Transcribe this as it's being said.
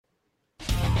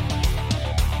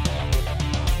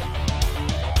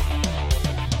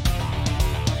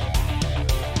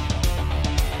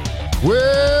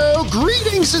Well,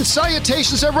 greetings and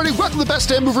salutations, everybody. Welcome to the best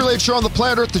damn movie-related show on the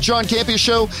planet Earth, the John Campea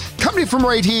Show, coming from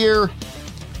right here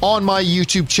on my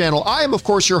YouTube channel. I am, of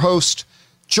course, your host,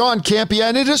 John Campea,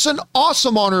 and it is an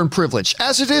awesome honor and privilege,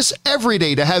 as it is every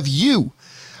day, to have you,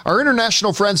 our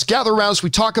international friends, gather around as we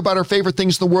talk about our favorite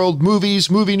things in the world, movies,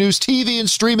 movie news, TV, and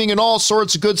streaming, and all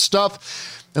sorts of good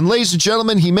stuff. And ladies and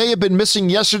gentlemen, he may have been missing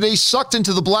yesterday, sucked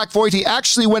into the black void. He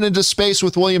actually went into space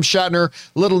with William Shatner,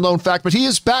 little known fact, but he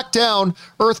is back down,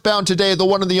 earthbound today, the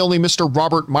one and the only Mr.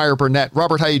 Robert Meyer Burnett.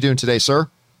 Robert, how you doing today, sir?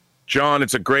 John,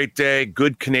 it's a great day.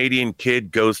 Good Canadian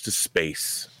kid goes to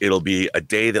space. It'll be a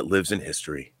day that lives in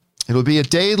history. It'll be a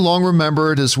day long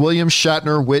remembered as William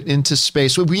Shatner went into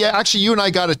space. You and I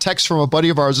got a text from a buddy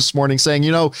of ours this morning saying,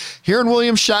 hearing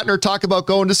William Shatner talk about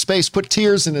going to space put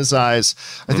tears in his eyes.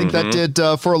 I think that did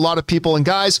for a lot of people. And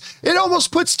guys, it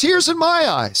almost puts tears in my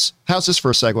eyes. How's this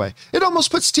for a segue? It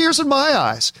almost puts tears in my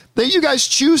eyes that you guys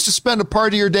choose to spend a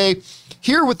part of your day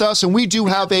here with us, and we do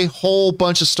have a whole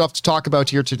bunch of stuff to talk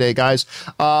about here today, guys.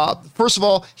 First of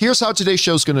all, here's how today's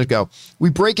show is going to go.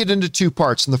 We break it into two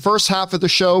parts. In the first half of the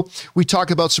show, we talk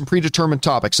about some predetermined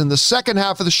topics. In the second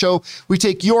half of the show, we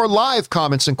take your live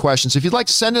comments and questions. If you'd like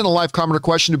to send in a live comment or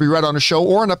question to be read on a show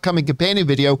or an upcoming companion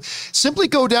video, simply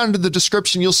go down into the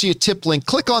description. You'll see a tip link.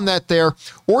 Click on that there,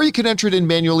 or you can enter it in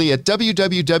manually at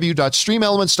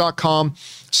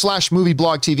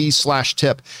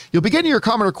www.streamelements.com/movieblogtv/tip. You'll be getting your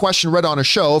comment or question read on a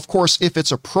show, of course, if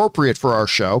it's appropriate for our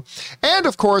show. And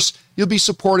of course, you'll be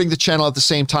supporting the channel at the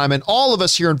same time. And all of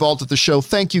us here involved with the show,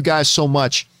 thank you guys so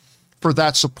much for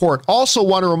that support. Also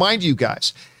want to remind you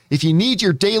guys, if you need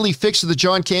your daily fix of the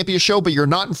John Campea Show, but you're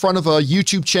not in front of a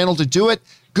YouTube channel to do it,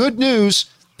 good news,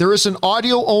 there is an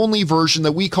audio-only version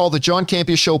that we call the John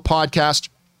Campea Show podcast.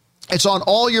 It's on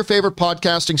all your favorite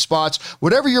podcasting spots.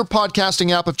 Whatever your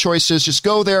podcasting app of choice is, just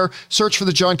go there, search for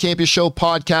the John Campea Show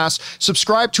podcast,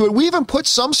 subscribe to it. We even put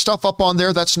some stuff up on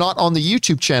there that's not on the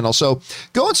YouTube channel. So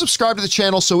go and subscribe to the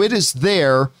channel so it is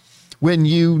there when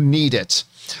you need it.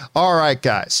 All right,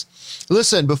 guys.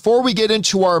 Listen, before we get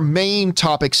into our main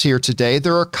topics here today,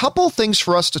 there are a couple things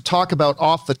for us to talk about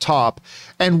off the top,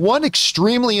 and one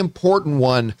extremely important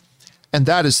one, and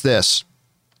that is this.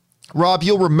 Rob,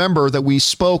 you'll remember that we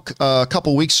spoke a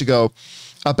couple weeks ago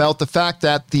about the fact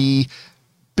that the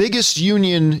biggest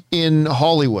union in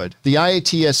Hollywood, the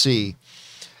IATSE,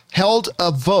 held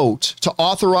a vote to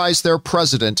authorize their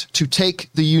president to take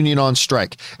the union on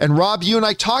strike. And Rob, you and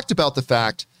I talked about the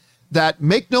fact that,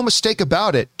 make no mistake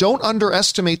about it, don't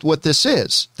underestimate what this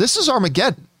is. This is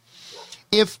Armageddon.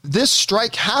 If this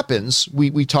strike happens,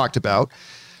 we talked about,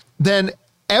 then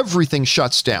everything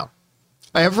shuts down.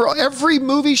 Every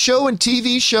movie show and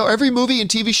TV show, every movie and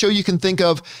TV show you can think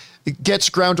of gets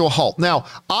ground to a halt. Now,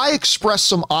 I expressed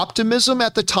some optimism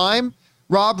at the time,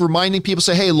 Rob, reminding people,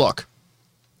 say, hey, look,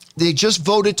 they just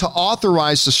voted to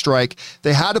authorize the strike.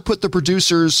 They had to put the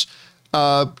producers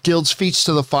guild's feet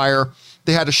to the fire.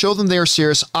 They had to show them they're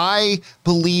serious. I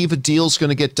believe a deal's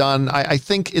going to get done. I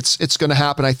think it's going to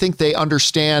happen. I think they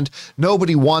understand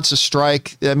nobody wants a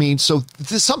strike. I mean, so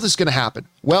something's going to happen.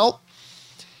 Well,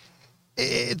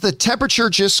 the temperature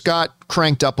just got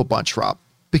cranked up a bunch, Rob,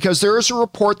 because there is a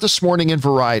report this morning in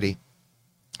Variety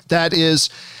that is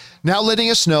now letting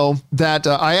us know that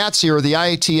IATSE, or the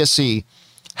IATSE,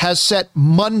 has set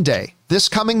Monday, this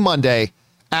coming Monday,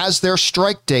 as their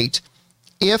strike date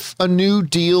if a new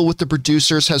deal with the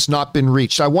producers has not been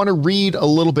reached. I want to read a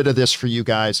little bit of this for you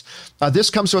guys. This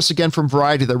comes to us again from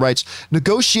Variety that writes,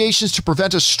 negotiations to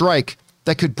prevent a strike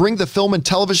that could bring the film and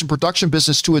television production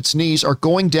business to its knees are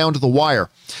going down to the wire.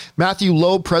 Matthew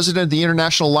Loeb, president of the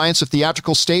International Alliance of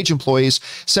Theatrical Stage Employees,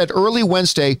 said early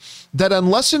Wednesday that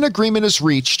unless an agreement is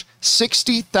reached,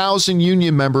 60,000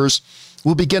 union members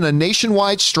will begin a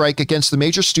nationwide strike against the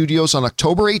major studios on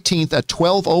October 18th at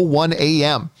 12:01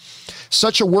 a.m.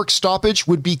 Such a work stoppage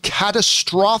would be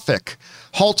catastrophic,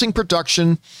 halting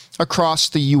production across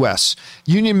the U.S.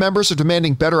 Union members are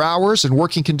demanding better hours and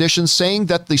working conditions, saying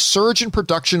that the surge in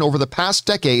production over the past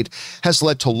decade has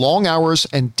led to long hours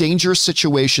and dangerous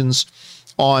situations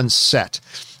on set.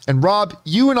 And Rob,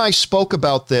 you and I spoke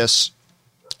about this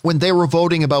when they were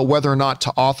voting about whether or not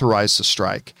to authorize the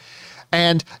strike.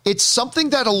 And it's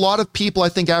something that a lot of people, I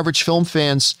think average film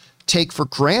fans, take for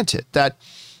granted, that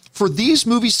for these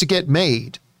movies to get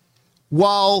made,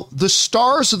 while the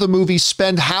stars of the movies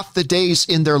spend half the days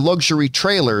in their luxury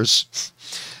trailers,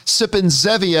 sipping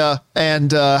Zevia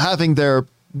and having their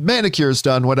manicures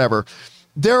done, whatever,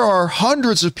 there are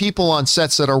hundreds of people on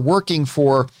sets that are working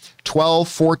for 12,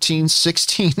 14,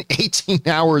 16, 18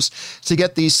 hours to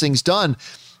get these things done.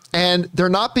 and they're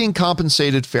not being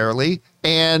compensated fairly,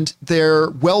 and their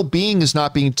well-being is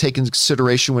not being taken into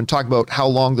consideration when talking about how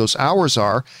long those hours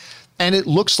are. And it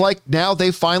looks like now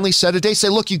they finally set a date. Say,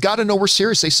 look, you got to know we're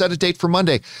serious. They set a date for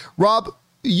Monday. Rob,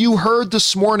 you heard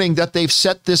this morning that they've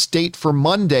set this date for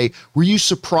Monday. Were you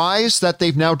surprised that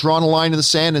they've now drawn a line in the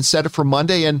sand and set it for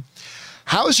Monday? And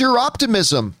how's your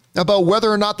optimism about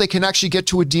whether or not they can actually get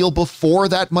to a deal before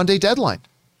that Monday deadline?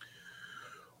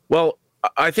 Well,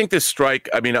 I think this strike,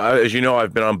 I mean, as you know,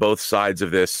 I've been on both sides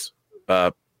of this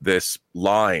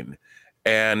line.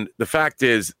 And the fact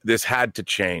is, this had to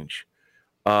change.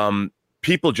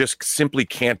 People just simply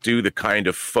can't do the kind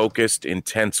of focused,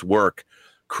 intense work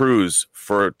crews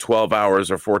for 12 hours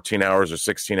or 14 hours or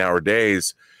 16-hour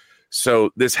days.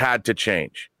 So this had to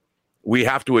change. We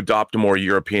have to adopt a more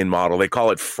European model. They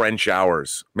call it French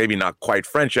hours. Maybe not quite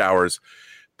French hours,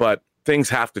 but things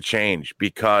have to change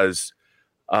because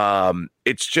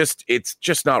it's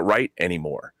just not right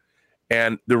anymore.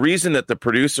 And the reason that the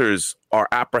producers are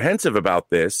apprehensive about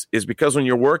this is because when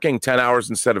you're working 10 hours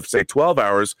instead of, say, 12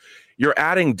 hours, you're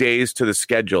adding days to the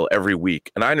schedule every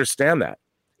week. And I understand that.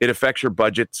 It affects your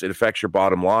budgets. It affects your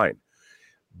bottom line.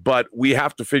 But we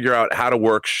have to figure out how to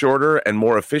work shorter and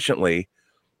more efficiently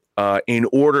in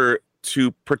order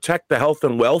to protect the health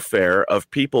and welfare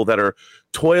of people that are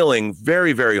toiling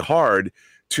very, very hard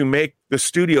to make the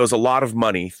studios a lot of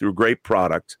money through great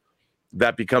product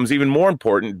that becomes even more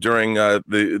important during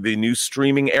the new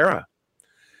streaming era.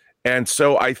 And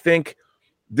so I think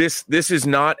this is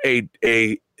not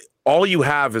a all you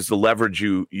have is the leverage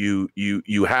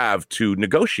you have to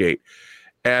negotiate.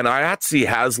 And IATSE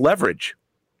has leverage.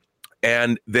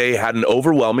 And they had an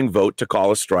overwhelming vote to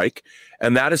call a strike.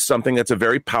 And that is something that's a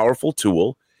very powerful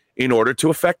tool in order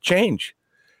to affect change.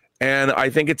 And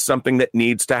I think it's something that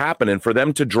needs to happen. And for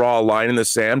them to draw a line in the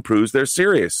sand proves they're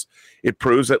serious. It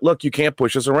proves that, look, you can't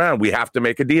push us around. We have to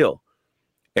make a deal.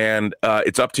 And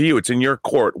it's up to you. It's in your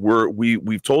court.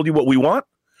 We've told you what we want.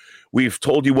 We've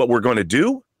told you what we're going to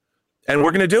do. And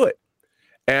we're going to do it.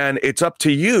 And it's up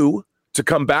to you to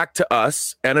come back to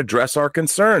us and address our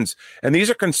concerns. And these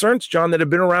are concerns, John, that have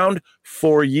been around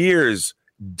for years,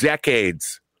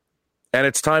 decades. And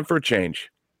it's time for a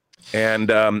change.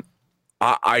 And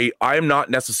I am not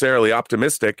necessarily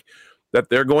optimistic that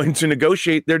they're going to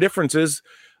negotiate their differences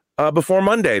before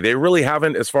Monday. They really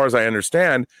haven't, as far as I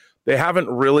understand, they haven't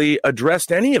really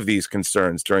addressed any of these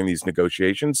concerns during these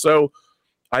negotiations. So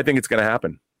I think it's going to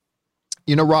happen.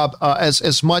 You know, Rob,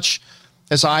 as much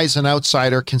as I, as an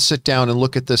outsider, can sit down and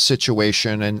look at this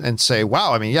situation and say,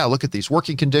 wow, I mean, yeah, look at these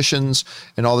working conditions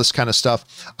and all this kind of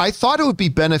stuff. I thought it would be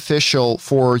beneficial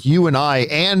for you and I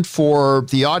and for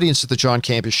the audience at the John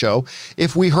Campea Show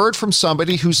if we heard from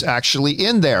somebody who's actually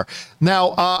in there. Now,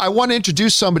 I want to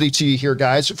introduce somebody to you here,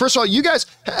 guys. First of all, you guys,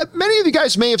 many of you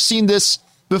guys may have seen this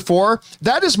before.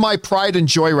 That is my pride and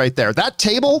joy right there. That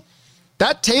table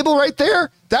right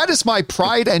there, that is my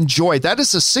pride and joy. That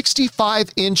is a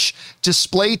 65-inch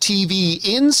display TV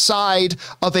inside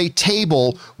of a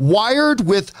table wired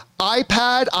with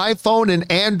iPad, iPhone, and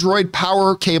Android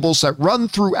power cables that run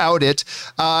throughout it.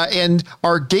 And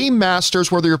our game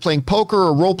masters, whether you're playing poker or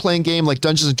a role-playing game like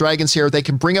Dungeons and Dragons here, they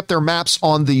can bring up their maps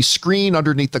on the screen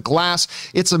underneath the glass.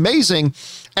 It's amazing.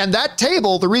 And that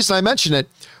table, the reason I mention it,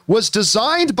 was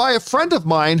designed by a friend of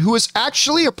mine who is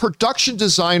actually a production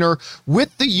designer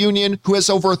with the union, who has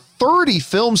over 30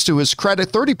 films to his credit,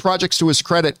 30 projects to his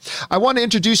credit. I want to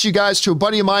introduce you guys to a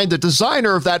buddy of mine, the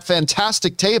designer of that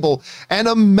fantastic table, and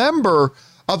a member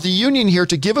of the union here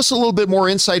to give us a little bit more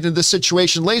insight into this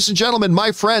situation. Ladies and gentlemen,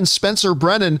 my friend, Spencer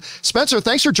Brennan. Spencer,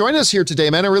 thanks for joining us here today,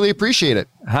 man. I really appreciate it.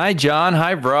 Hi, John.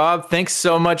 Hi, Rob. Thanks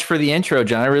so much for the intro,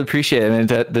 John. I really appreciate it. And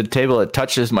the table, it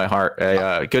touches my heart.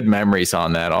 Good memories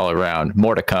on that all around.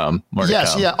 More to come.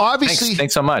 Yeah. Obviously,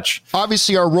 thanks so much.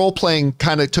 Obviously, our role playing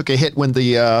kind of took a hit when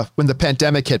the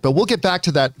pandemic hit, but we'll get back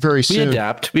to that very soon.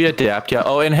 We adapt. Yeah.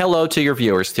 Oh, and hello to your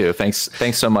viewers too. Thanks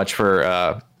so much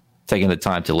for taking the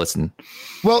time to listen.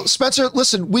 Well, Spencer,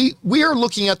 listen, we are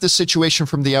looking at this situation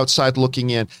from the outside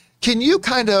looking in. Can you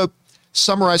kind of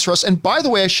summarize for us? And by the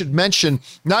way, I should mention,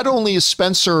 not only is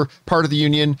Spencer part of the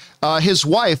union, his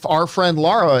wife, our friend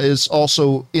Laura, is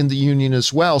also in the union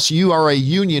as well. So you are a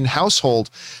union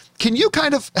household. Can you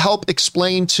kind of help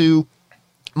explain to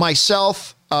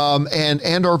myself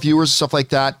and our viewers and stuff like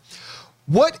that,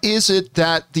 what is it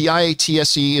that the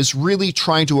IATSE is really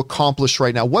trying to accomplish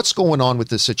right now? What's going on with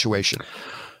this situation?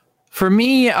 For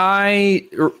me, I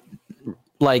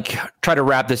try to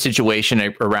wrap the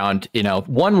situation around,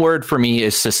 one word for me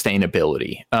is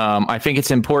sustainability. I think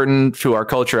it's important to our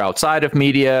culture outside of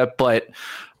media, but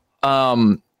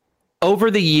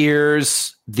over the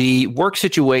years, the work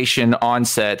situation on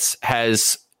sets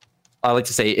has, I like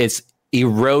to say, it's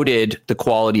eroded the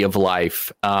quality of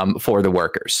life for the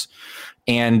workers.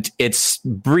 And it's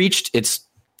overreached.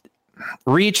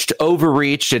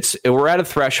 We're at a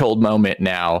threshold moment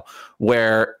now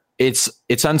where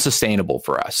it's unsustainable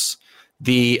for us.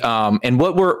 And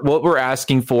what we're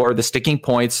asking for, the sticking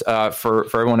points for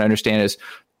everyone to understand is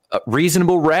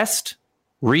reasonable rest,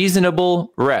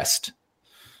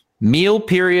 meal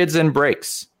periods and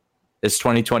breaks. It's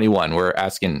 2021. We're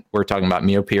talking about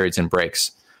meal periods and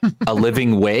breaks. A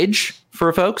living wage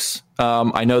for folks.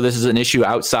 I know this is an issue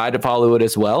outside of Hollywood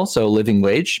as well. So living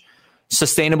wage,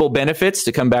 sustainable benefits,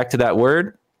 to come back to that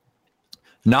word.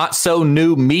 Not so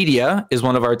new media is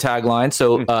one of our taglines.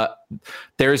 So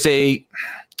there's a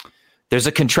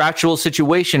contractual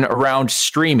situation around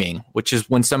streaming, which is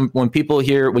when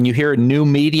you hear new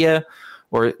media,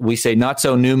 or we say not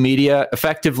so new media,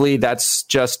 effectively that's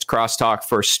just crosstalk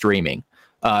for streaming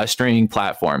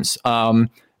platforms.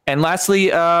 And lastly,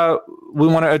 we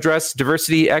want to address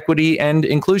diversity, equity, and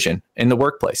inclusion in the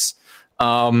workplace.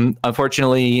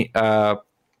 Unfortunately,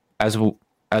 as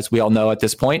we all know at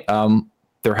this point,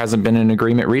 there hasn't been an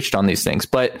agreement reached on these things.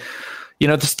 But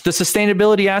the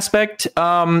sustainability aspect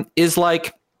is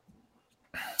like,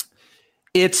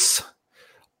 it's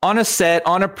on a set,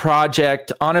 on a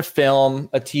project, on a film,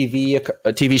 a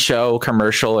TV show,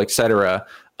 commercial, etc.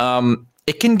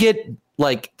 It can get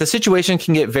the situation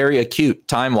can get very acute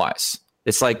time-wise.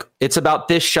 It's like, it's about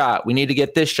this shot. We need to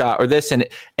get this shot or this. And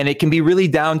it can be really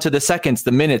down to the seconds,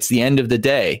 the minutes, the end of the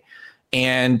day.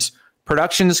 And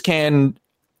productions can,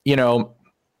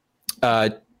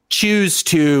 choose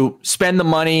to spend the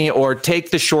money or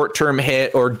take the short-term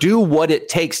hit or do what it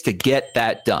takes to get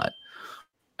that done.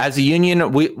 As a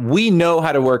union, we know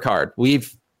how to work hard.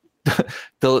 We've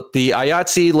the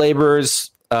IATSE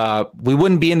laborers, we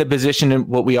wouldn't be in the position in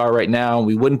what we are right now.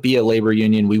 We wouldn't be a labor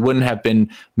union. We wouldn't have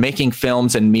been making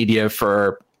films and media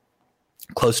for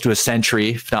close to a century,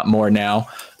 if not more now,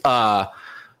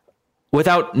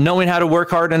 without knowing how to work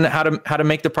hard and how to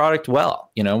make the product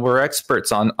well. We're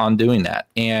experts on doing that.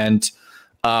 And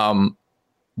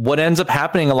what ends up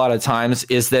happening a lot of times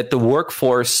is that the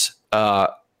workforce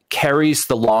carries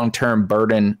the long-term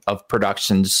burden of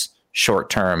production's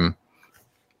short-term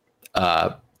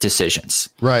decisions.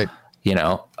 Right.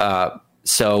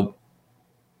 So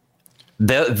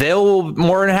they'll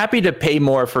more than happy to pay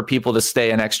more for people to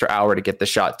stay an extra hour to get the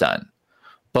shot done.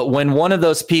 But when one of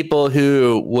those people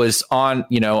who was on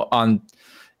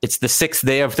it's the 6th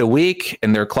day of the week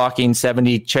and they're clocking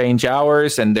 70 change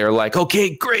hours and they're like,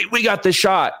 okay, great, we got the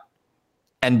shot.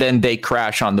 And then they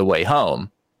crash on the way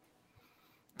home.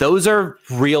 Those are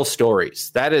real stories.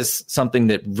 That is something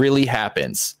that really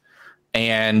happens.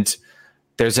 And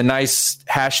there's a nice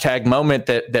hashtag moment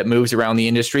that moves around the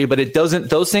industry, but it doesn't,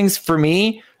 those things for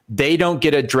me, they don't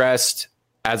get addressed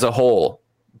as a whole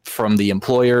from the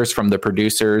employers, from the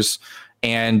producers.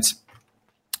 And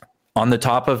on the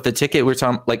top of the ticket, we're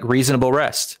talking like reasonable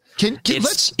rest.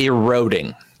 It's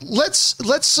eroding. Let's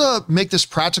make this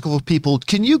practical for people.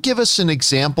 Can you give us an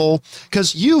example?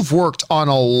 Because you've worked on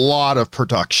a lot of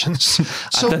productions.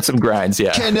 So I've done some grinds,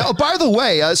 yeah. By the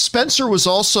way, Spencer was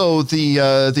also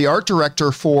the art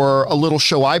director for a little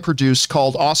show I produced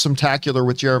called Awesome Tacular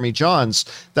with Jeremy Johns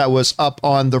that was up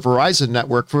on the Verizon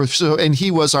network. And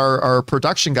he was our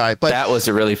production guy. But that was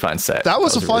a really fun set. That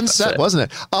was a fun set,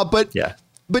 wasn't it? Yeah.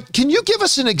 But can you give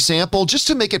us an example just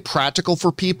to make it practical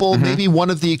for people? Mm-hmm. Maybe one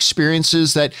of the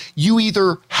experiences that you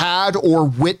either had or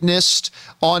witnessed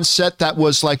on set that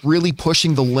was like really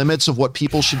pushing the limits of what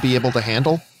people should be able to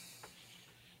handle?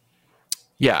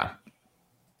 Yeah.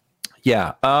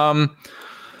 Pardon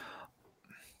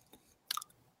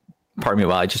me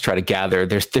while I just try to gather.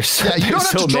 There's you don't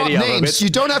have to drop names. You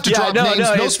don't have to drop names.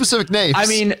 No specific names. I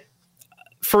mean,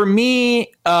 for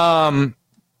me,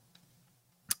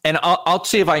 and I'll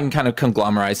see if I can kind of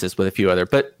conglomerize this with a few other,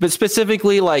 but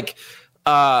specifically, like,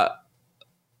 I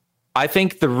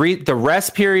think the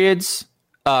rest periods,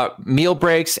 meal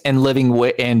breaks, and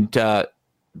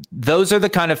those are the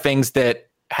kind of things that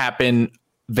happen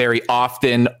very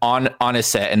often on a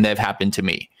set, and they've happened to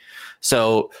me.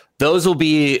 So those will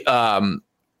be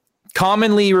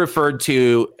commonly referred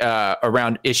to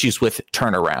around issues with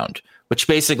turnaround, which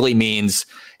basically means,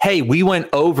 hey, we went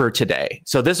over today.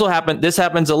 So this will happen. This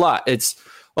happens a lot. It's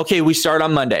okay. We start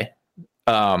on Monday.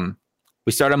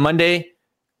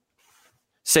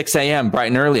 6 a.m. bright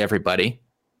and early, everybody.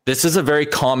 This is a very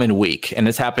common week, and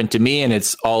it's happened to me, and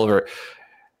it's all over.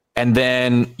 And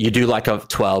then you do like a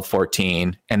 12,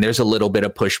 14, and there's a little bit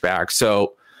of pushback.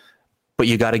 So but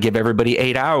you got to give everybody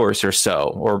 8 hours or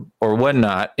so, or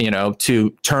whatnot, to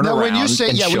turn now, around. When you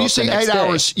say 8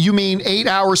 hours, you mean 8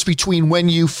 hours between when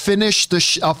you finish the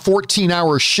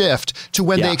 14-hour shift to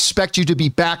when they expect you to be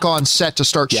back on set to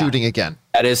start shooting again.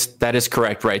 That is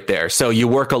correct right there. So you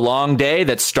work a long day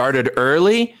that started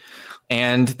early,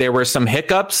 and there were some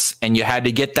hiccups, and you had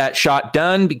to get that shot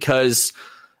done because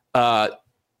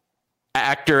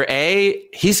actor A,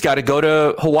 he's got to go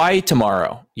to Hawaii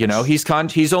tomorrow. He's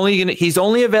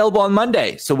only available on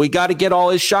Monday, so we got to get all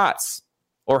his shots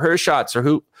or her shots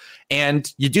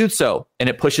and you do so, and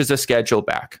it pushes the schedule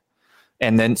back.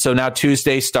 And then so now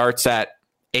Tuesday starts at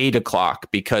 8:00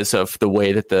 because of the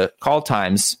way that the call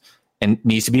times and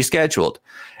needs to be scheduled,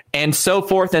 and so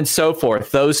forth and so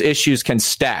forth. Those issues can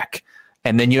stack,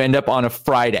 and then you end up on a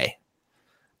Friday,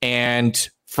 and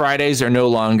Fridays are no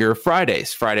longer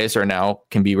Fridays. Fridays are now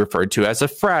can be referred to as a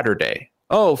Fratterday.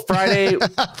 Oh, Friday.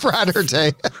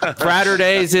 Fratterday.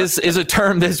 Fratterdays is a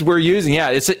term that we're using. Yeah,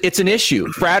 it's an issue.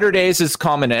 Fratterdays is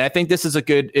common. And I think this is a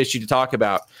good issue to talk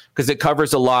about because it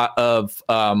covers a lot of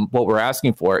what we're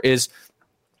asking for is,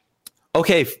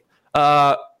 okay,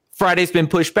 Friday's been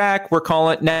pushed back. We're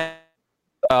calling it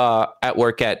now at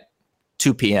work at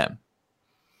 2 p.m.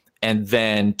 And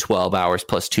then 12 hours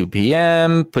plus 2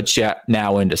 p.m. puts you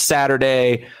now into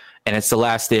Saturday, and it's the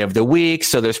last day of the week.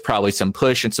 So there's probably some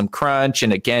push and some crunch.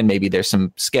 And again, maybe there's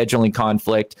some scheduling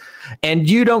conflict, and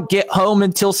you don't get home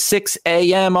until 6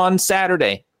 a.m. on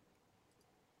Saturday.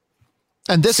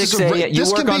 And this can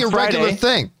be a regular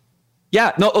thing.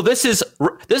 Yeah, no, this is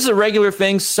a regular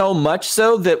thing, so much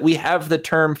so that we have the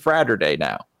term Fratterday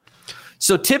now.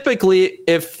 So typically,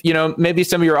 if, maybe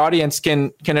some of your audience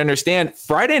can understand,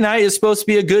 Friday night is supposed to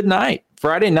be a good night.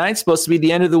 Friday night's supposed to be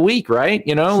the end of the week, right?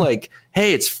 Like,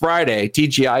 hey, it's Friday,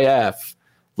 TGIF.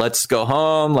 Let's go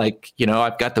home. Like,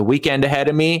 I've got the weekend ahead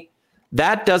of me.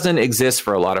 That doesn't exist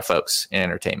for a lot of folks in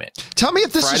entertainment. Tell me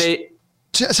if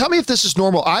this is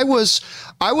normal. I was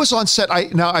on set.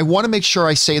 I want to make sure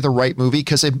I say the right movie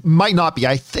because it might not be.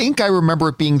 I think I remember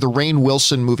it being the Rainn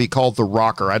Wilson movie called The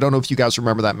Rocker. I don't know if you guys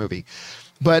remember that movie,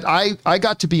 but I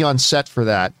got to be on set for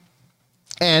that,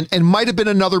 and might have been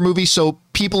another movie. So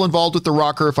people involved with The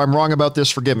Rocker, if I'm wrong about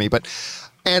this, forgive me.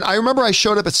 And I remember I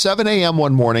showed up at 7 a.m.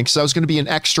 one morning because I was going to be an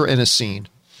extra in a scene.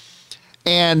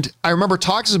 And I remember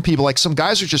talking to some people, like some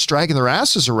guys are just dragging their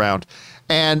asses around.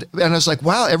 And I was like,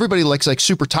 wow, everybody like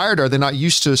super tired. Are they not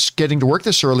used to getting to work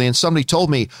this early? And somebody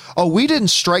told me, oh, we didn't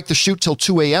strike the shoot till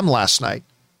 2 a.m. last night.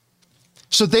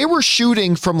 So they were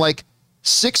shooting from like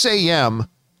 6 a.m.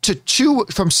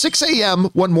 from 6 a.m.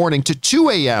 one morning to 2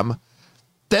 a.m.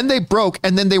 Then they broke,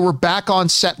 and then they were back on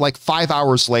set like 5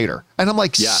 hours later. And I'm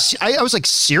like, I was like,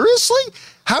 seriously?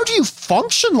 How do you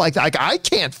function like that? I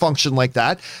can't function like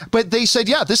that. But they said,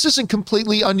 yeah, this isn't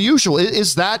completely unusual.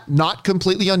 Is that not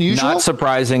completely unusual? Not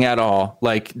surprising at all.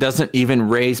 Like, doesn't even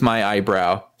raise my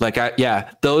eyebrow. Like,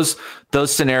 those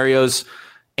scenarios,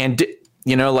 and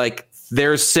like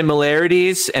there's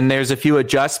similarities and there's a few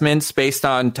adjustments based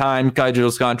on time,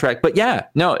 schedules, contract. But yeah,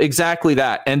 no, exactly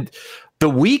that. And the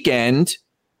weekend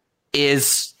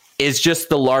is just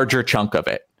the larger chunk of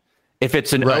it. If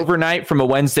it's an overnight from a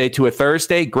Wednesday to a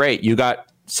Thursday, great. You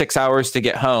got 6 hours to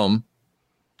get home.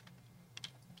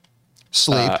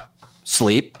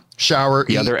 Sleep. Shower.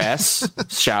 The other S.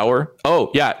 Shower. Oh,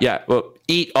 yeah. Well,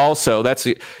 eat also. That's,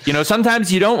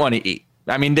 sometimes you don't want to eat.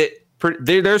 I mean,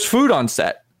 there's food on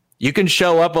set. You can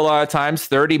show up a lot of times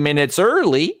 30 minutes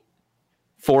early,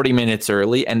 40 minutes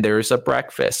early, and there's a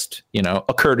breakfast,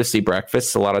 a courtesy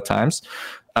breakfast a lot of times.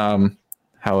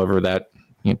 However that,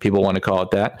 people want to call it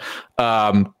that.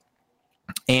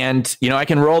 And, I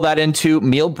can roll that into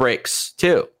meal breaks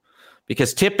too,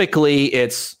 because typically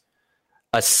it's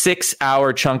a 6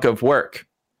 hour chunk of work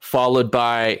followed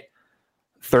by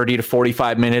 30 to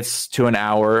 45 minutes to an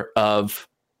hour of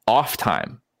off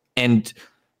time. And,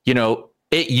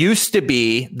 it used to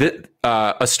be that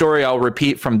a story I'll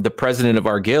repeat from the president of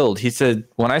our guild. He said,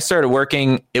 when I started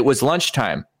working, it was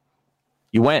lunchtime.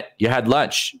 You had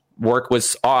lunch, work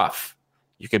was off.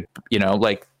 You could,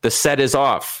 like the set is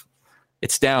off.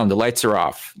 It's down. The lights are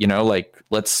off, like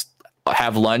let's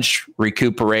have lunch,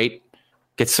 recuperate,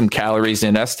 get some calories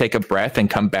in us, take a breath and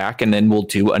come back. And then we'll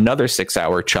do another 6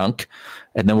 hour chunk.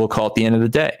 And then we'll call it the end of the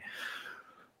day.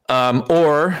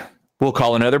 Or we'll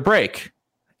call another break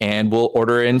and we'll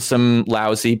order in some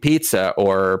lousy pizza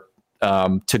or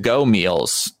to-go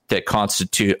meals that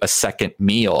constitute a second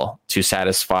meal to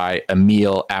satisfy a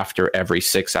meal after every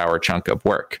 6 hour chunk of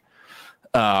work.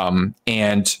 But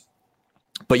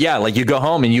yeah, like you go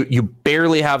home and you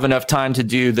barely have enough time to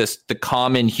do the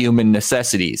common human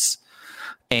necessities.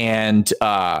 And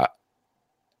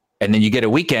and then you get a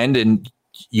weekend and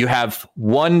you have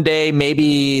one day,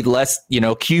 maybe less,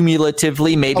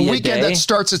 cumulatively, maybe a weekend day. That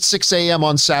starts at 6 a.m.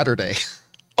 on Saturday.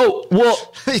 Oh,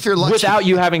 well, if you're lucky. Without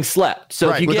you having slept. So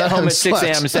right, if you get home at 6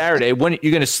 slept. a.m. Saturday, when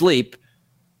you're going to sleep,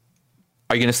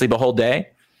 are you going to sleep a whole day?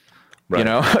 Right.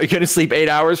 Are you going to sleep 8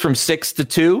 hours from 6 to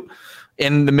 2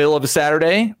 in the middle of a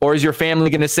Saturday? Or is your family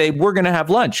going to say, we're going to have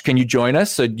lunch? Can you join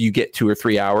us? So you get 2 or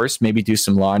 3 hours, maybe do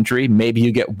some laundry. Maybe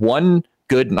you get one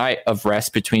good night of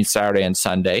rest between Saturday and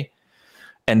Sunday.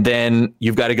 And then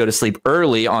you've got to go to sleep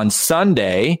early on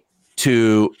Sunday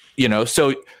to,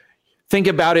 so think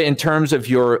about it in terms of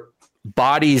your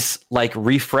body's like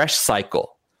refresh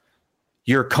cycle.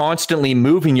 You're constantly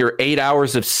moving your 8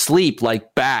 hours of sleep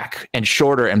like back and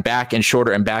shorter and back and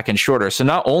shorter and back and shorter. So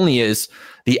not only is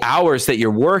the hours that you're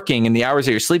working and the hours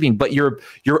that you're sleeping, but your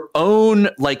own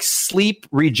like sleep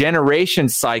regeneration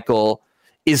cycle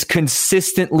is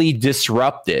consistently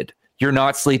disrupted. You're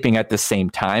not sleeping at the same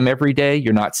time every day.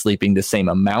 You're not sleeping the same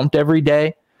amount every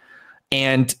day.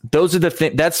 And those are the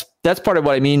things that's part of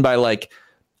what I mean by like,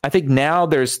 I think now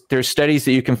there's studies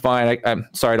that you can find. I'm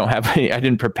sorry, I don't have any, I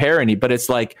didn't prepare any, but it's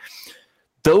like,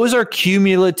 those are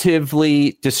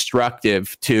cumulatively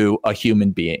destructive to a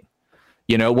human being.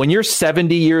 When you're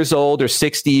 70 years old or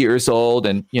 60 years old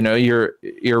and,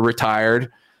 you're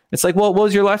retired, it's like, well, what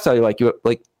was your lifestyle? You're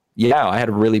like, yeah, I had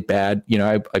a really bad,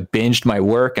 I binged my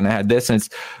work and I had this, and it's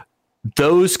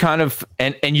those kind of,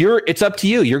 and it's up to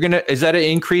you. Is that an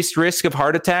increased risk of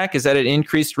heart attack? Is that an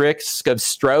increased risk of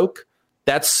stroke?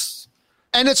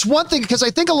 And it's one thing, because I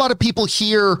think a lot of people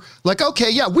hear like, okay,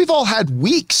 yeah, we've all had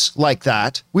weeks like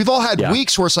that. We've all had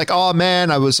weeks where it's like, oh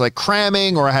man, I was like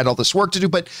cramming or I had all this work to do,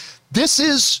 but this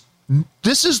is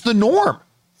the norm.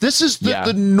 This is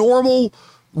the normal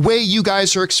way you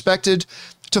guys are expected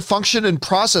to function and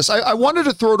process. I wanted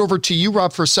to throw it over to you,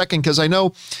 Rob, for a second, because I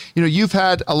know, you've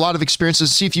had a lot of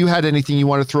experiences. See if you had anything you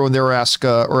want to throw in there or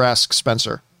ask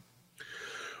Spencer.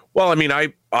 Well, I mean,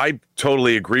 I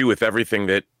totally agree with everything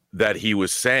that he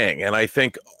was saying. And I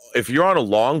think if you're on a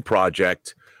long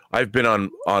project, I've been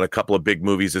on a couple of big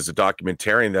movies as a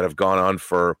documentarian that have gone on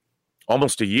for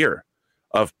almost a year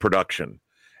of production.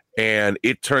 And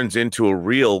it turns into a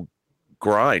real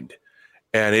grind.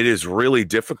 And it is really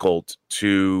difficult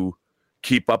to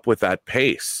keep up with that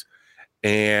pace.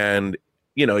 And,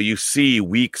 you see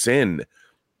weeks in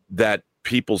that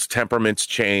people's temperaments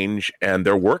change and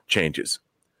their work changes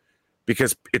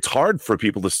because it's hard for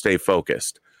people to stay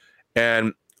focused.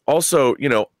 And also,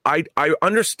 I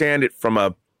understand it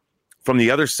from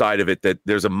the other side of it, that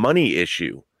there's a money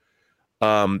issue.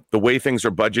 The way things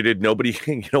are budgeted, nobody,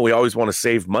 we always want to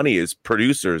save money as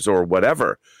producers or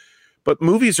whatever. But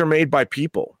movies are made by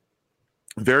people,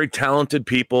 very talented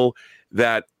people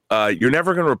that you're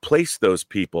never going to replace those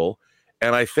people.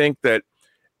 And I think that,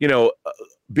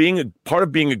 part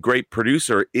of being a great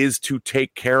producer is to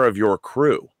take care of your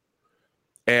crew.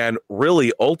 And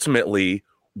really, ultimately,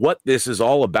 what this is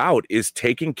all about is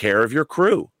taking care of your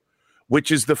crew,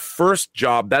 which is the first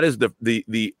job. That is that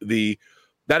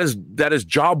is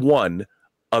job one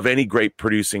of any great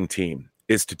producing team,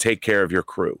 is to take care of your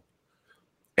crew.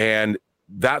 And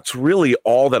that's really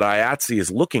all that IATSE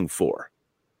is looking for.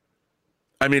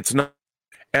 I mean, it's not,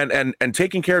 and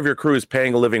taking care of your crew is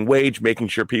paying a living wage, making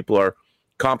sure people are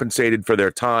compensated for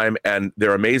their time and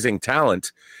their amazing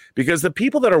talent, because the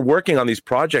people that are working on these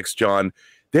projects, John,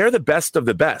 they're the best of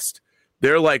the best.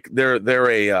 They're like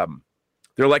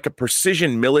a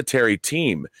precision military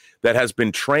team that has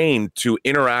been trained to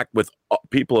interact with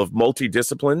people of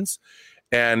multi-disciplines.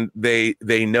 And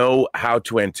they know how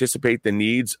to anticipate the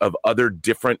needs of other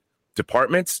different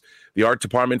departments. The art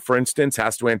department, for instance,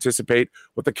 has to anticipate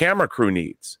what the camera crew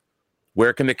needs.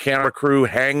 Where can the camera crew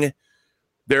hang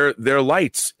their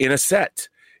lights in a set?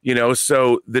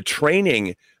 So the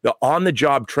training, the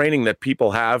on-the-job training that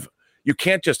people have, you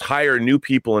can't just hire new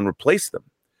people and replace them.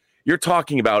 You're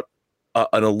talking about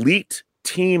an elite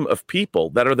team of people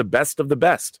that are the best of the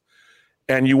best,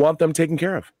 and you want them taken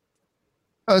care of.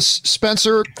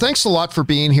 Spencer, thanks a lot for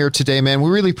being here today, man. We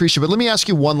really appreciate it. But let me ask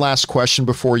you one last question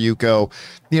before you go.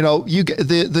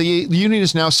 The union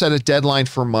has now set a deadline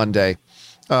for Monday,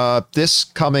 this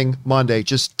coming Monday,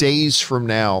 just days from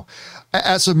now.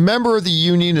 As a member of the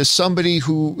union, as somebody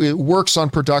who works on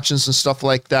productions and stuff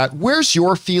like that, where's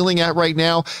your feeling at right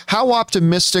now? How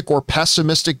optimistic or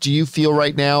pessimistic do you feel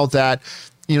right now that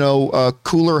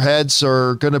cooler heads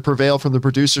are going to prevail from the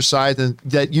producer side and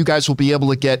that you guys will be able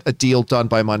to get a deal done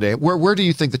by Monday? Where do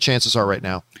you think the chances are right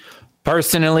now?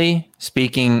 Personally,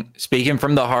 speaking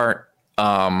from the heart,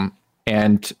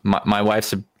 and my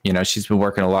wife's, she's been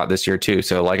working a lot this year too.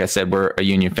 So like I said, we're a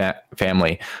union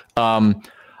family.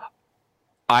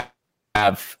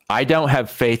 don't have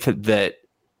faith that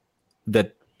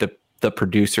the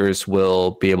producers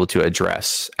will be able to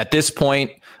address. At this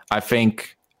point, I've gotten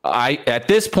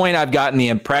the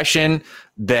impression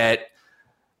that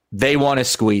they want to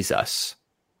squeeze us.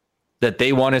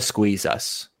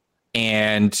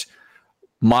 And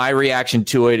my reaction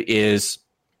to it is,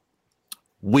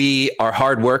 we are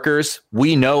hard workers.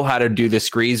 We know how to do the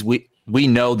squeeze. We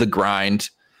know the grind,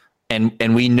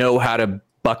 and we know how to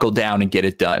buckle down and get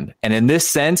it done. And in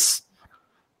this instance,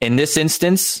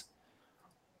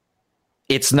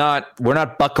 we're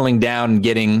not buckling down and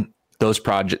getting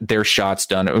their shots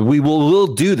done. We'll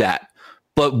do that.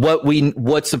 But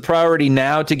what's the priority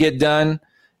now to get done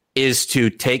is to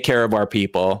take care of our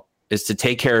people, is to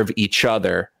take care of each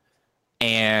other,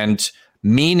 and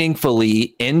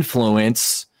meaningfully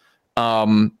influence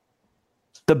the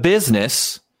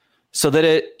business so that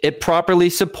it properly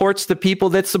supports the people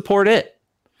that support it.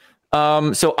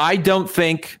 So I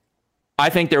think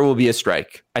there will be a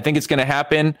strike. I think it's going to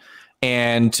happen.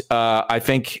 And I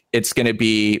think it's going to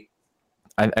be,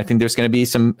 I think there's going to be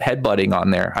some headbutting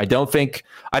on there. I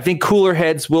think cooler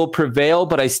heads will prevail,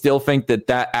 but I still think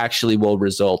that actually will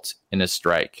result in a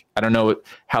strike. I don't know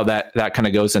how that kind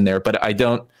of goes in there, but I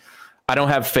don't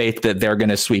have faith that they're going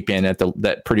to sweep in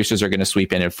that producers are going to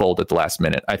sweep in and fold at the last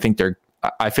minute. I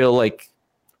feel like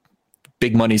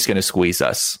big money's going to squeeze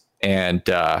us. And,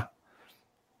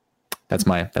 that's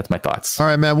my thoughts. All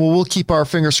right, man. Well, we'll keep our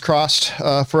fingers crossed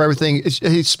for everything.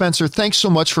 Hey, Spencer, thanks so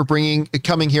much for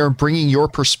coming here and bringing your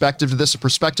perspective to this, a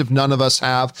perspective none of us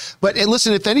have. But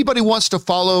listen, if anybody wants to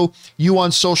follow you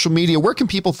on social media, where can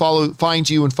people find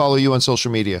you and follow you on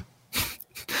social media?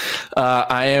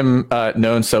 I am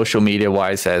known social media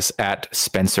wise as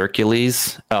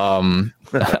 @Spencercules.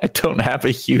 I don't have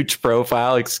a huge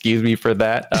profile, excuse me for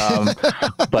that.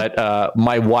 But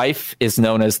my wife is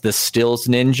known as the Stills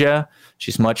Ninja.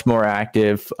 She's much more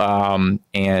active. And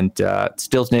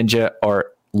Stills Ninja or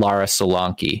Lara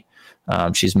Solanke.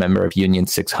 She's a member of Union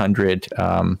 600.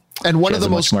 And one of the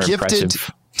most gifted,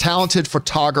 talented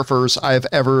photographers I've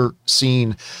ever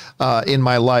seen in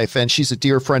my life. And she's a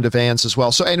dear friend of Anne's as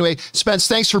well. So anyway, Spence,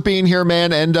 thanks for being here,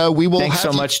 man. And we will Thanks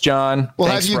so much, John. We'll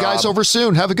have you guys over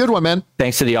soon. Have a good one, man.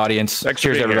 Thanks to the audience.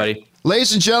 Cheers, everybody. Here.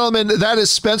 Ladies and gentlemen, that is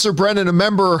Spencer Brennan, a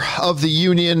member of the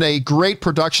union, a great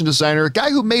production designer, a guy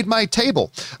who made my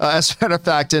table, as a matter of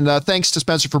fact. And thanks to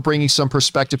Spencer for bringing some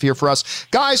perspective here for us.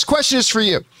 Guys, question is for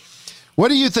you. What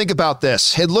do you think about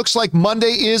this? It looks like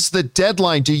Monday is the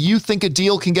deadline. Do you think a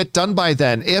deal can get done by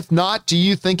then? If not, do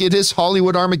you think it is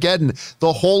Hollywood Armageddon?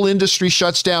 The whole industry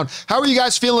shuts down. How are you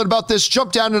guys feeling about this?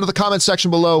 Jump down into the comment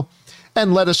section below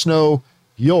and let us know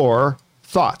your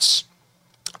thoughts.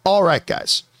 All right,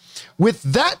 guys. With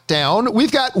that down,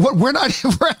 we've got what we're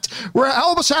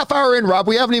almost half hour in, Rob.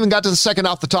 We haven't even got to the second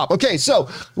off the top. Okay, so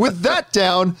with that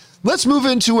down, let's move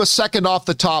into a second off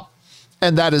the top,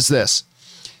 and that is this.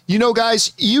 You know,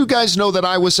 guys, you guys know that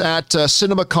I was at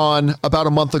CinemaCon about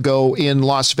a month ago in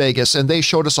Las Vegas, and they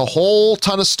showed us a whole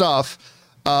ton of stuff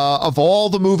of all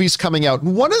the movies coming out.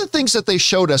 And one of the things that they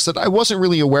showed us that I wasn't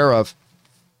really aware of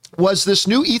was this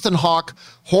new Ethan Hawke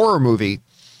horror movie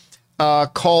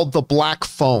called The Black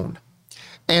Phone.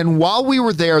 And while we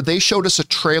were there, they showed us a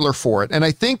trailer for it. And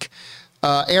I think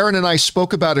Aaron and I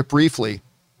spoke about it briefly,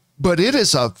 but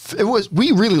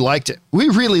we really liked it. We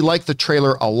really liked the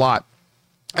trailer a lot.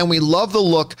 And we love the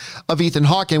look of Ethan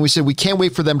Hawke, and we said we can't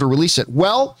wait for them to release it.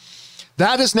 Well,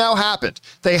 that has now happened.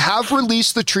 They have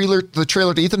released the trailer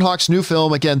to Ethan Hawke's new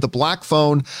film, again, The Black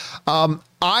Phone.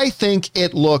 I think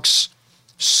it looks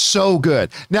so good.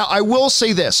 Now, I will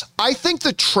say this. I think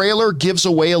the trailer gives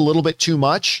away a little bit too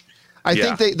much. I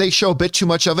think they show a bit too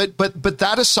much of it, but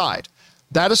that aside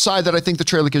that I think the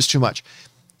trailer gives too much.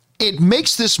 It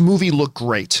makes this movie look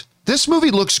great. This movie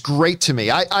looks great to me.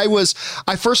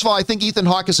 First of all, I think Ethan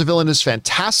Hawke as a villain is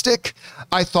fantastic.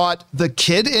 I thought the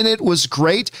kid in it was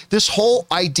great. This whole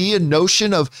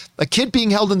notion of a kid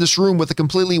being held in this room with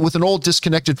an old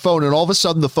disconnected phone, and all of a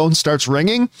sudden the phone starts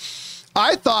ringing.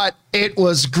 I thought it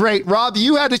was great. Rob,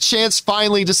 you had a chance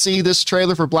finally to see this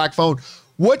trailer for Black Phone.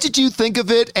 What did you think of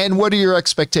it, and what are your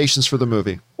expectations for the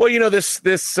movie? Well, you know,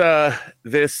 the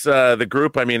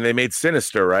group, I mean, they made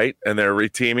Sinister, right? And they're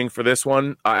reteaming for this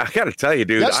one. I got to tell you,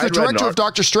 dude. That's the director of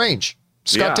Doctor Strange,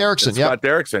 Scott Derrickson. Scott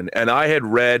Derrickson. And I had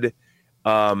read,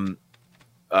 I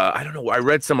don't know, I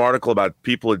read some article about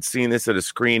people had seen this at a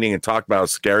screening and talked about how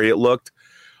scary it looked.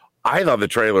 I thought the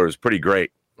trailer was pretty great.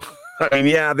 I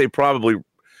mean, yeah, they probably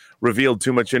revealed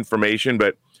too much information,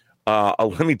 but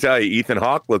let me tell you, Ethan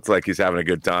Hawke looks like he's having a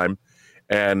good time.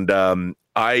 And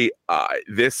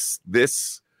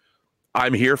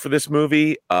I'm here for this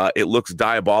movie. It looks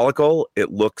diabolical.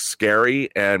 It looks scary.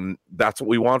 And that's what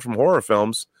we want from horror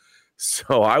films.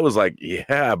 So I was like,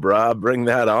 yeah, bruh, bring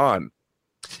that on.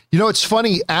 You know, it's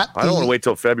funny. I don't want to wait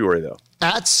till February, though.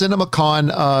 At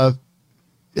CinemaCon,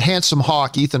 Handsome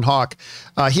Hawk, Ethan Hawke,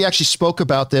 he actually spoke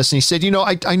about this. And he said, you know,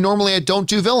 I normally don't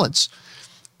do villains.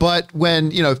 But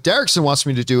when, you know, if Derrickson wants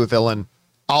me to do a villain,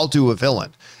 I'll do a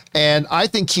villain. And I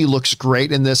think he looks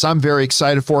great in this. I'm very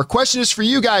excited for it. Question is for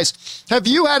you guys. Have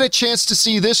you had a chance to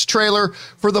see this trailer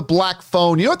for the Black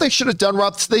Phone? You know what they should have done,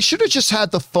 Rob? They should have just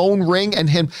had the phone ring and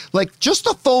him, like just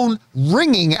the phone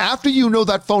ringing after you know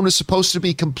that phone is supposed to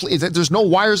be complete. There's no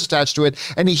wires attached to it.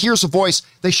 And he hears a voice.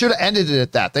 They should have ended it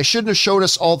at that. They shouldn't have showed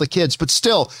us all the kids. But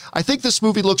still, I think this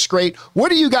movie looks great. What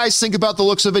do you guys think about the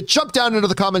looks of it? Jump down into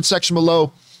the comment section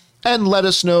below and let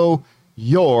us know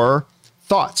your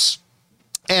thoughts.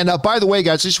 And by the way,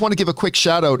 guys, I just want to give a quick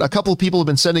shout out. A couple of people have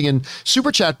been sending in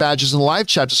super chat badges in the live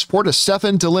chat to support us.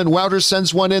 Stefan Dylan Wouters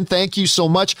sends one in. Thank you so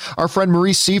much. Our friend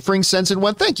Marie Seifring sends in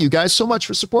one. Thank you guys so much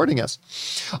for supporting us.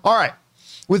 All right.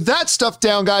 With that stuff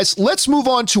down, guys, let's move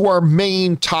on to our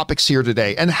main topics here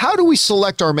today. And how do we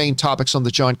select our main topics on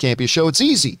the John Campea Show? It's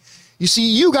easy. You see,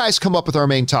 you guys come up with our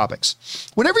main topics.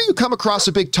 Whenever you come across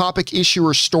a big topic, issue,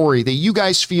 or story that you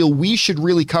guys feel we should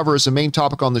really cover as a main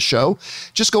topic on the show,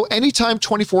 just go anytime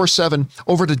 24/7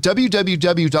 over to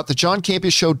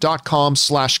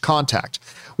www.thejohncampeashow.com/contact.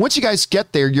 Once you guys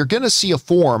get there, you're going to see a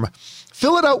form.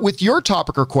 Fill it out with your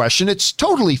topic or question. It's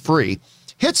totally free.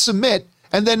 Hit submit,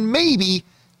 and then maybe,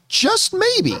 just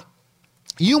maybe,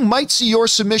 you might see your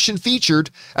submission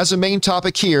featured as a main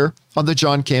topic here on the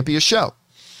John Campea Show.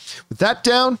 With that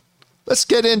down, let's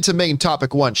get into main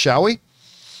topic one, shall we?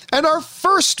 And our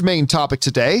first main topic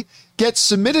today gets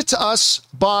submitted to us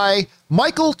by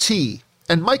Michael T.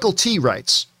 And Michael T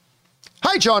writes,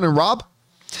 "Hi, John and Rob.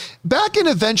 Back in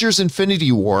Avengers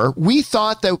Infinity War, we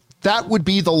thought that would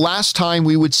be the last time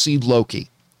we would see Loki.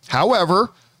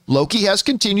 However, Loki has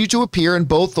continued to appear in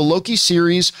both the Loki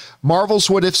series, Marvel's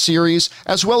What If series,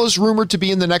 as well as rumored to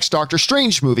be in the next Doctor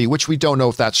Strange movie, which we don't know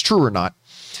if that's true or not.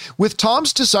 With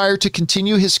Tom's desire to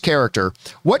continue his character,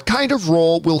 what kind of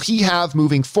role will he have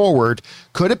moving forward?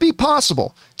 Could it be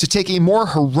possible to take a more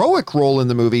heroic role in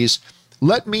the movies?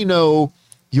 Let me know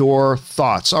your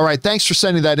thoughts." All right, thanks for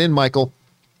sending that in, Michael.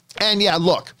 And yeah,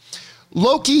 look,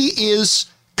 Loki is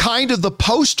kind of the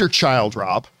poster child,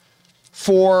 Rob,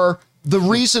 for the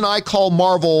reason I call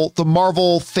Marvel the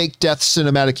Marvel fake death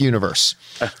cinematic universe.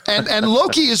 And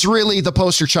Loki is really the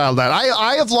poster child of that.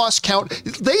 I have lost count.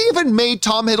 They even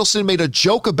Tom Hiddleston made a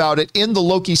joke about it in the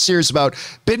Loki series about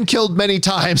been killed many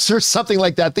times or something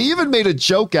like that. They even made a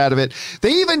joke out of it.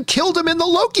 They even killed him in the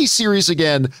Loki series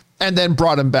again and then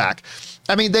brought him back.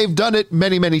 I mean, they've done it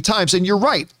many, many times. And you're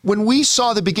right. When we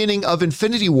saw the beginning of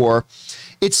Infinity War,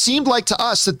 it seemed like to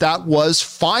us that was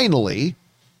finally,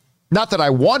 not that I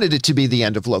wanted it to be the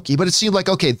end of Loki, but it seemed like,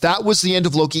 okay, that was the end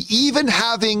of Loki, even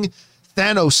having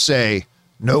Thanos say,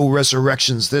 "No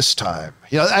resurrections this time."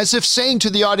 You know, as if saying to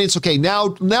the audience, okay,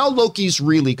 now Loki's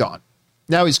really gone.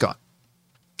 Now he's gone.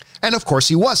 And of course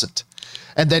he wasn't.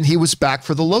 And then he was back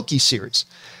for the Loki series.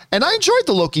 And I enjoyed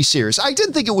the Loki series. I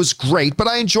didn't think it was great, but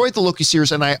I enjoyed the Loki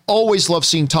series. And I always love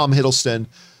seeing Tom Hiddleston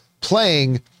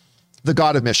playing the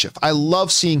God of Mischief. I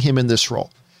love seeing him in this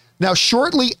role. Now,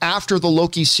 shortly after the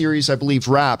Loki series, I believe,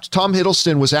 wrapped, Tom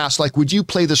Hiddleston was asked, like, would you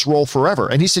play this role forever?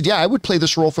 And he said, yeah, I would play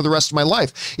this role for the rest of my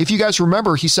life. If you guys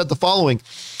remember, he said the following.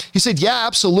 He said, yeah,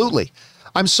 absolutely.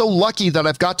 I'm so lucky that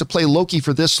I've got to play Loki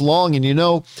for this long. And, you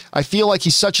know, I feel like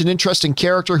he's such an interesting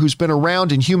character who's been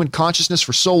around in human consciousness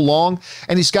for so long.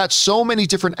 And he's got so many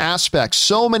different aspects,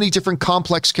 so many different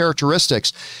complex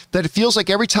characteristics that it feels like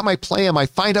every time I play him, I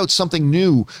find out something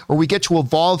new, or we get to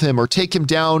evolve him or take him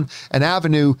down an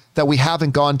avenue that we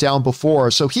haven't gone down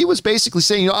before. So he was basically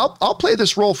saying, you know, I'll play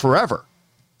this role forever.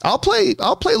 I'll play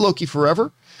Loki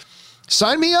forever.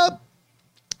 Sign me up.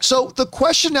 So the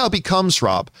question now becomes,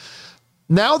 Rob,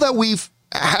 now that we've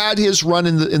had his run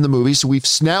in the movie, so we've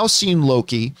now seen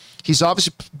Loki. He's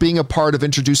obviously being a part of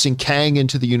introducing Kang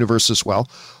into the universe as well.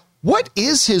 What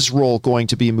is his role going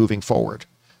to be moving forward?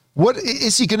 What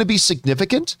is he going to be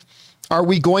significant? Are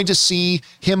we going to see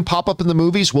him pop up in the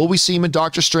movies? Will we see him in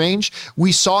Doctor Strange?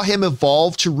 We saw him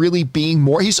evolve to really being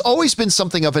more. He's always been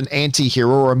something of an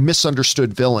anti-hero or a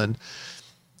misunderstood villain,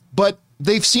 but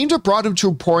they've seemed to have brought him to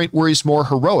a point where he's more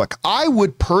heroic. I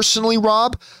would personally,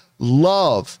 Rob,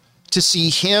 love to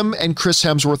see him and Chris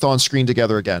Hemsworth on screen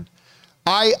together again.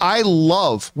 I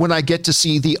love when I get to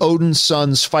see the Odin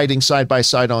sons fighting side by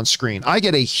side on screen. I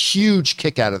get a huge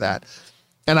kick out of that.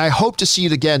 And I hope to see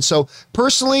it again. So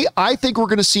personally, I think we're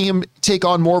going to see him take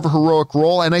on more of a heroic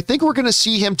role. And I think we're going to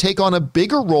see him take on a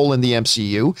bigger role in the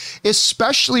MCU,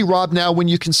 especially, Rob, now when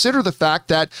you consider the fact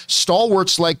that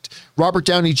stalwarts like Robert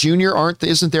Downey Jr.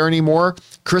 isn't there anymore.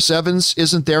 Chris Evans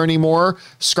isn't there anymore.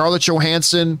 Scarlett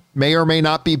Johansson may or may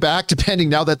not be back, depending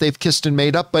now that they've kissed and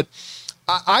made up. But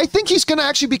I think he's going to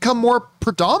actually become more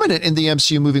predominant in the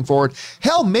MCU moving forward.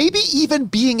 Hell, maybe even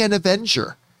being an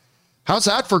Avenger. How's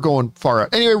that for going far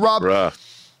out? Anyway, Rob,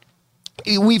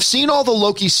 we've seen all the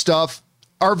Loki stuff.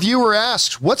 Our viewer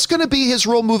asked, what's going to be his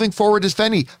role moving forward, if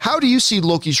any? How do you see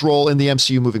Loki's role in the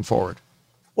MCU moving forward?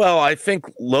 Well, I think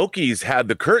Loki's had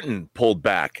the curtain pulled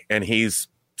back, and he's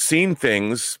seen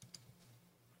things,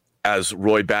 as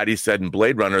Roy Batty said in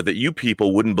Blade Runner, that you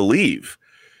people wouldn't believe.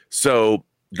 So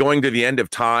going to the end of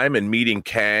time and meeting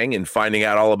Kang and finding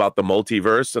out all about the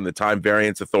multiverse and the Time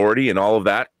Variance Authority and all of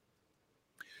that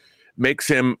makes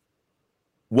him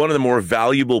one of the more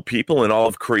valuable people in all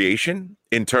of creation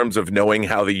in terms of knowing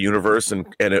how the universe and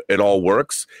it all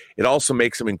works. It also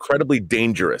makes him incredibly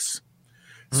dangerous.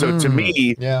 So to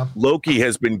me, Loki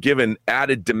has been given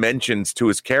added dimensions to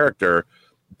his character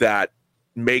that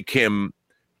make him,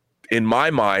 in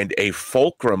my mind, a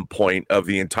fulcrum point of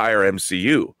the entire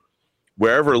MCU.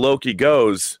 Wherever Loki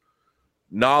goes,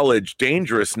 knowledge,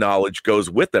 dangerous knowledge, goes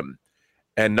with him.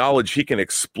 And knowledge he can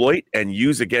exploit and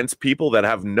use against people that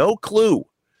have no clue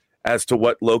as to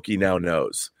what Loki now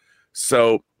knows.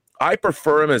 So I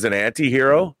prefer him as an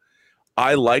anti-hero.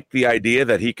 I like the idea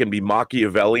that he can be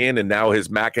Machiavellian and now his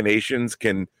machinations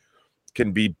can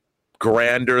be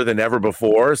grander than ever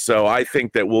before. So I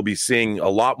think that we'll be seeing a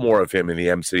lot more of him in the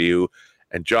MCU.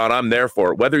 And John, I'm there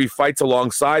for it. Whether he fights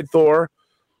alongside Thor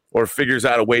or figures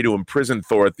out a way to imprison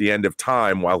Thor at the end of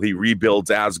time while he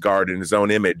rebuilds Asgard in his own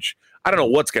image, I don't know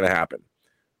what's going to happen.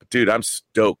 But dude, I'm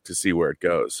stoked to see where it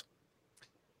goes.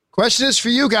 Question is for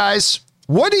you guys.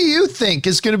 What do you think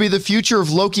is going to be the future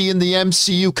of Loki in the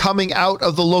MCU coming out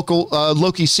of the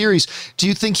Loki series? Do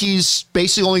you think he's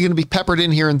basically only going to be peppered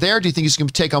in here and there? Do you think he's going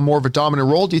to take on more of a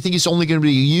dominant role? Do you think he's only going to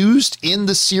be used in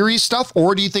the series stuff?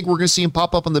 Or do you think we're going to see him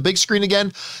pop up on the big screen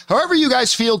again? However you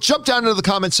guys feel, jump down into the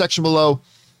comment section below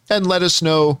and let us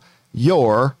know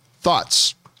your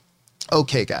thoughts.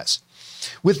 Okay, guys.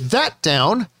 With that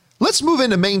down, let's move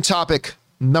into main topic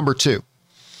number 2.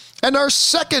 And our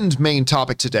second main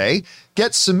topic today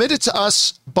gets submitted to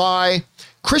us by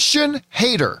Christian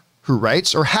Hader, who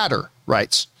writes, or Hatter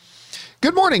writes,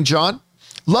 "Good morning, John.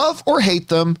 Love or hate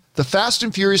them, the Fast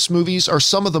and Furious movies are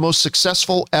some of the most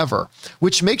successful ever,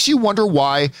 which makes you wonder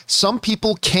why some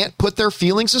people can't put their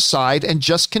feelings aside and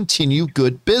just continue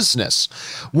good business.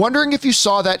 Wondering if you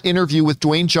saw that interview with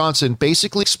Dwayne Johnson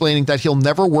basically explaining that he'll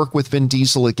never work with Vin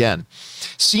Diesel again.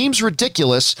 Seems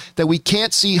ridiculous that we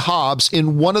can't see Hobbs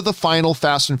in one of the final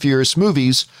Fast and Furious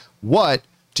movies. What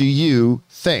do you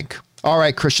think?" All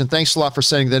right, Christian, thanks a lot for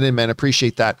sending that in, man.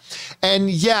 Appreciate that. And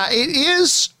yeah, it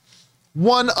is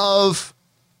one of,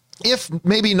 if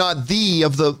maybe not the,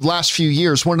 of the last few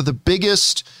years, one of the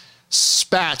biggest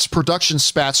production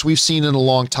spats we've seen in a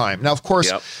long time. Now, of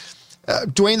course,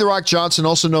 Dwayne "The Rock" Johnson,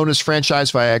 also known as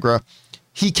Franchise Viagra,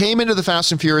 he came into the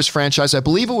Fast and Furious franchise. I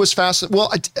believe it was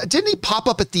didn't he pop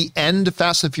up at the end of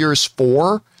Fast and Furious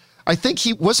 4? I think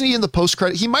wasn't he in the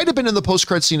post-credit? He might have been in the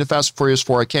post-credit scene of Fast and Furious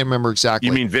 4. I can't remember exactly.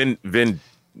 You mean Vin?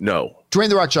 No. Dwayne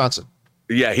 "The Rock" Johnson.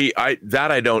 Yeah, I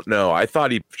don't know. I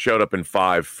thought he showed up in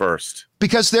 5 first.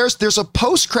 Because there's a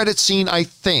post-credit scene, I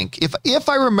think, if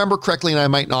I remember correctly, and I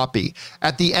might not be,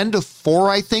 at the end of 4,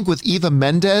 I think, with Eva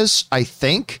Mendes, I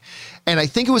think. And I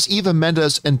think it was Eva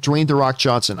Mendes and Dwayne "The Rock"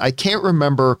 Johnson. I can't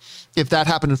remember if that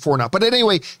happened in 4 or not. But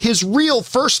anyway, his real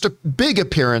first big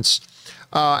appearance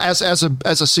as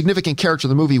a significant character in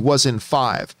the movie was in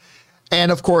 5. And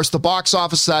of course, the box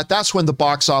office, that's when the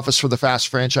box office for the Fast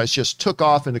franchise just took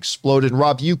off and exploded. And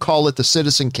Rob, you call it the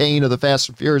Citizen Kane of the Fast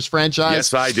and Furious franchise.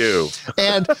 Yes, I do.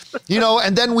 And,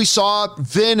 and then we saw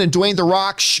Vin and Dwayne "The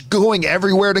Rock" going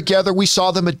everywhere together. We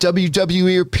saw them at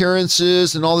WWE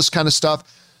appearances and all this kind of stuff.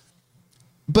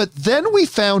 But then we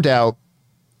found out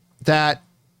that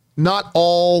not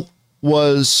all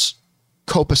was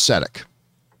copacetic,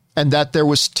 and that there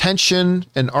was tension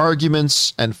and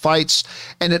arguments and fights.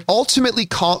 And it ultimately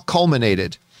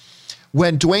culminated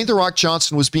when Dwayne "The Rock"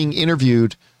 Johnson was being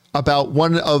interviewed about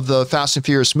one of the Fast and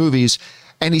Furious movies.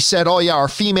 And he said, "Oh yeah, our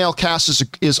female cast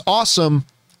is awesome."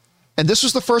 And this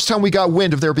was the first time we got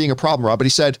wind of there being a problem, Rob. But he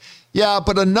said, "Yeah,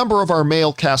 but a number of our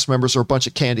male cast members are a bunch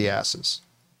of candy asses."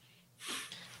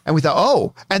 And we thought,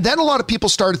 oh, and then a lot of people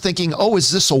started thinking, oh,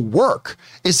 is this a work?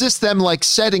 Is this them like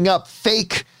setting up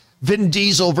fake Vin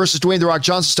Diesel versus Dwayne The Rock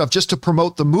Johnson stuff just to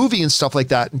promote the movie and stuff like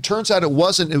that. And turns out it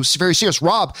wasn't. It was very serious.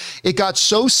 Rob, it got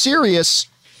so serious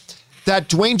that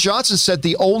Dwayne Johnson said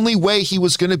the only way he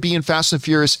was going to be in Fast and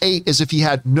Furious 8 is if he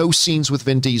had no scenes with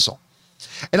Vin Diesel.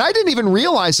 And I didn't even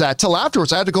realize that till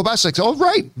afterwards. I had to go back and say, oh,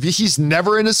 right, he's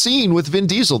never in a scene with Vin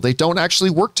Diesel. They don't actually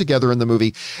work together in the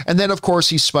movie. And then, of course,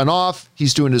 he spun off.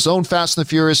 He's doing his own Fast and the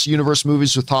Furious universe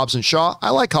movies with Hobbs and Shaw. I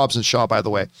like Hobbs and Shaw, by the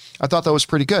way. I thought that was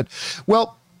pretty good.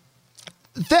 Well,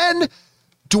 then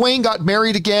Dwayne got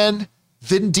married again.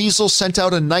 Vin Diesel sent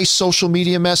out a nice social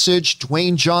media message.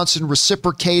 Dwayne Johnson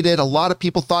reciprocated. A lot of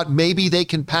people thought maybe they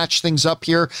can patch things up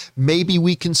here. Maybe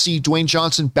we can see Dwayne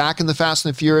Johnson back in the Fast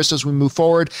and the Furious as we move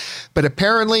forward. But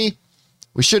apparently,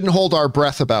 we shouldn't hold our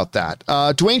breath about that.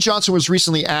 Dwayne Johnson was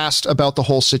recently asked about the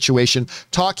whole situation,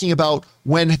 talking about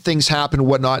when things happen and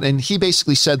whatnot. And he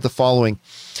basically said the following.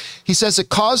 He says it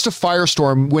caused a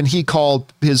firestorm when he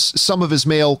called some of his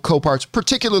male co-parts,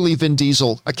 particularly Vin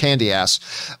Diesel, a candy ass.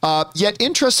 Yet,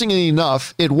 interestingly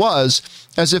enough, it was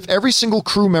as if every single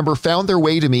crew member found their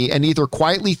way to me and either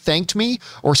quietly thanked me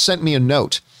or sent me a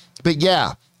note. But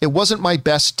yeah, it wasn't my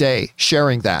best day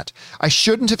sharing that. I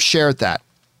shouldn't have shared that.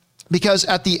 Because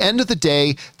at the end of the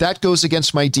day, that goes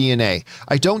against my DNA.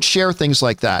 I don't share things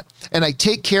like that. And I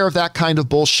take care of that kind of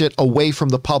bullshit away from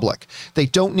the public. They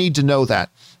don't need to know that.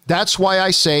 That's why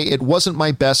I say it wasn't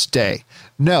my best day.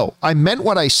 No, I meant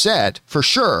what I said, for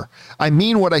sure. I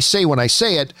mean what I say when I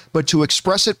say it, but to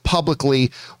express it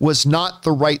publicly was not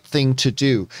the right thing to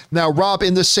do. Now, Rob,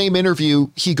 in the same interview,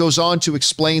 he goes on to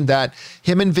explain that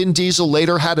him and Vin Diesel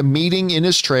later had a meeting in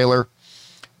his trailer,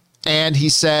 and he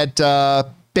said,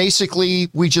 basically,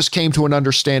 we just came to an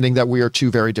understanding that we are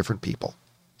two very different people.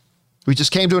 We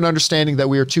just came to an understanding that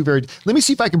we are two very... Let me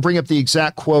see if I can bring up the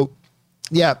exact quote.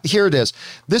 Yeah, here it is.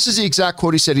 This is the exact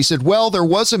quote he said. He said, well, there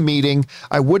was a meeting.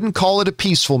 I wouldn't call it a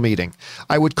peaceful meeting.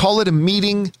 I would call it a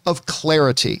meeting of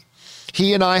clarity.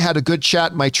 He and I had a good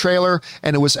chat in my trailer,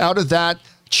 and it was out of that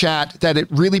chat that it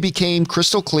really became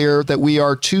crystal clear that we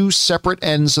are two separate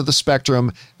ends of the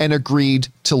spectrum and agreed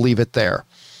to leave it there.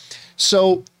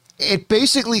 So it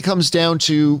basically comes down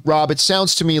to, Rob, it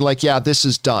sounds to me like, yeah, this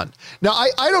is done. Now,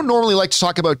 I don't normally like to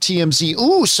talk about TMZ,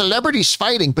 ooh, celebrities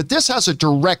fighting, but this has a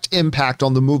direct impact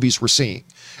on the movies we're seeing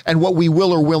and what we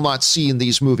will or will not see in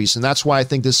these movies. And that's why I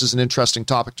think this is an interesting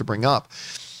topic to bring up.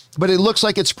 But it looks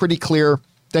like it's pretty clear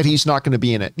that he's not going to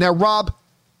be in it. Now, Rob,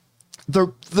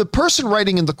 the person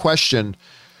writing in the question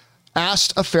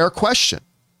asked a fair question.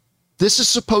 This is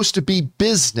supposed to be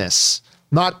business,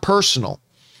 not personal.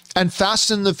 And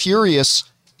Fast and the Furious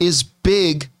is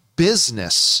big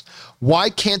business. Why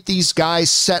can't these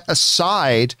guys set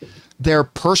aside their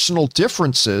personal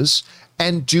differences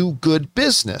and do good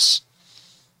business?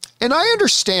 And I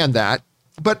understand that,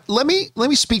 but let me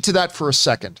speak to that for a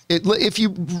second. If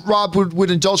you, Rob,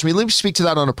 would indulge me, let me speak to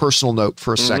that on a personal note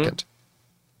for a second.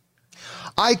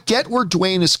 I get where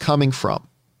Dwayne is coming from.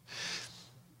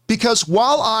 Because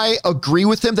while I agree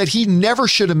with him that he never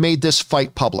should have made this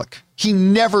fight public, he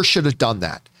never should have done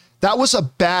that. That was a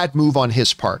bad move on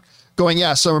his part. Going,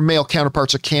 yeah, some male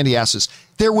counterparts are candy asses.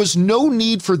 There was no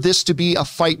need for this to be a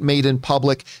fight made in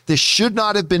public. This should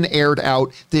not have been aired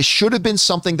out. This should have been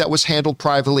something that was handled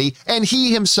privately. And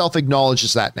he himself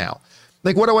acknowledges that now.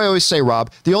 Like, what do I always say,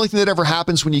 Rob? The only thing that ever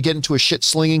happens when you get into a shit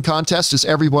slinging contest is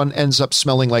everyone ends up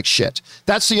smelling like shit.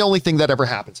 That's the only thing that ever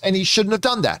happens. And he shouldn't have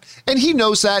done that. And he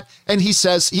knows that. And he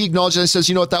acknowledges and says,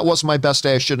 you know what? That wasn't my best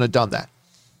day. I shouldn't have done that.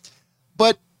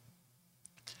 But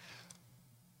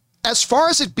as far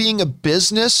as it being a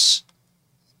business,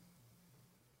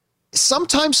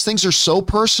 sometimes things are so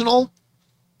personal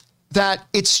that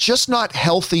it's just not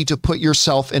healthy to put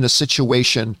yourself in a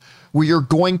situation where you're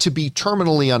going to be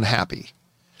terminally unhappy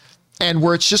and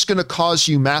where it's just going to cause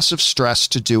you massive stress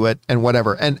to do it and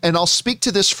whatever. And I'll speak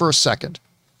to this for a second.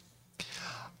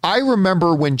 I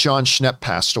remember when John Schnepp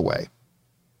passed away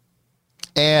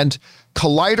and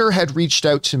Collider had reached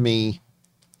out to me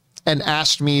and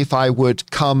asked me if I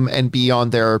would come and be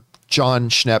on their John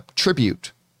Schnepp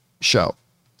tribute show.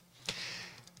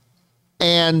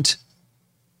 And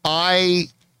I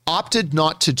opted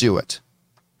not to do it.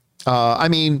 I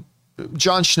mean,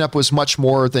 John Schnepp was much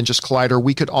more than just Collider.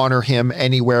 We could honor him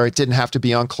anywhere. It didn't have to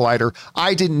be on Collider.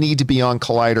 I didn't need to be on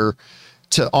Collider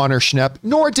to honor Schnepp,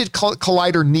 nor did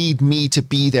Collider need me to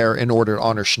be there in order to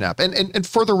honor Schnepp. And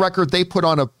for the record,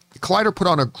 Collider put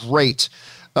on a great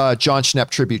John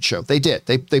Schnepp tribute show. They did.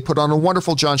 They put on a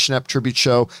wonderful John Schnepp tribute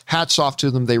show. Hats off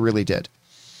to them. They really did.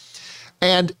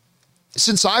 And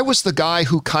since I was the guy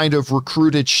who kind of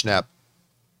recruited Schnepp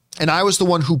And I was the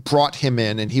one who brought him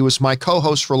in, and he was my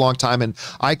co-host for a long time. And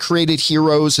I created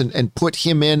Heroes and put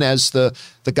him in as the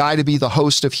guy to be the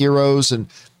host of Heroes and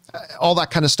all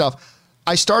that kind of stuff.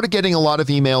 I started getting a lot of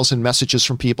emails and messages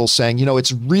from people saying, you know,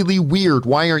 it's really weird.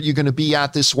 Why aren't you going to be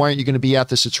at this? Why aren't you going to be at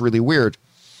this? It's really weird.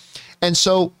 And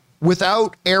so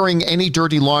without airing any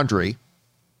dirty laundry,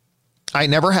 I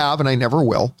never have and I never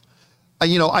will.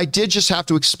 You know, I did just have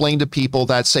to explain to people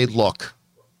that say, look,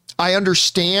 I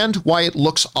understand why it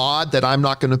looks odd that I'm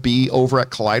not going to be over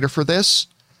at Collider for this.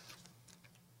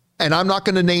 And I'm not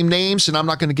going to name names and I'm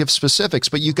not going to give specifics,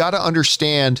 but you got to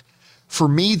understand, for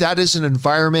me, that is an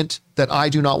environment that I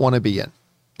do not want to be in.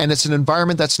 And it's an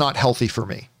environment that's not healthy for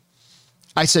me.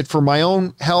 I said, for my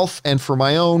own health and for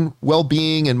my own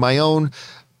well-being and my own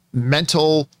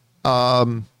mental,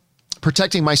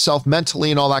 protecting myself mentally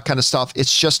and all that kind of stuff,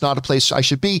 it's just not a place I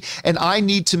should be. And I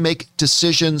need to make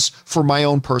decisions for my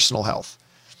own personal health.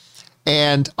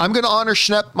 And I'm going to honor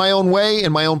Schnepp my own way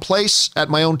in my own place at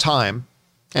my own time.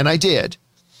 And I did.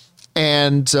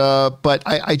 And, but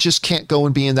I just can't go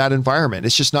and be in that environment.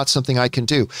 It's just not something I can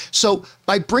do. So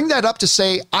I bring that up to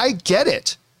say, I get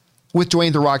it with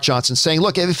Dwayne "The Rock" Johnson saying,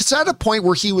 look, if it's at a point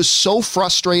where he was so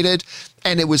frustrated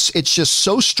and it's just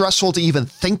so stressful to even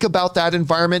think about that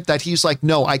environment that he's like,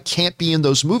 no, I can't be in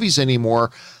those movies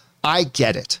anymore. I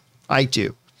get it. I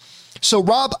do. So,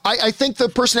 Rob, I think the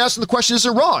person asking the question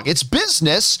isn't wrong. It's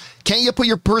business. Can't you put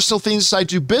your personal things aside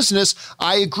to do business?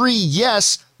 I agree,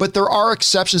 yes, but there are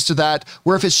exceptions to that,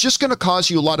 where if it's just going to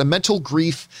cause you a lot of mental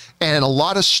grief and a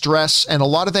lot of stress and a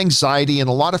lot of anxiety and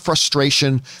a lot of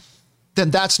frustration,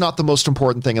 then that's not the most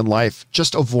important thing in life.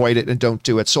 Just avoid it and don't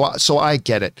do it. So I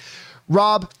get it.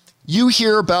 Rob, you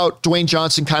hear about Dwayne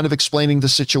Johnson kind of explaining the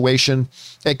situation.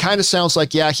 It kind of sounds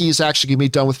like, yeah, he's actually going to be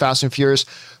done with Fast and Furious.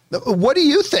 What do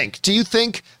you think? Do you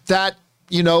think that,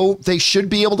 you know, they should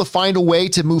be able to find a way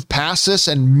to move past this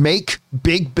and make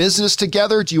big business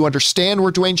together? Do you understand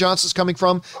where Dwayne Johnson's coming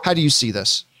from? How do you see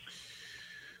this?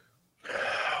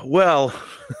 Well,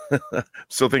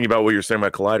 still thinking about what you're saying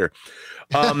about Collider.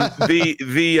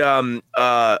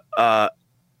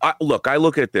 Look, I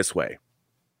look at it this way.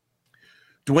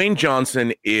 Dwayne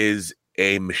Johnson is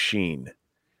a machine.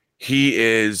 He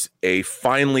is a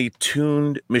finely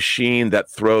tuned machine that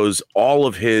throws all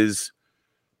of his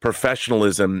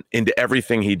professionalism into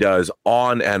everything he does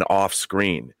on and off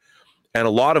screen. And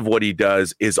a lot of what he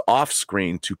does is off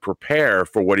screen to prepare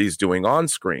for what he's doing on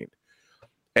screen.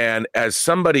 And as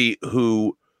somebody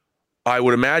who, I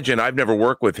would imagine, I've never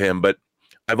worked with him, but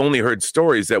I've only heard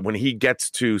stories that when he gets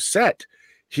to set,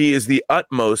 he is the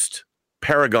utmost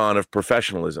paragon of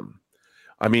professionalism.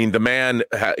 I mean, the man,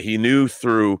 he knew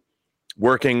through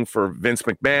working for Vince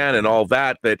McMahon and all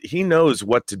that he knows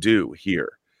what to do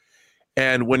here.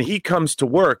 And when he comes to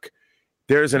work,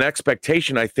 there's an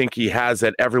expectation I think he has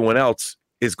that everyone else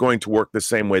is going to work the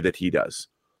same way that he does.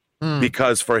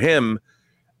 Because for him,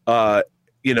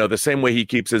 you know, the same way he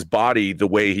keeps his body, the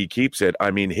way he keeps it,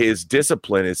 I mean, his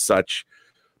discipline is such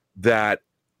that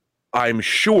I'm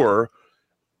sure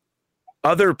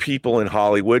other people in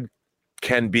Hollywood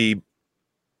can be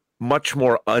much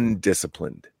more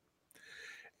undisciplined.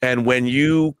 And when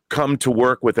you come to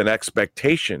work with an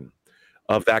expectation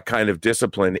of that kind of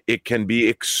discipline, it can be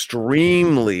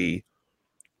extremely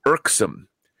irksome,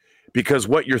 because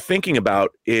what you're thinking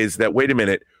about is that, wait a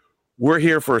minute, we're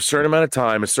here for a certain amount of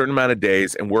time, a certain amount of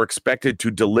days, and we're expected to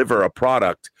deliver a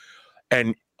product.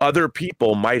 And other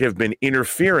people might have been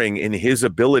interfering in his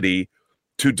ability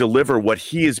to deliver what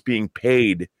he is being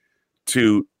paid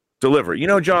to deliver. You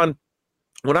know, John,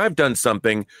 when I've done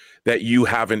something that you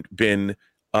haven't been,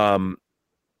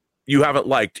 you haven't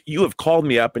liked, you have called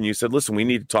me up and you said, listen, we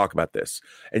need to talk about this.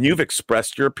 And you've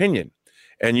expressed your opinion.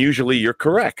 And usually you're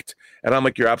correct. And I'm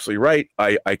like, you're absolutely right.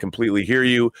 I completely hear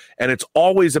you. And it's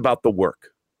always about the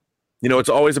work. You know, it's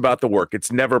always about the work.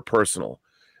 It's never personal.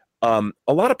 A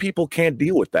lot of people can't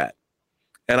deal with that.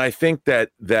 And I think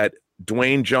that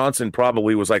Dwayne Johnson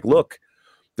probably was like, look,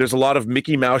 there's a lot of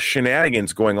Mickey Mouse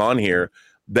shenanigans going on here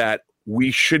that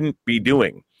we shouldn't be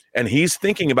doing. And he's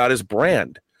thinking about his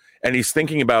brand, and he's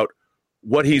thinking about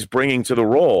what he's bringing to the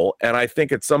role. And I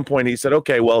think at some point he said,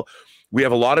 okay, well, we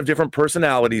have a lot of different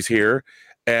personalities here.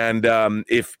 And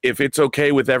if it's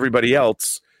okay with everybody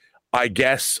else, I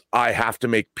guess I have to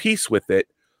make peace with it,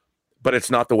 but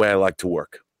it's not the way I like to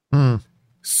work.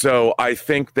 So I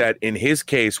think that in his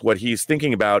case, what he's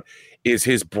thinking about is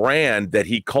his brand that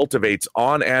he cultivates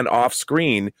on and off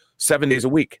screen 7 days a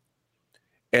week.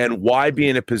 And why be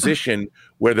in a position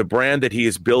where the brand that he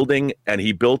is building, and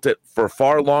he built it for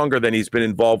far longer than he's been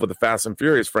involved with the Fast and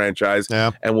Furious franchise,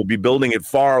 and will be building it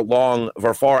far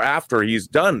after he's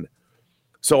done.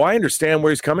 So I understand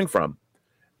where he's coming from,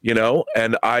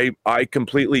 and I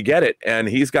completely get it. And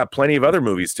he's got plenty of other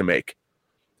movies to make.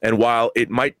 And while it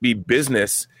might be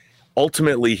business,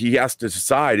 ultimately he has to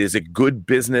decide, is it good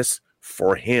business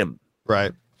for him?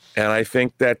 Right. And I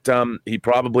think that he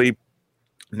probably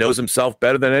knows himself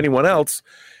better than anyone else.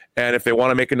 And if they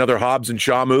want to make another Hobbs and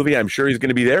Shaw movie, I'm sure he's going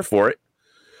to be there for it.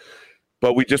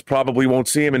 But we just probably won't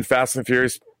see him in Fast and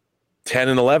Furious 10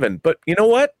 and 11. But you know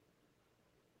what?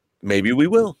 Maybe we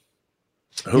will.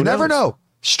 You never know.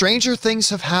 Stranger things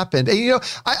have happened. And,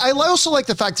 I also like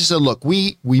the fact that said, look,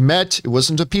 we met. It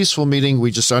wasn't a peaceful meeting.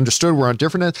 We just understood we're on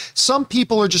different ends. Some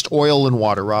people are just oil and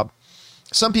water, Rob.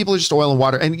 Some people are just oil and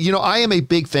water. And, I am a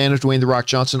big fan of Dwayne "The Rock"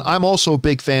 Johnson. I'm also a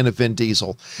big fan of Vin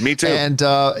Diesel. Me too. And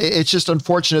it's just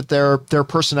unfortunate their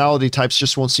personality types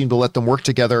just won't seem to let them work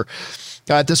together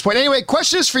at this point. Anyway,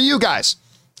 question is for you guys.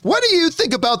 What do you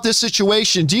think about this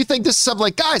situation? Do you think this is something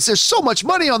like, guys, there's so much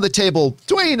money on the table,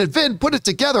 Dwayne and Vin put it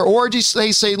together? Or do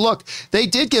they say, look, they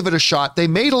did give it a shot. They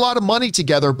made a lot of money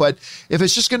together, but if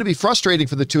it's just going to be frustrating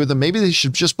for the two of them, maybe they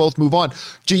should just both move on.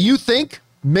 Do you think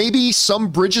maybe some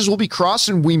bridges will be crossed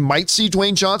and we might see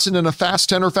Dwayne Johnson in a Fast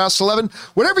 10 or Fast 11?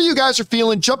 Whatever you guys are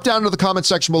feeling, jump down to the comment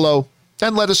section below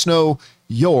and let us know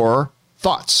your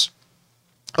thoughts.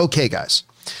 Okay, guys,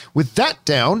 with that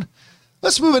down,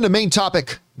 let's move into main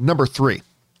topic number 3.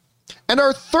 And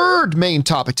our third main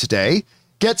topic today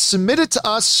gets submitted to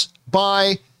us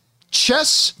by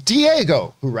Chess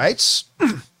Diego, who writes,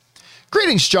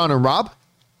 greetings, John and Rob.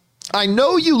 I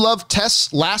know you love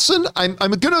Tess Lasso. I'm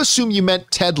going to assume you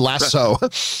meant Ted Lasso.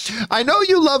 I know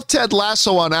you love Ted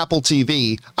Lasso on Apple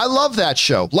TV. I love that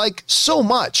show, like so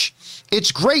much.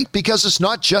 It's great because it's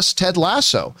not just Ted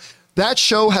Lasso. That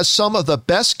show has some of the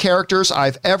best characters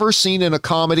I've ever seen in a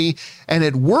comedy, and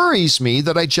it worries me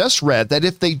that I just read that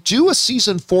if they do a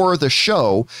season 4 of the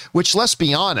show, which, let's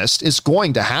be honest, is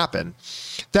going to happen,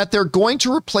 that they're going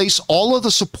to replace all of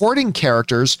the supporting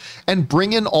characters and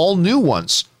bring in all new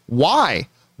ones. Why?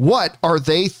 What are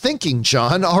they thinking,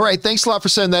 John? All right, thanks a lot for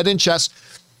sending that in, Chess.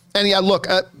 And yeah, look,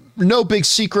 no big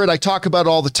secret. I talk about it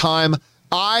all the time.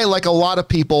 I, like a lot of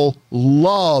people,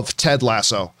 love Ted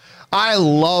Lasso. I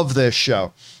love this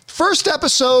show. First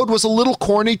episode was a little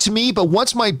corny to me, but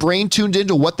once my brain tuned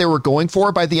into what they were going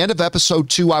for, by the end of episode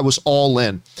 2, I was all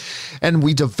in. And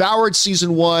we devoured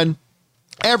season 1.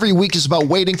 Every week is about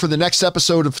waiting for the next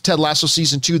episode of Ted Lasso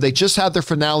season 2. They just had their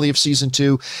finale of season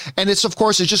 2. And it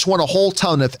just won a whole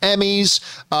ton of Emmys.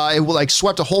 It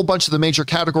swept a whole bunch of the major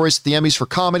categories at the Emmys for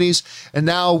comedies. And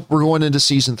now we're going into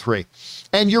season 3.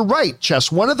 And you're right, Chess.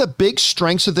 One of the big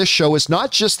strengths of this show is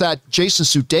not just that Jason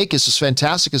Sudeikis is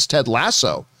fantastic as Ted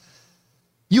Lasso.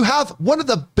 You have one of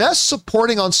the best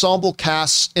supporting ensemble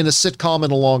casts in a sitcom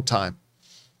in a long time.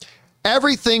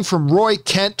 Everything from Roy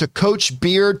Kent to Coach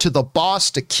Beard to the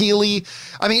boss to Keeley.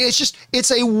 I mean,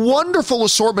 it's a wonderful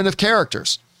assortment of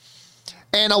characters.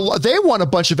 And they won a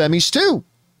bunch of Emmys too,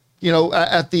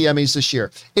 at the Emmys this year.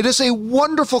 It is a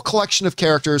wonderful collection of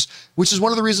characters, which is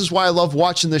one of the reasons why I love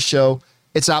watching this show.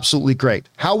 It's absolutely great.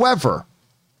 However,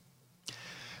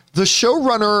 the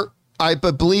showrunner, I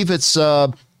believe it's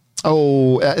Bill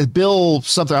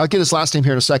something. I'll get his last name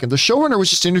here in a second. The showrunner was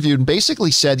just interviewed and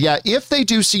basically said, yeah, if they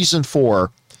do season 4,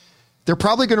 they're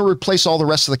probably going to replace all the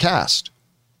rest of the cast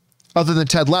other than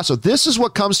Ted Lasso. This is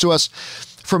what comes to us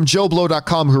from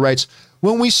JoeBlow.com, who writes,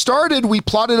 when we started, we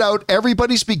plotted out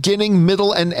everybody's beginning,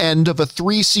 middle, and end of a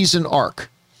 3-season arc.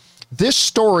 This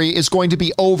story is going to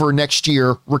be over next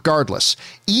year regardless,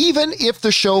 even if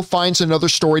the show finds another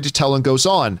story to tell and goes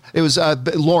on. It was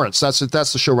Lawrence. That's the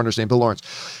showrunner's name, Bill Lawrence.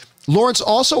 Lawrence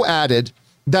also added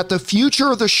that the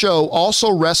future of the show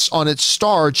also rests on its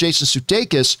star, Jason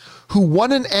Sudeikis, who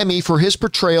won an Emmy for his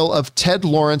portrayal of Ted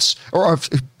Lawrence,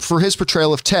 for his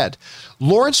portrayal of Ted.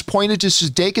 Lawrence pointed to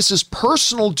Sudeikis'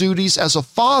 personal duties as a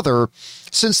father,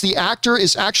 since the actor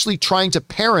is actually trying to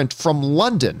parent from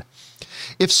London.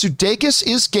 If Sudeikis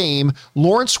is game,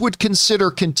 Lawrence would consider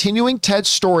continuing Ted's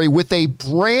story with a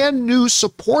brand new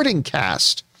supporting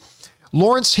cast.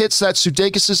 Lawrence hits that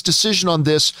Sudeikis' decision on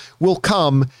this will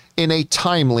come in a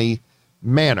timely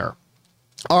manner.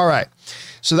 All right.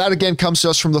 So that again comes to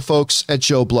us from the folks at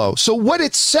Joe Blow. So what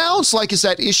it sounds like is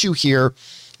that issue here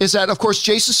is that, of course,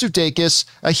 Jason Sudeikis,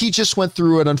 he just went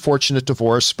through an unfortunate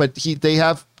divorce, but they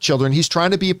have children. He's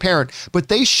trying to be a parent, but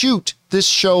they shoot this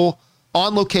show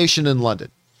on location in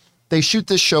London. They shoot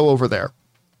this show over there.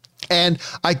 And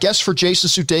I guess for Jason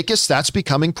Sudeikis, that's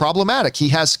becoming problematic. He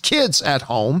has kids at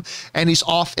home and he's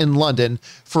off in London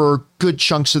for good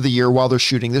chunks of the year while they're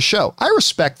shooting the show. I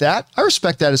respect that. I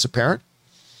respect that as a parent.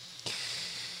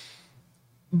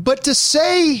 But to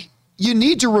say you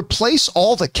need to replace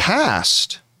all the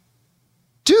cast.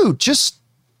 Dude, just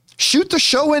shoot the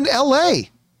show in LA.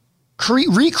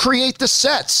 Recreate the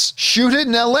sets. Shoot it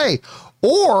in LA.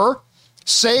 Or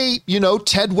say,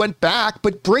 Ted went back,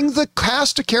 but bring the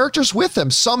cast of characters with him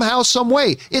somehow, some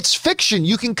way. It's fiction.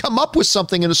 You can come up with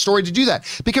something in a story to do that.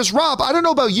 Because, Rob, I don't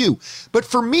know about you, but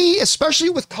for me,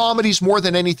 especially with comedies more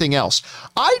than anything else,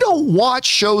 I don't watch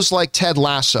shows like Ted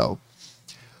Lasso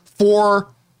for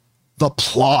the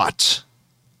plot.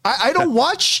 I don't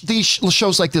watch these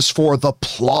shows like this for the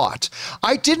plot.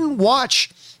 I didn't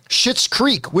watch Schitt's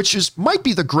Creek, which might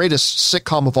be the greatest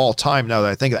sitcom of all time now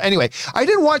that I think of it. Anyway, I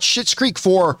didn't watch Schitt's Creek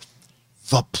for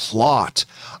the plot.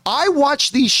 I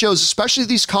watch these shows, especially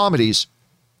these comedies,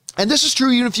 and this is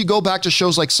true even if you go back to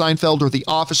shows like Seinfeld or The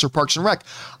Office or Parks and Rec.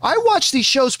 I watch these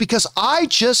shows because I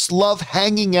just love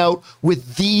hanging out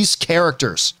with these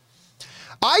characters.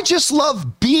 I just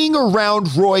love being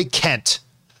around Roy Kent.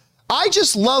 I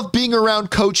just love being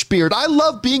around Coach Beard. I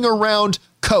love being around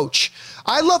Coach.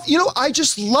 I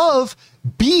just love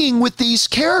being with these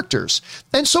characters.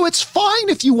 And so it's fine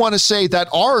if you want to say that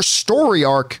our story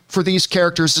arc for these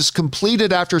characters is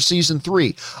completed after season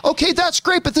 3. Okay, that's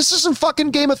great, but this isn't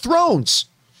fucking Game of Thrones.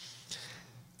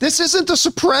 This isn't The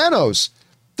Sopranos.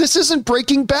 This isn't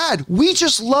Breaking Bad. We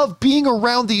just love being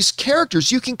around these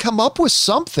characters. You can come up with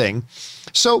something.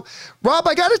 So, Rob,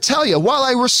 I got to tell you, while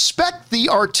I respect the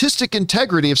artistic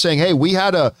integrity of saying, hey, we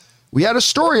had a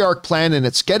story arc plan and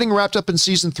it's getting wrapped up in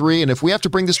season 3. And if we have to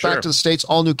bring this back to the States,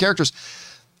 all new characters.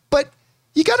 But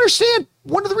you got to understand,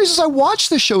 one of the reasons I watch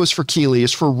this show is for Keeley,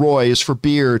 is for Roy, is for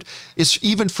Beard, is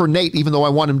even for Nate, even though I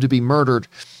want him to be murdered.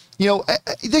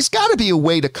 There's got to be a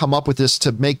way to come up with this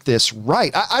to make this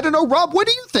right. I don't know, Rob, what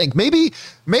do you think? Maybe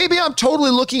I'm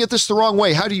totally looking at this the wrong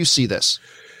way. How do you see this?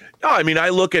 No, I mean, I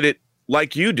look at it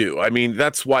like you do. I mean,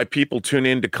 that's why people tune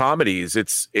into comedies.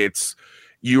 It's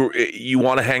you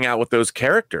want to hang out with those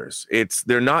characters.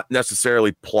 They're not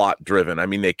necessarily plot driven. I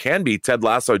mean, they can be. Ted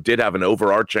Lasso did have an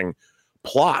overarching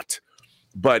plot,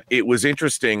 but it was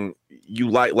interesting.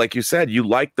 Like you said, you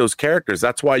like those characters.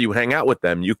 That's why you hang out with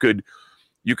them. You could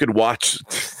watch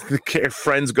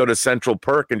friends go to Central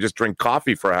Perk and just drink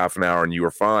coffee for half an hour and you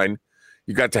were fine.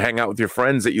 You got to hang out with your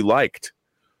friends that you liked.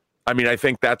 I mean, I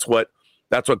think that's what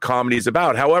comedy is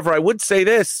about. However, I would say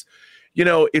this,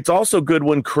 it's also good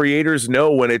when creators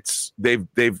know when they've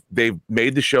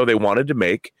made the show they wanted to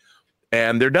make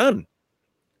and they're done.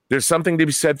 There's something to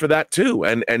be said for that too.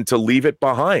 And to leave it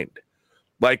behind.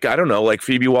 Like, I don't know, like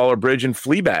Phoebe Waller-Bridge and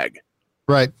Fleabag.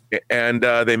 Right. And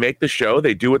they make the show,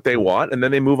 they do what they want, and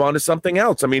then they move on to something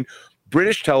else. I mean,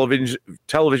 British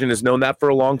television has known that for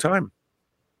a long time.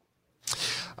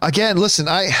 Again, listen,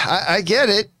 I get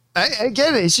it. I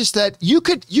get it. It's just that you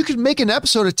could make an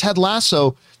episode of Ted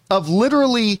Lasso of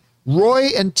literally Roy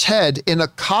and Ted in a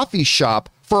coffee shop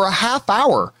for a half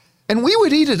hour, and we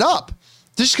would eat it up.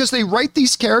 Just because they write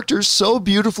these characters so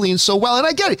beautifully and so well. And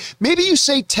I get it. Maybe you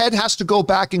say Ted has to go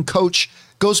back and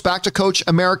goes back to coach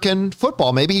American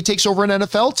football. Maybe he takes over an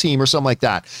NFL team or something like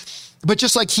that. But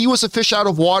just like he was a fish out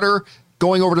of water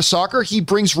going over to soccer, he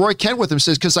brings Roy Kent with him,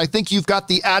 says, because I think you've got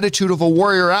the attitude of a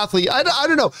warrior athlete. I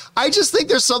don't know. I just think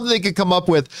there's something they could come up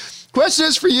with. Question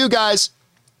is for you guys.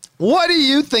 What do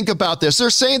you think about this?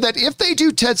 They're saying that if they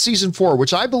do Ted season 4,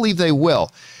 which I believe they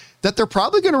will, that they're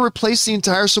probably going to replace the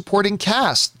entire supporting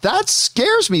cast. That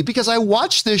scares me because I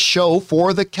watch this show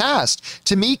for the cast.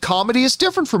 To me, comedy is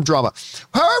different from drama.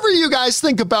 However you guys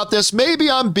think about this, maybe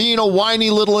I'm being a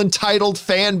whiny little entitled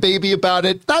fan baby about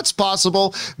it. That's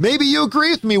possible. Maybe you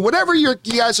agree with me. Whatever you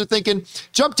guys are thinking,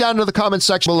 jump down to the comment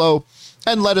section below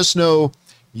and let us know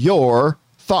your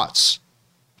thoughts.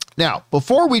 Now,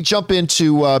 before we jump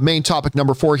into main topic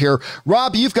number 4 here,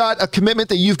 Rob, you've got a commitment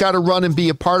that you've got to run and be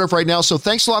a part of right now. So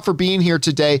thanks a lot for being here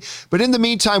today. But in the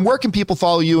meantime, where can people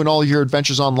follow you and all your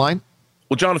adventures online?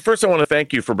 Well, John, first I want to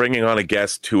thank you for bringing on a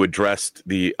guest who addressed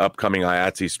the upcoming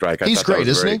IATSE strike. He's great,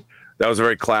 isn't he? That was a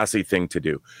very classy thing to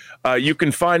do. You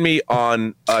can find me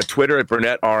on Twitter at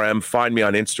BurnettRM, find me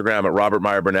on Instagram at Robert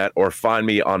Meyer Burnett, or find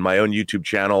me on my own YouTube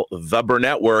channel, The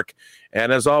Burnett Work.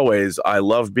 And as always, I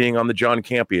love being on the John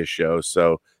Campea Show.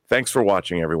 So thanks for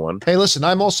watching, everyone. Hey, listen,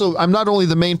 I'm not only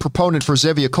the main proponent for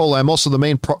Zevia Cola, I'm also the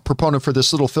main proponent for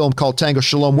this little film called Tango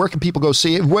Shalom. Where can people go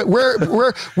see it?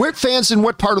 Where fans in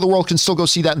what part of the world can still go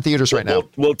see that in theaters right now?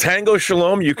 Well, Tango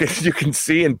Shalom, you can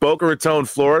see in Boca Raton,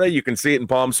 Florida. You can see it in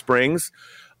Palm Springs.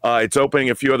 It's opening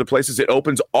a few other places. It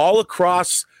opens all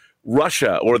across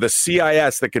Russia, or the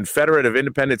CIS, the Confederate of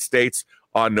Independent States,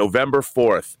 on November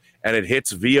 4th. And it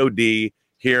hits VOD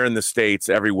here in the States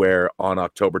everywhere on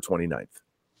October 29th.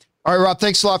 All right, Rob,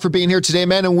 thanks a lot for being here today,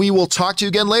 man. And we will talk to you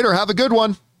again later. Have a good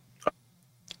one.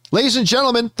 Ladies and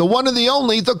gentlemen, the one and the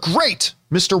only, the great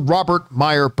Mr. Robert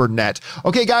Meyer Burnett.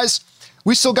 Okay, guys,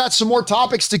 we still got some more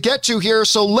topics to get to here,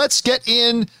 so let's get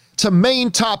into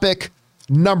main topic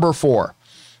number 4.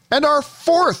 And our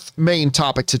 4th main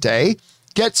topic today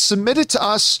gets submitted to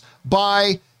us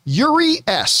by Yuri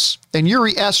S. And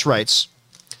Yuri S. writes,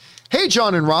 "Hey,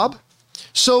 John and Rob.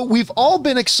 So we've all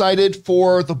been excited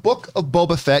for the Book of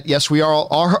Boba Fett. Yes, we are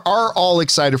all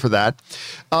excited for that,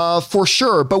 for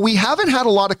sure. But we haven't had a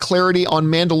lot of clarity on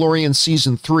Mandalorian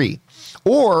Season 3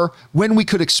 or when we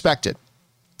could expect it.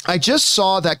 I just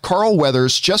saw that Carl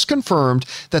Weathers just confirmed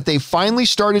that they finally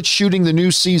started shooting the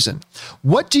new season.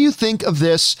 What do you think of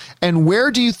this, and where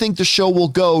do you think the show will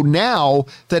go now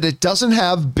that it doesn't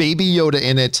have Baby Yoda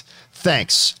in it?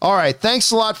 Thanks." All right, thanks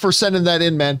a lot for sending that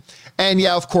in, man. And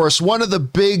yeah, of course, one of the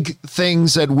big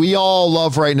things that we all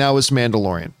love right now is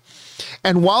Mandalorian.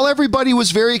 And while everybody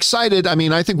was very excited, I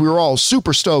mean, I think we were all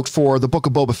super stoked for the Book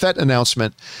of Boba Fett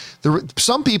announcement.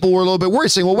 Some people were a little bit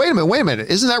worried, saying, well, wait a minute.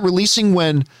 Isn't that releasing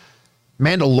when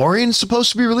Mandalorian's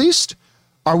supposed to be released?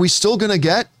 Are we still going to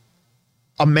get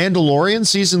a Mandalorian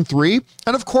Season 3?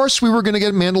 And of course, we were going to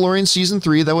get Mandalorian Season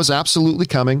 3. That was absolutely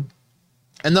coming.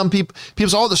 And then people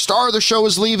say, oh, the star of the show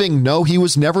is leaving. No, he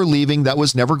was never leaving. That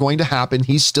was never going to happen.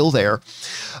 He's still there.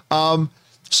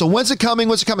 So when's it coming?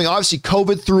 Obviously,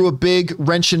 COVID threw a big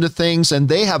wrench into things, and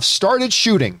they have started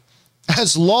shooting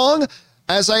as long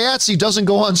as IATSE doesn't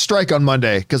go on strike on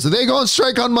Monday. Because if they go on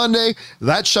strike on Monday,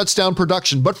 that shuts down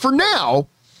production. But for now,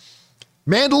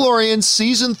 Mandalorian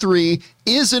Season 3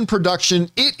 is in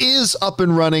production. It is up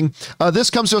and running.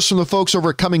 This comes to us from the folks over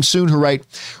at Coming Soon who write,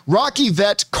 Rocky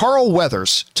vet Carl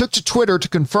Weathers took to Twitter to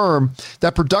confirm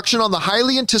that production on the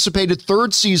highly anticipated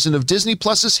 3rd season of Disney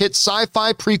Plus's hit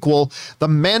sci-fi prequel, The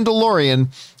Mandalorian,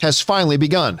 has finally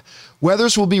begun.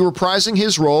 Weathers will be reprising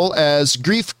his role as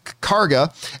Greef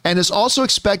Karga and is also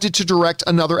expected to direct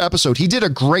another episode. He did a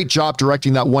great job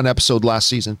directing that one episode last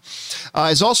season.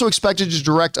 Is also expected to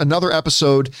direct another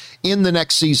episode in the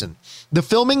next season. The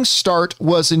filming start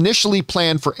was initially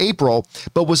planned for April,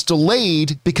 but was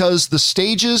delayed because the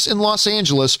stages in Los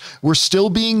Angeles were still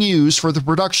being used for the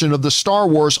production of the Star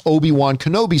Wars Obi-Wan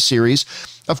Kenobi series.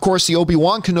 Of course, the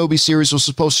Obi-Wan Kenobi series was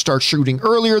supposed to start shooting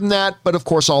earlier than that, but of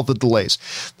course, all the delays.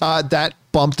 That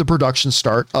bumped the production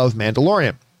start of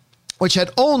Mandalorian, which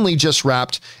had only just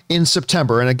wrapped in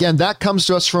September. And again, that comes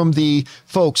to us from the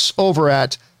folks over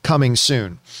at Coming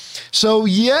Soon. So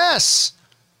yes,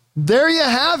 there you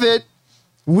have it.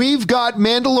 We've got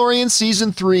Mandalorian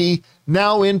Season 3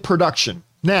 now in production.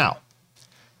 Now,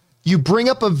 you bring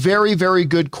up a very, very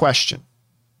good question.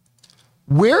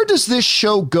 Where does this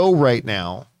show go right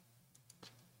now?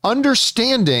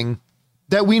 Understanding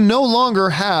that we no longer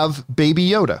have Baby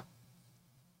Yoda.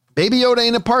 Baby Yoda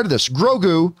ain't a part of this.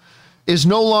 Grogu is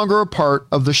no longer a part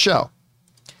of the show.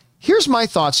 Here's my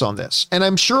thoughts on this, and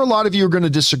I'm sure a lot of you are going to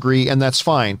disagree, and that's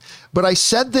fine. But I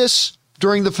said this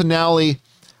during the finale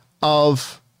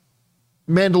of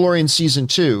Mandalorian Season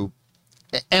 2,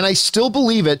 and I still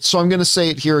believe it, so I'm going to say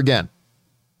it here again.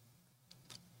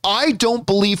 I don't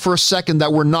believe for a second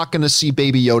that we're not going to see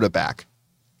Baby Yoda back.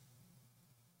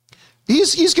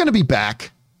 He's going to be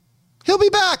back. He'll be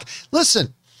back.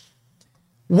 Listen,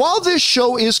 while this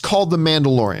show is called The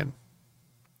Mandalorian,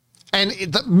 and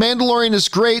The Mandalorian is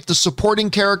great, the supporting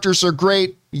characters are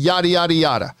great, yada, yada,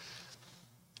 yada.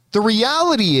 The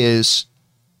reality is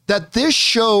that this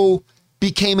show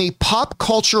became a pop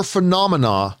culture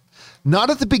phenomena, not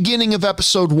at the beginning of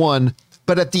episode 1,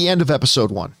 but at the end of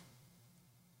episode 1.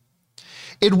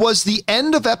 It was the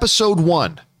end of episode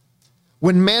 1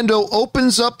 when Mando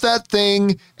opens up that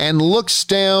thing and looks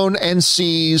down and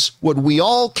sees what we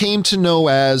all came to know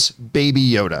as Baby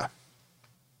Yoda.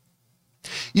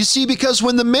 You see, because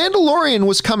when The Mandalorian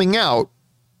was coming out,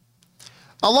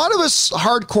 a lot of us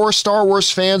hardcore Star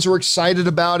Wars fans were excited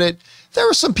about it. There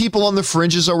were some people on the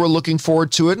fringes that were looking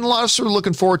forward to it, and a lot of us were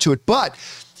looking forward to it. But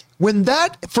when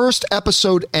that first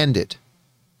episode ended,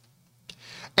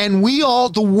 and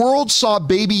the world saw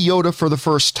Baby Yoda for the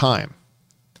first time,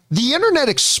 the internet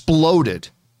exploded.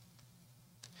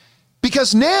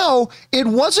 Because now it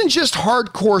wasn't just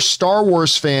hardcore Star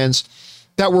Wars fans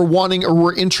that were wanting or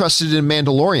were interested in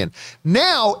Mandalorian.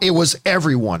 Now it was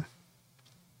everyone.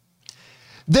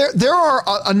 There are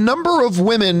a number of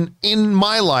women in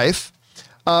my life,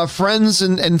 friends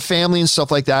and family and stuff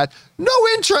like that, no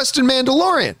interest in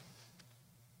Mandalorian.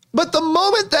 But the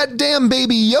moment that damn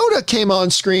Baby Yoda came on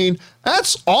screen,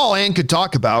 that's all Ann could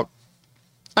talk about.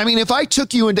 I mean, if I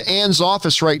took you into Ann's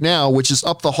office right now, which is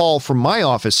up the hall from my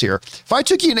office here, if I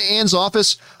took you into Ann's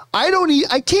office, I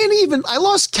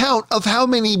lost count of how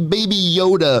many Baby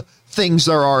Yoda things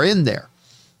there are in there.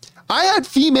 I had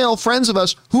female friends of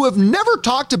us who have never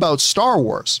talked about Star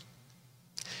Wars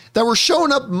that were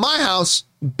showing up at my house,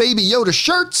 Baby Yoda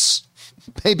shirts,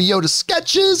 Baby Yoda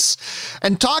sketches,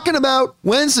 and talking about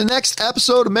when's the next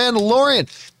episode of Mandalorian.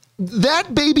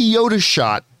 That Baby Yoda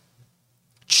shot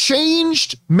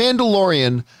changed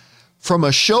Mandalorian from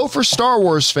a show for Star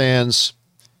Wars fans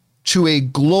to a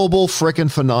global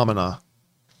frickin' phenomena.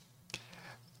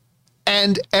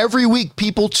 And every week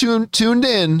people tuned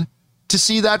in to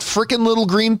see that frickin' little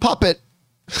green puppet,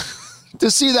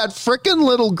 to see that frickin'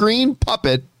 little green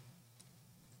puppet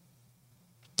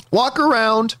walk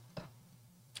around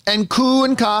and coo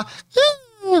and caw.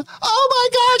 Oh my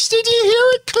gosh, did you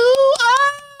hear it coo?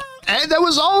 Ah! And that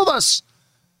was all of us.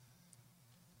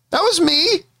 That was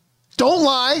me. Don't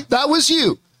lie. That was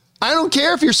you. I don't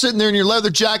care if you're sitting there in your leather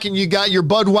jacket and you got your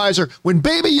Budweiser. When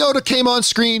Baby Yoda came on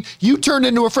screen, you turned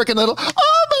into a freaking little,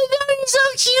 oh my God, he's so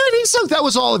cute. He's so, that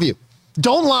was all of you.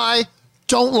 Don't lie.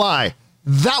 Don't lie.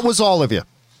 That was all of you.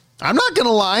 I'm not going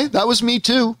to lie. That was me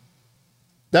too.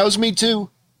 That was me too.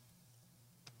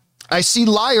 I see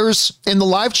liars in the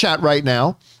live chat right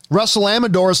now. Russell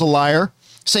Amador is a liar,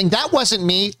 saying that wasn't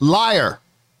me. Liar.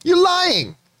 You're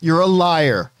lying. You're a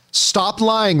liar. Stop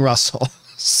lying, Russell.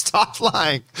 Stop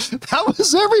lying. That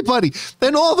was everybody.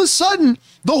 Then all of a sudden,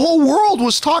 the whole world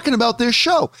was talking about this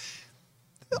show.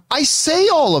 I say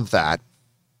all of that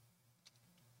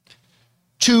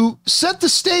to set the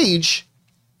stage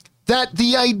that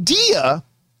the idea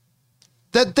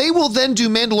that they will then do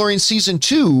Mandalorian season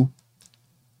 2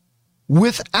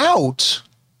 without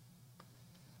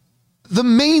the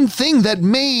main thing that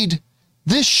made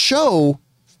this show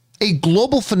a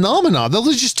global phenomenon. They'll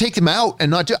just take them out and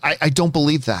not do. I don't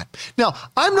believe that. Now,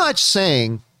 I'm not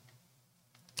saying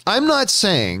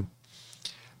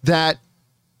that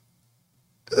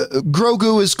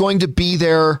Grogu is going to be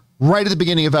there right at the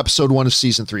beginning of episode 1 of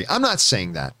season 3. I'm not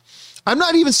saying that. I'm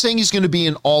not even saying he's going to be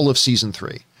in all of season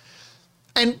 3.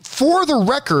 And for the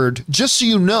record, just so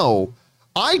you know,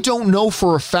 I don't know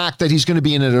for a fact that he's going to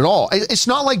be in it at all. It's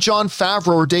not like Jon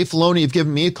Favreau or Dave Filoni have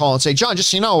given me a call and say, John, just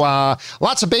so you know,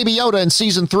 lots of Baby Yoda in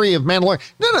season 3 of Mandalorian.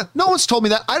 No one's told me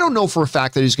that. I don't know for a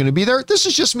fact that he's going to be there. This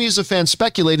is just me as a fan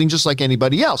speculating just like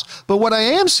anybody else. But what I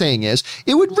am saying is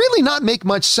it would really not make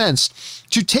much sense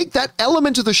to take that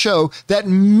element of the show that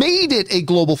made it a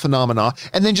global phenomena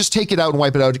and then just take it out and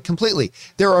wipe it out completely.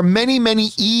 There are many,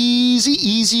 many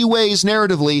easy ways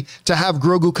narratively to have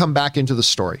Grogu come back into the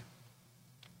story.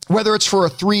 Whether it's for a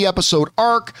 3-episode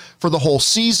arc, for the whole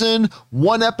season,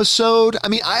 1 episode. I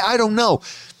mean, I don't know.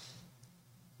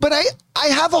 But I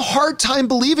have a hard time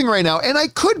believing right now, and I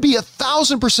could be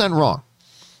 1,000% wrong.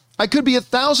 I could be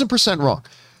 1,000% wrong.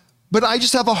 But I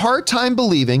just have a hard time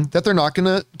believing that they're not going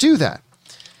to do that.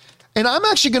 And I'm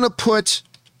actually going to put,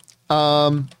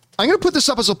 I'm going to put this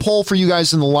up as a poll for you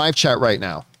guys in the live chat right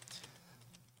now.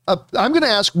 I'm going to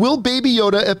ask, will Baby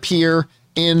Yoda appear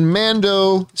in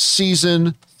Mando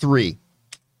season 3?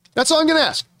 That's all I'm going to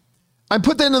ask. I'm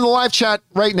putting that in the live chat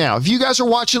right now. If you guys are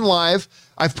watching live,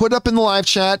 I've put up in the live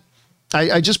chat.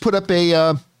 I just put up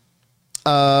a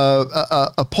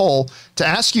poll to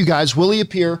ask you guys, will he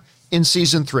appear in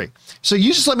season 3? So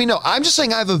you just let me know. I'm just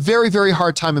saying I have a very, very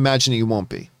hard time imagining he won't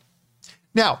be.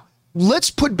 Now, let's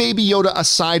put Baby Yoda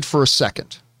aside for a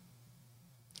second.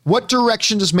 What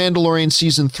direction does Mandalorian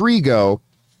season 3 go?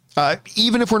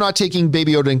 Even if we're not taking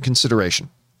Baby Yoda in consideration.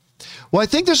 Well, I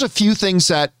think there's a few things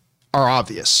that are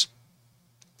obvious.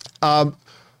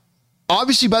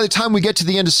 Obviously, by the time we get to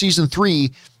the end of season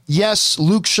 3, yes,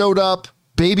 Luke showed up,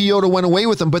 Baby Yoda went away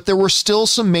with him, but there were still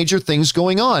some major things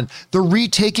going on. The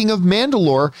retaking of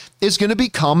Mandalore is going to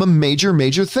become a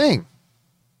major thing.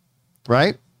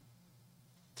 Right?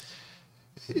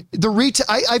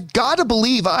 I've got to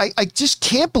believe, I just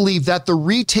can't believe that the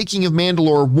retaking of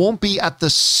Mandalore won't be at the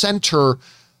center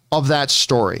of that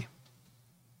story,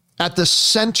 at the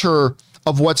center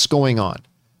of what's going on.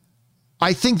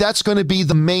 I think that's going to be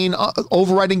the main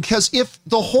overriding, because if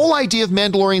the whole idea of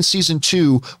Mandalorian season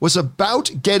 2 was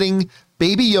about getting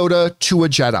Baby Yoda to a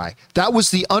Jedi, that was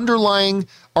the underlying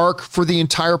arc for the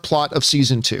entire plot of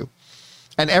season 2.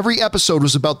 And every episode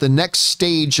was about the next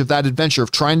stage of that adventure of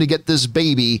trying to get this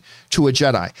baby to a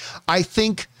Jedi. I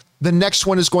think the next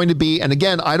one is going to be, and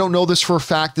again, I don't know this for a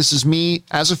fact. This is me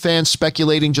as a fan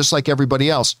speculating just like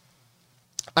everybody else.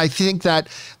 I think that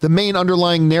the main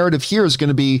underlying narrative here is going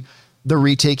to be the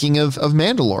retaking of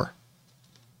Mandalore.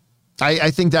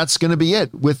 I think that's going to be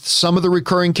it, with some of the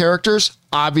recurring characters.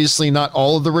 Obviously not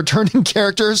all of the returning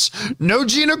characters. No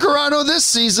Gina Carano this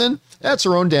season. That's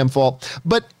her own damn fault.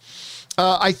 But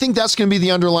I think that's going to be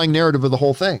the underlying narrative of the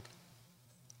whole thing.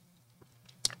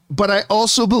 but I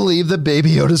also believe that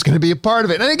Baby Yoda is going to be a part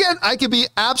of it. And again, I could be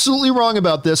absolutely wrong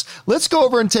about this. Let's go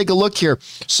over and take a look here.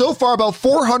 So far, about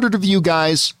 400 of you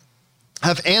guys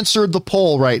have answered the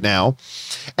poll right now.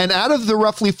 And out of the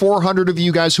roughly 400 of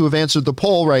you guys who have answered the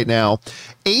poll right now,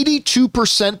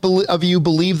 82% of you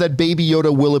believe that Baby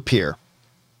Yoda will appear.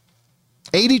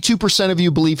 82% of you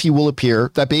believe he will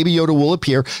appear, that Baby Yoda will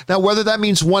appear. Now, whether that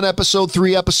means 1 episode,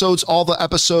 3 episodes, all the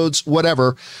episodes,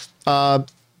 whatever,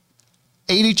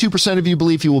 82% of you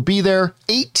believe he will be there.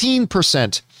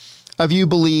 18% of you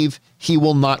believe he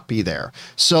will not be there.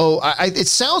 So it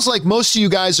sounds like most of you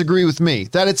guys agree with me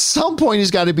that at some point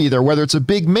he's got to be there, whether it's a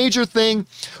big major thing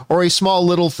or a small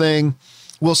little thing.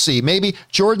 We'll see. Maybe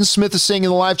Jordan Smith is saying in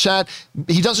the live chat,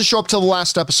 he doesn't show up till the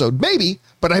last episode. Maybe,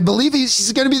 but I believe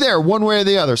he's going to be there one way or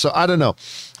the other. So I don't know.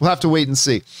 We'll have to wait and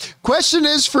see. Question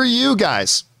is for you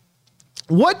guys.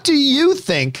 What do you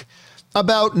think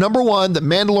about, number one, that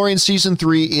Mandalorian Season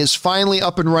 3 is finally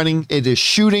up and running? It is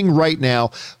shooting right now.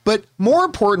 But more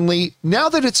importantly, now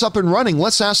that it's up and running,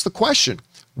 let's ask the question.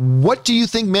 What do you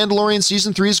think Mandalorian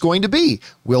Season 3 is going to be?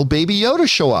 Will Baby Yoda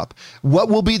show up? What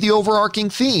will be the overarching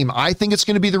theme? I think it's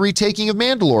going to be the retaking of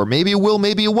Mandalore. Maybe it will,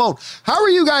 maybe it won't. How are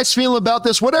you guys feeling about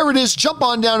this? Whatever it is, jump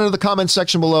on down into the comment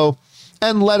section below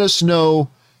and let us know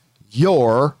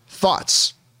your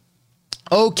thoughts.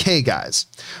 Okay, guys,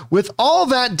 with all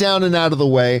that down and out of the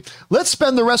way, let's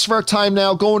spend the rest of our time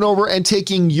now going over and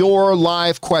taking your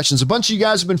live questions. A bunch of you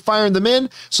guys have been firing them in,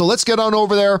 so let's get on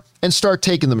over there and start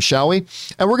taking them, shall we?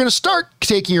 And we're going to start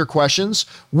taking your questions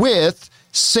with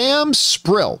Sam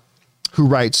Sprill, who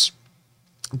writes,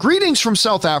 greetings from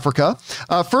South Africa.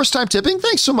 First time tipping.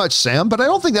 Thanks so much, Sam. But I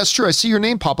don't think that's true. I see your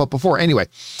name pop up before. Anyway,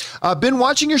 been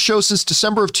watching your show since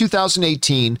December of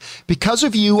 2018. Because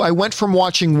of you, I went from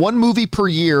watching 1 movie per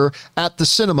year at the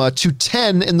cinema to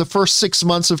 10 in the first 6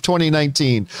 months of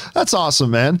 2019. That's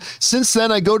awesome, man. Since then,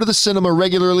 I go to the cinema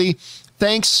regularly.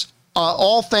 Thanks.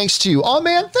 All thanks to you. Oh,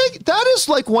 man, that is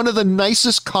like one of the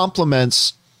nicest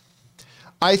compliments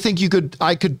I think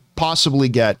I could possibly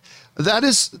get. That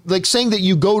is like saying that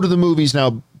you go to the movies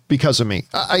now because of me.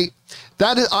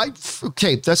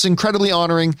 Okay, that's incredibly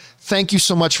honoring. Thank you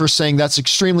so much for saying that's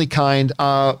extremely kind.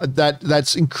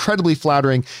 That's incredibly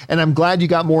flattering. And I'm glad you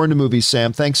got more into movies,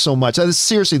 Sam. Thanks so much. That is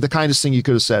seriously the kindest thing you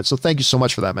could have said. So thank you so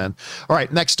much for that, man. All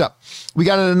right, next up, we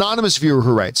got an anonymous viewer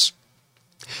who writes,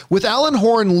 with Alan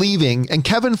Horn leaving and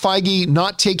Kevin Feige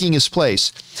not taking his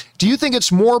place, do you think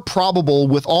it's more probable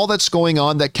with all that's going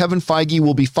on that Kevin Feige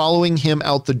will be following him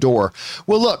out the door?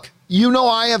 Well, look,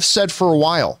 I have said for a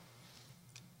while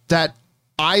that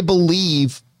I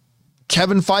believe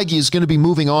Kevin Feige is going to be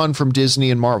moving on from Disney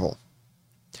and Marvel.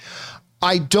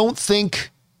 I don't think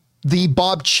the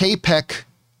Bob Chapek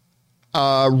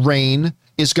reign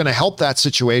is going to help that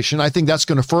situation. I think that's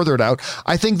going to further it out.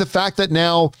 I think the fact that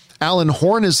now Alan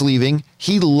Horn is leaving,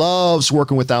 he loves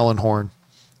working with Alan Horn.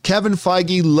 Kevin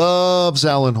Feige loves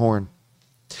Alan Horn.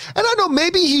 And I know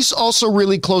maybe he's also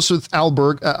really close with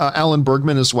Alan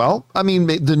Bergman as well. I mean,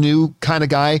 the new kind of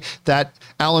guy that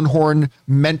Alan Horn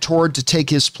mentored to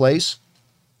take his place.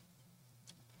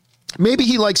 Maybe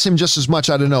he likes him just as much.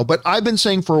 I don't know. But I've been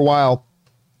saying for a while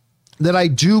that I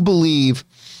do believe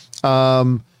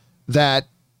that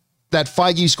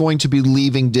Feige's going to be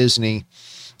leaving Disney.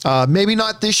 Maybe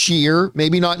not this year,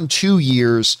 maybe not in 2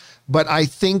 years, but I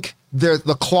think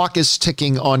the clock is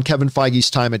ticking on Kevin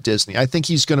Feige's time at Disney. I think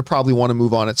he's going to probably want to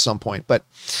move on at some point, but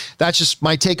that's just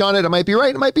my take on it. I might be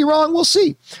right, it might be wrong. We'll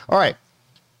see. All right.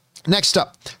 Next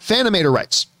up, Fanimator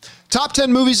writes, top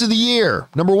 10 movies of the year.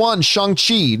 Number 1,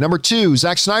 Shang-Chi. Number 2,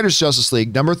 Zack Snyder's Justice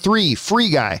League. Number 3, Free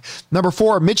Guy. Number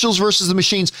 4, Mitchell's versus the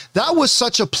Machines. That was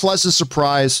such a pleasant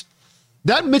surprise.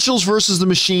 That Mitchell's versus the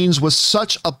Machines was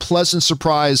such a pleasant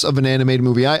surprise of an animated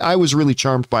movie. I was really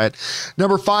charmed by it.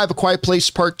 Number 5, A Quiet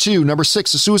Place Part 2. Number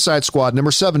 6, The Suicide Squad.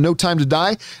 Number 7, No Time to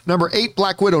Die. Number 8,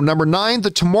 Black Widow. Number 9, The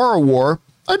Tomorrow War.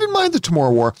 I didn't mind The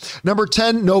Tomorrow War. Number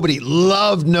 10, Nobody.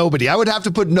 Loved Nobody. I would have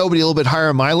to put Nobody a little bit higher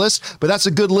on my list, but that's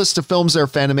a good list of films there,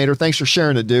 Fanimator. Thanks for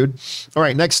sharing it, dude. All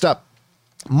right, next up.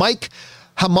 Mike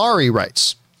Hamari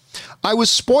writes, I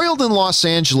was spoiled in Los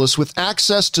Angeles with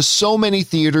access to so many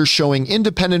theaters showing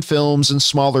independent films and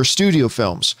smaller studio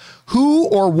films. Who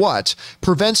or what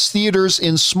prevents theaters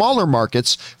in smaller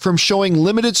markets from showing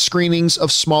limited screenings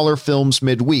of smaller films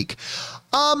midweek?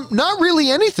 Not really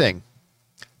anything.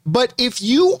 But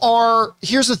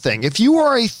here's the thing, if you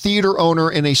are a theater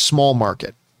owner in a small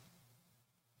market,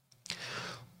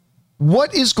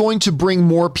 what is going to bring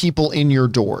more people in your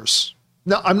doors?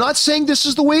 Now, I'm not saying this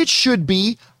is the way it should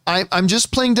be. I'm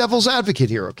just playing devil's advocate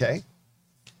here, okay?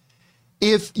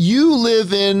 If you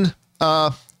live in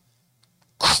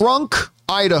Crunk,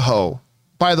 Idaho.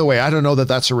 By the way, I don't know that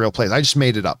that's a real place. I just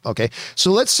made it up. Okay.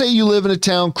 So let's say you live in a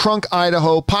town, Crunk,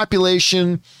 Idaho,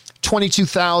 population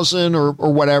 22,000 or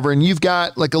whatever, and you've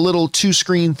got like a little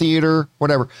 2-screen theater,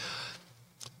 whatever.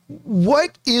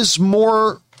 What is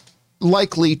more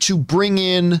likely to bring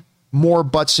in more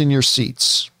butts in your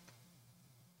seats?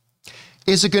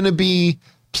 Is it going to be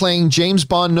playing James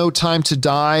Bond No Time to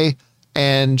Die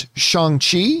and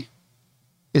Shang-Chi?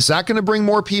 Is that going to bring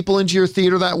more people into your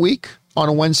theater that week on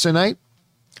a Wednesday night?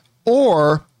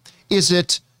 Or is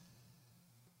it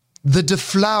The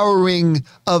Deflowering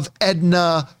of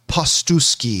Edna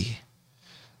Postusky,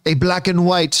 a black and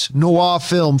white noir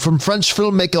film from French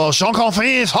filmmaker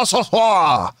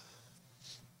Jean-Claude.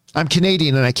 I'm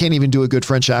Canadian and I can't even do a good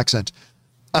French accent.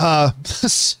 A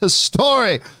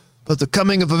story about the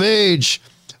coming of age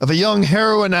of a young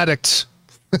heroin addict.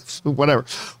 Whatever.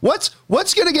 What's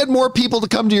going to get more people to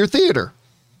come to your theater?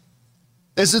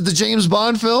 Is it the James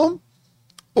Bond film?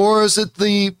 Or is it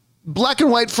the black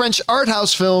and white French art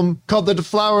house film called The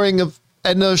Deflowering of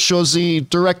Edna Chauzy,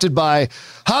 directed by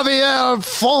Javier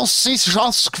Francis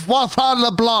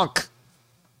Leblanc?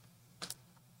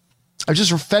 I've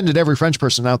just offended every French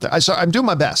person out there. I'm doing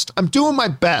my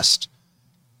best.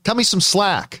 Cut me some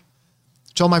slack.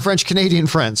 To all my French Canadian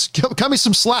friends, cut me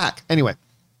some slack. Anyway,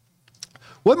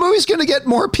 what movie's going to get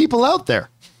more people out there?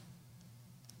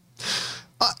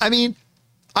 I mean,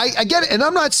 I get it. And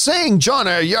I'm not saying, John,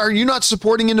 are you not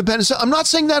supporting independent? I'm not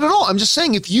saying that at all. I'm just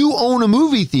saying if you own a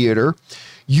movie theater,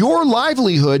 your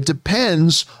livelihood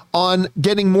depends on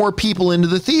getting more people into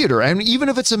the theater. And even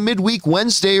if it's a midweek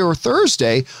Wednesday or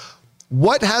Thursday,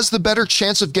 what has the better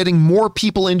chance of getting more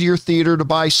people into your theater to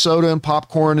buy soda and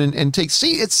popcorn and take?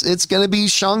 See, it's going to be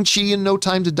Shang-Chi and No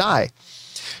Time to Die.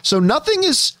 So nothing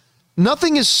is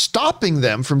stopping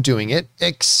them from doing it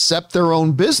except their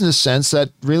own business sense that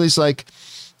really is like,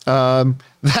 that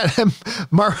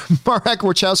Marek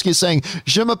Wachowski is saying,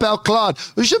 Je m'appelle Claude.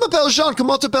 Je m'appelle Jean.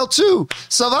 Comment t'appelles-tu?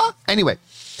 Ça va? Anyway,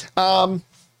 8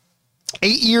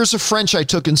 years of French I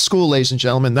took in school, ladies and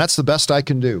gentlemen. That's the best I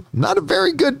can do. I'm not a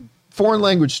very good foreign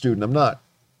language student. I'm not.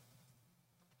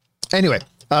 Anyway,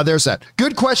 there's that.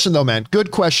 Good question, though, man. Good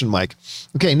question, Mike.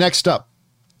 Okay, next up.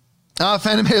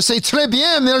 Phantom Mayor say, très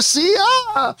bien, merci.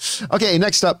 Okay,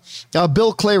 next up.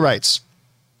 Bill Clay writes,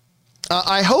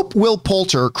 I hope Will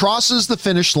Poulter crosses the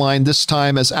finish line this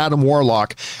time as Adam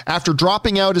Warlock after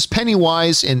dropping out as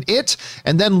Pennywise in It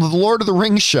and then the Lord of the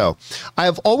Rings show. I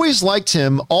have always liked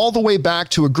him all the way back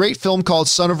to a great film called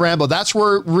Son of Rambo. That's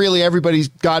where really everybody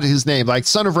got his name. Like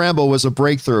Son of Rambo was a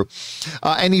breakthrough.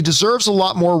 And he deserves a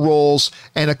lot more roles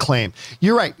and acclaim.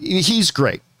 You're right. He's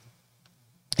great.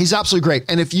 He's absolutely great.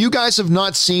 And if you guys have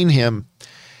not seen him,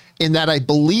 in that I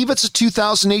believe it's a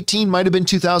 2018, might have been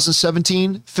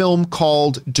 2017 film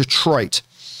called Detroit,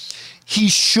 he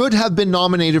should have been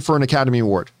nominated for an Academy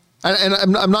Award.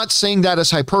 And I'm not saying that as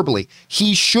hyperbole.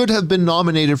 He should have been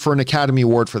nominated for an Academy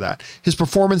Award for that. His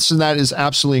performance in that is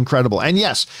absolutely incredible. And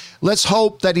yes, let's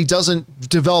hope that he doesn't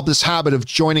develop this habit of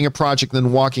joining a project and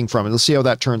then walking from it. Let's see how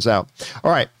that turns out. All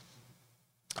right.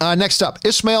 Next up,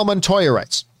 Ismail Montoya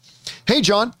writes, hey,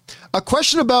 John, a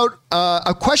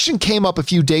question came up a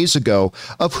few days ago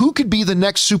of who could be the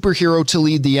next superhero to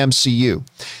lead the MCU.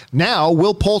 Now,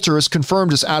 Will Poulter is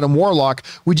confirmed as Adam Warlock.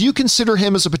 Would you consider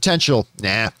him as a potential?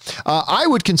 Nah. I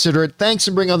would consider it. Thanks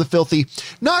and bring on the filthy.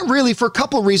 Not really, for a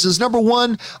couple of reasons. Number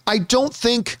one, I don't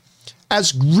think,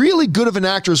 as really good of an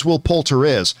actor as Will Poulter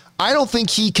is, I don't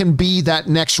think he can be that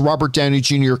next Robert Downey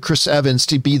Jr., Chris Evans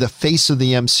to be the face of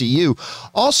the MCU.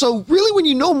 Also, really, when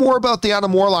you know more about the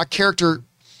Adam Warlock character,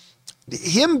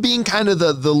 him being kind of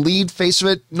the lead face of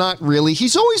it, not really.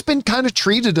 He's always been kind of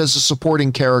treated as a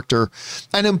supporting character,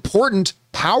 an important,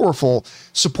 powerful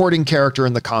supporting character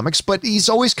in the comics, but he's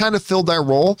always kind of filled that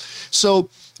role. So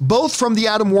both from the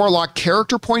Adam Warlock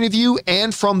character point of view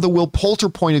and from the Will Poulter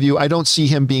point of view, I don't see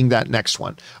him being that next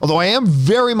one. Although I am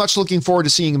very much looking forward to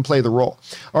seeing him play the role.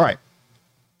 All right.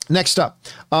 Next up,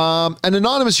 an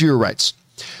anonymous viewer writes,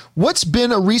 what's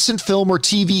been a recent film or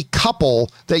TV couple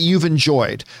that you've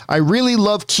enjoyed? I really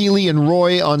love Keeley and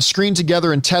Roy on screen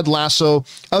together in Ted Lasso.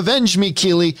 Avenge me,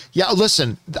 Keeley. Yeah,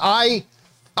 listen, I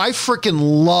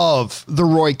freaking love the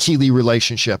Roy Keeley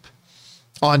relationship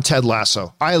on Ted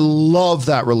Lasso. I love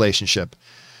that relationship.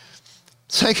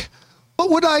 It's like, what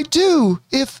would I do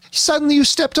if suddenly you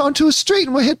stepped onto a street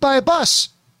and were hit by a bus?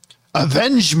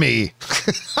 Avenge me.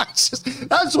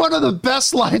 That's one of the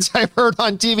best lines I've heard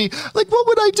on TV. Like, what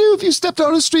would I do if you stepped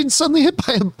on a street and suddenly hit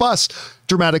by a bus?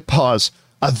 Dramatic pause.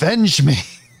 Avenge me.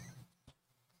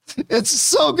 It's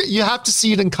so good. You have to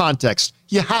see it in context.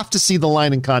 You have to see the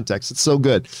line in context. It's so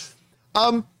good.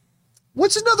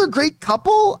 What's another great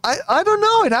couple? I don't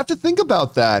know. I'd have to think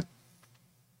about that.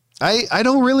 I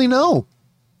don't really know.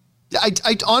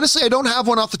 I honestly, I don't have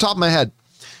one off the top of my head.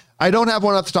 I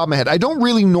don't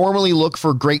really normally look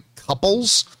for great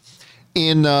couples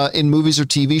in movies or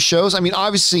TV shows. I mean,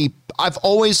 obviously, I've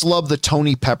always loved the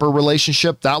Tony Pepper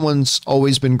relationship. That one's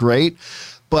always been great.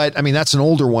 But I mean, that's an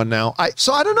older one now.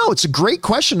 So I don't know. It's a great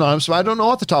question, honestly. I don't know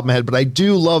off the top of my head, but I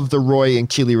do love the Roy and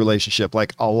Keeley relationship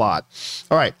like a lot.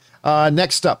 All right.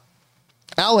 Next up,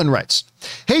 Alan writes,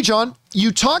 "Hey, John,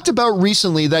 you talked about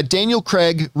recently that Daniel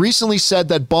Craig recently said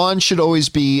that Bond should always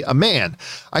be a man.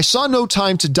 I saw No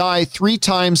Time to Die 3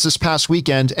 times this past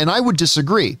weekend, and I would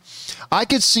disagree. I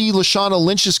could see Lashana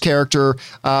Lynch's character,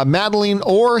 Madeline,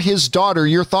 or his daughter.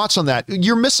 Your thoughts on that?"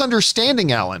 You're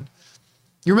misunderstanding, Alan.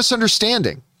 You're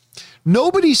misunderstanding.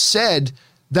 Nobody said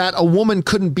that a woman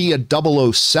couldn't be a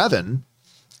 007.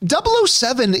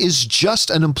 007 is just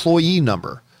an employee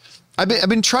number. I've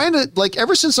been trying to, like,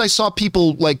 ever since I saw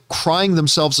people like crying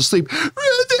themselves asleep, "The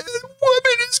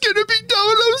woman is going to be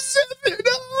 007.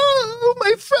 Oh,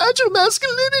 my fragile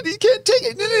masculinity can't take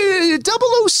it."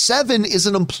 007 is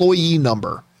an employee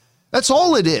number. That's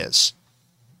all it is.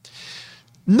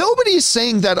 Nobody is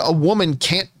saying that a woman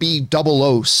can't be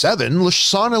 007.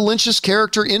 Lashana Lynch's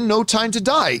character in No Time to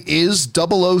Die is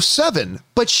 007,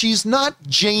 but she's not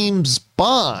James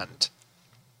Bond.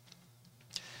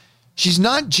 She's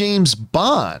not James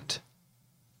Bond.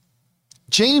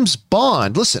 James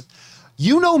Bond, listen,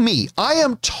 you know me. I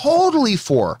am totally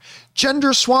for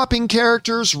gender swapping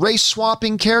characters, race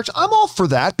swapping characters. I'm all for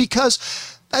that because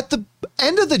at the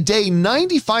end of the day,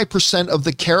 95% of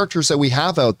the characters that we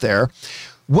have out there,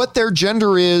 what their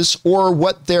gender is or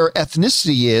what their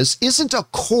ethnicity is, isn't a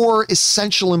core,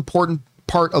 essential, important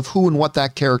part of who and what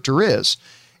that character is.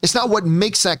 It's not what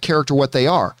makes that character what they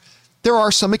are. There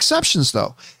are some exceptions,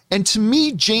 though. And to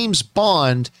me, James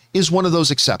Bond is one of those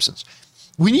exceptions.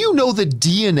 When you know the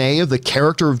DNA of the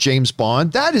character of James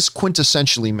Bond, that is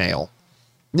quintessentially male.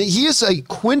 He is a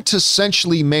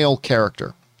quintessentially male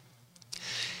character.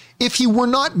 If he were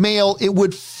not male, it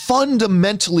would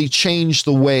fundamentally change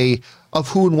the way of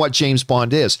who and what James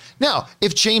Bond is. Now,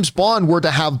 if James Bond were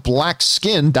to have black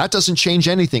skin, that doesn't change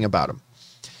anything about him.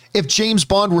 If James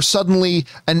Bond were suddenly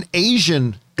an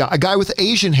Asian guy, a guy with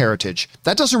Asian heritage,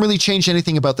 that doesn't really change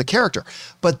anything about the character.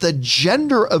 But the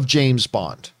gender of James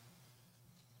Bond,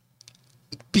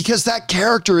 because that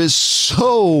character is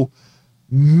so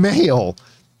male,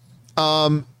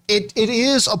 it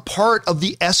is a part of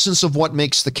the essence of what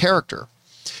makes the character.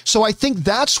 So I think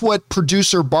that's what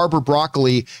producer Barbara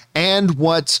Broccoli and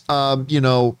what,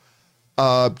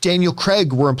 Daniel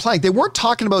Craig were implying. They weren't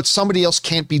talking about somebody else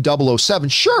can't be 007.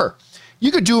 Sure,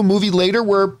 you could do a movie later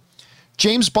where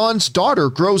James Bond's daughter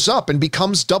grows up and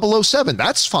becomes 007.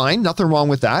 That's fine. Nothing wrong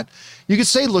with that. You could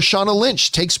say Lashana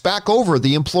Lynch takes back over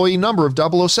the employee number of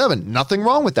 007. Nothing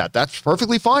wrong with that. That's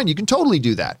perfectly fine. You can totally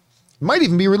do that. It might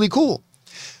even be really cool.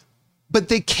 But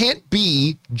they can't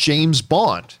be James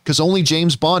Bond because only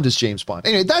James Bond is James Bond.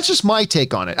 Anyway, that's just my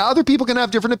take on it. Other people can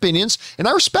have different opinions, and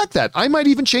I respect that. I might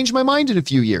even change my mind in a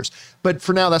few years. But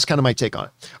for now, that's kind of my take on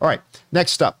it. All right,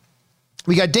 next up,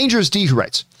 we got Dangerous D who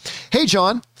writes, "Hey,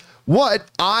 John,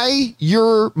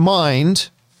 your mind..."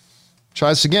 Try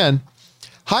this again.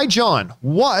 "Hi, John,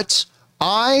 what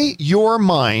your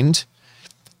mind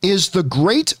is the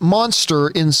great monster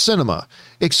in cinema,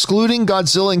 excluding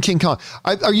Godzilla and King Kong?"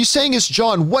 Are you saying is,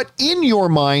 John, what in your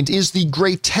mind is the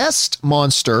greatest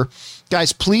monster?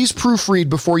 Guys, please proofread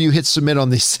before you hit submit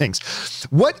on these things.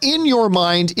 What in your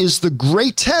mind is the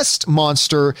greatest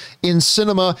monster in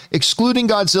cinema, excluding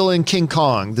Godzilla and King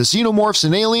Kong? The xenomorphs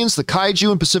and aliens, the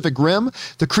kaiju in Pacific Rim,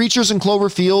 the creatures in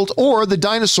Cloverfield, or the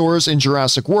dinosaurs in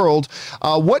Jurassic World?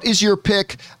 What is your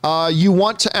pick? You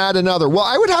want to add another? Well,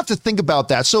 I would have to think about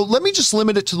that. So let me just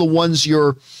limit it to the ones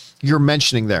you're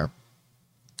mentioning there.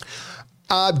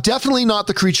 Definitely not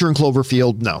the creature in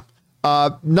Cloverfield. No.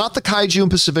 Not the kaiju in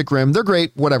Pacific Rim. They're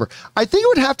great, whatever. I think it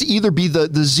would have to either be the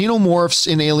xenomorphs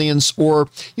in Aliens, or,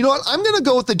 you know what, I'm going to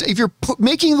go with if you're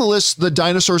making the list, the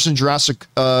dinosaurs in Jurassic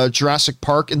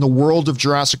Park, in the world of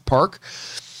Jurassic Park,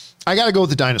 I got to go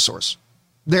with the dinosaurs.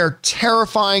 They're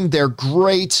terrifying. They're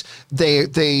great.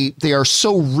 They are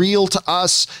so real to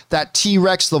us. That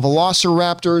T-Rex, the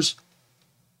Velociraptors.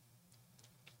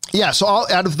 Yeah, so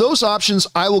out of those options,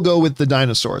 I will go with the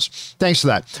dinosaurs. Thanks for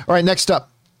that. All right, next up.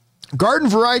 Garden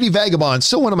Variety Vagabond,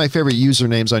 still one of my favorite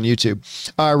usernames on YouTube,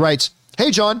 writes,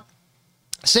 "Hey, John,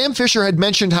 Sam Fisher had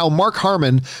mentioned how Mark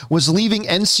Harmon was leaving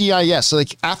NCIS.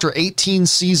 Like after 18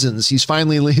 seasons, he's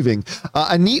finally leaving.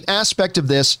 A neat aspect of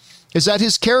this is that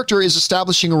his character is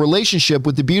establishing a relationship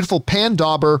with the beautiful Pan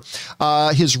Dauber,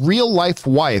 his real-life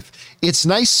wife. It's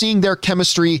nice seeing their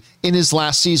chemistry in his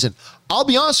last season. I'll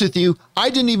be honest with you, I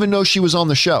didn't even know she was on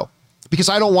the show because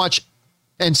I don't watch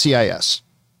NCIS.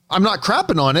 I'm not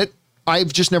crapping on it.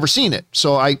 I've just never seen it.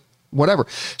 So whatever.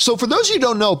 So for those of you who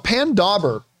don't know, Pan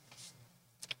Dauber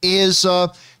is,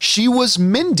 she was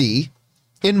Mindy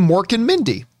in Mork and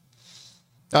Mindy.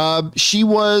 She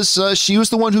was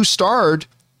the one who starred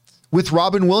with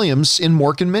Robin Williams in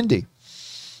Mork and Mindy.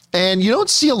 And you don't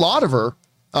see a lot of her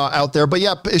out there, but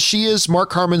yeah, she is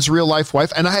Mark Harmon's real life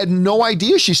wife. And I had no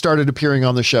idea she started appearing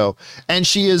on the show. And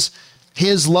she is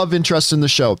his love interest in the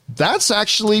show. That's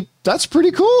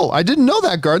pretty cool. I didn't know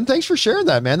that, Garden. Thanks for sharing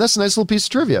that, man. That's a nice little piece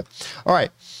of trivia. All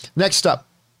right. Next up,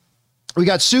 we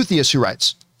got Suthius, who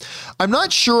writes, I'm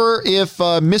not sure if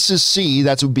Mrs. C,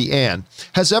 that would be Anne,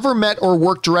 has ever met or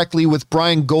worked directly with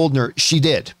Brian Goldner. She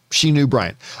did. She knew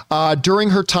Brian during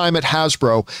her time at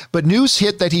Hasbro, but news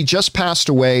hit that he just passed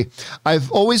away.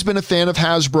 I've always been a fan of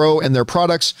Hasbro and their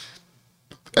products,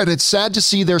 and it's sad to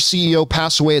see their CEO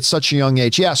pass away at such a young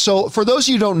age. Yeah, so for those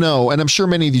of you who don't know, and I'm sure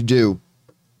many of you do,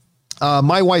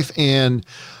 my wife Anne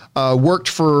worked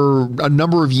for a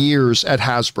number of years at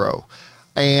Hasbro,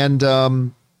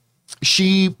 and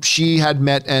she had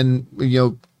met and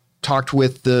talked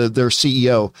with their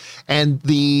CEO, and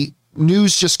the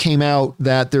news just came out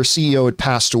that their CEO had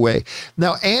passed away.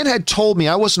 Now, Anne had told me,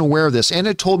 I wasn't aware of this, Anne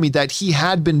had told me that he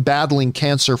had been battling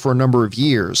cancer for a number of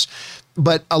years,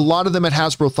 but a lot of them at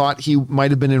Hasbro thought he might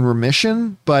have been in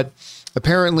remission, but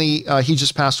apparently he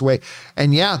just passed away.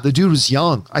 And yeah, the dude was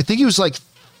young. I think he was like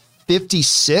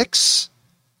 56.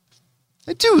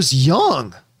 That dude was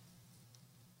young.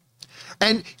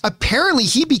 And apparently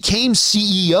he became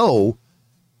CEO.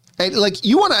 And like,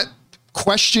 you want to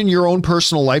question your own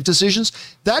personal life decisions?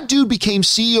 That dude became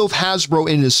CEO of Hasbro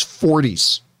in his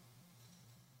 40s.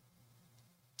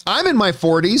 I'm in my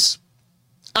 40s.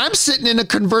 I'm sitting in a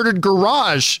converted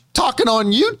garage talking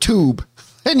on YouTube,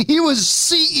 and he was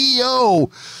CEO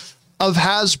of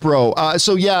Hasbro.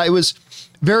 So yeah, it was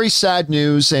very sad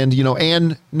news. And,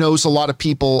 Anne knows a lot of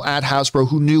people at Hasbro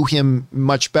who knew him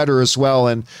much better as well.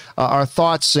 And our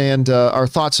thoughts and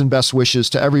best wishes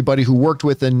to everybody who worked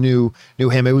with and knew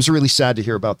him. It was really sad to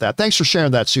hear about that. Thanks for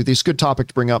sharing that, Soothie. It's a good topic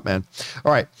to bring up, man.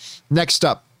 All right, next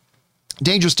up.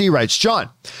 Dangerous D writes, John,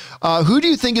 who do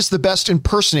you think is the best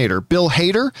impersonator? Bill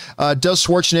Hader? Does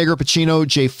Schwarzenegger, Pacino,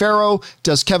 Jay Farrow?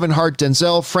 Does Kevin Hart,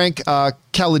 Denzel? Frank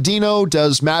Calladino?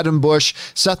 Does Madden Bush?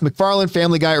 Seth MacFarlane,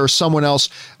 Family Guy, or someone else?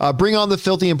 Bring on the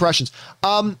filthy impressions.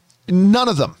 None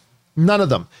of them. None of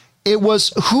them. It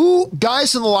was who,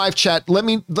 guys in the live chat,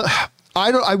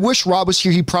 I wish Rob was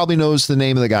here. He probably knows the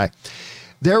name of the guy.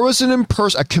 There was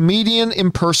a comedian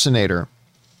impersonator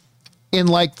in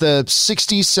like the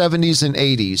 60s, 70s, and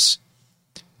 80s.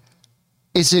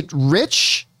 Is it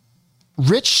Rich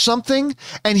something?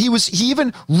 And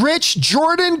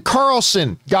Jordan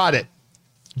Carlson got it.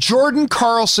 Jordan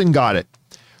Carlson got it.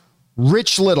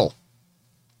 Rich Little.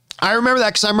 I remember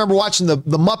that because I remember watching the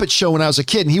Muppet Show when I was a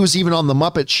kid, and he was even on the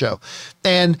Muppet Show.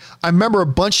 And I remember a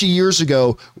bunch of years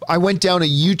ago, I went down a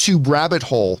YouTube rabbit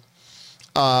hole,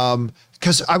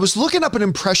 because I was looking up an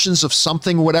impressions of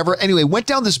something or whatever. Anyway, went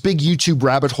down this big YouTube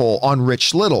rabbit hole on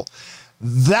Rich Little.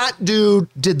 That dude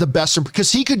did the best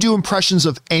because he could do impressions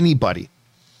of anybody.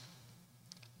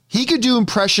 He could do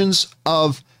impressions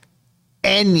of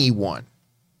anyone.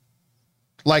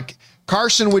 Like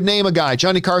Carson would name a guy,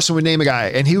 Johnny Carson would name a guy,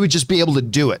 and he would just be able to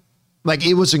do it. Like,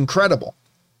 it was incredible.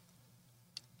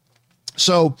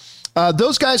 So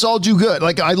those guys all do good.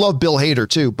 Like, I love Bill Hader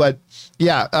too, but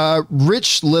yeah,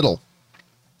 Rich Little.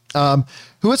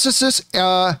 Who is this?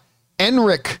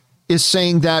 Enric is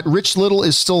saying that Rich Little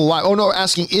is still alive. Oh no,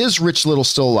 asking, is Rich Little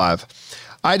still alive?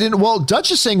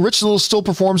 Dutch is saying Rich Little still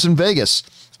performs in Vegas.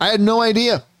 I had no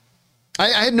idea. I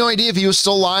had no idea if he was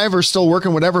still alive or still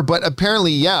working, whatever, but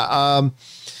apparently, yeah.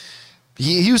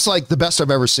 He was like the best I've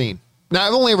ever seen. Now,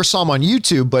 I've only ever saw him on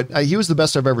YouTube, but he was the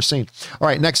best I've ever seen. All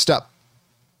right, next up.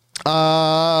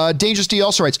 Dangerous D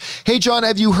also writes, hey John,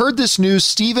 have you heard this news?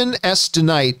 Stephen S.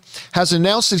 DeKnight has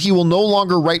announced that he will no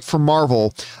longer write for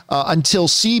Marvel until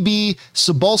C.B.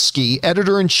 Cebulski,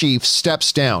 editor-in-chief,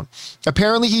 steps down.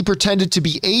 Apparently he pretended to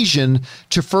be Asian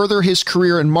to further his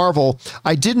career in Marvel.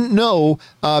 I didn't know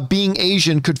being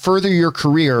Asian could further your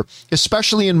career,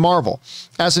 especially in Marvel.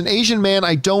 As an Asian man,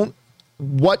 I don't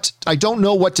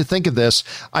know what to think of this.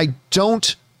 I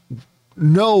don't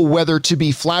know whether to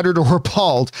be flattered or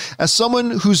appalled. As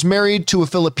someone who's married to a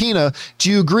Filipina,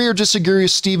 do you agree or disagree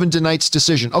with Stephen DeKnight's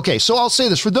decision? Okay, so I'll say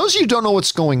this. For those of you who don't know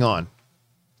what's going on,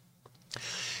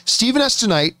 Stephen S.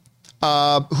 DeKnight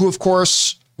who, of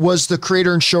course, was the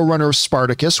creator and showrunner of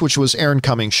Spartacus, which was Aaron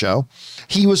Cummings' show.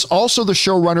 He was also the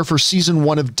showrunner for season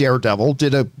 1 of Daredevil,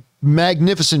 did a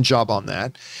magnificent job on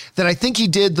that. Then I think he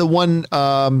did the one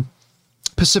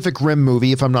Pacific Rim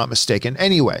movie, if I'm not mistaken.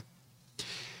 Anyway,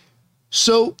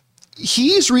 so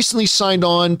he's recently signed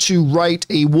on to write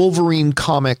a Wolverine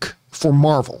comic for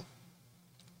Marvel.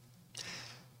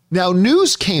 Now,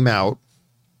 news came out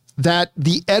that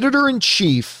the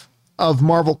editor-in-chief of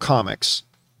Marvel Comics,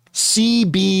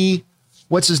 CB,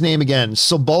 what's his name again?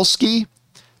 CB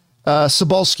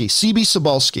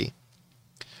Cebulski.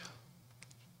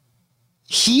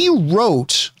 He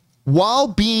wrote, while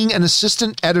being an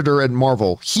assistant editor at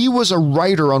Marvel, he was a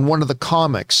writer on one of the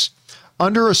comics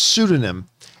under a pseudonym.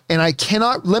 And I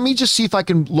cannot, let me just see if I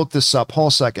can look this up.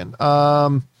 Hold a second.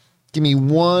 Give me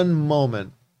one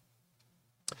moment.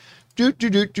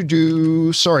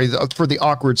 Sorry for the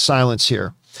awkward silence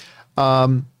here. Let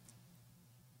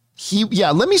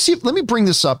me bring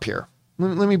this up here.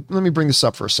 Let me bring this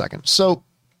up for a second. So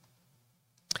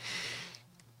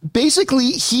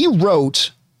basically he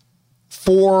wrote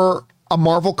for a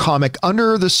Marvel comic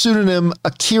under the pseudonym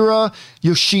Akira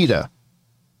Yoshida.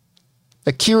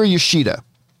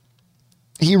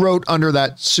 He wrote under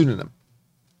that pseudonym.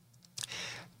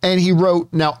 And he wrote,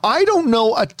 now I don't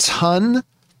know a ton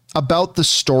about the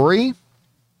story.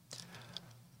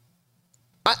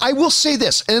 I will say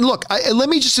this, and look, let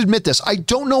me just admit this. I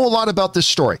don't know a lot about this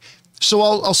story. So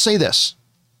I'll say this.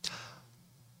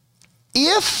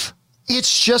 If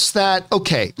it's just that,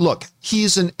 okay, look,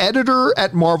 he's an editor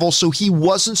at Marvel, so he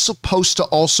wasn't supposed to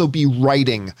also be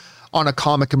writing on a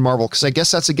comic in Marvel, because I guess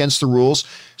that's against the rules.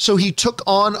 So he took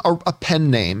on a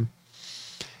pen name,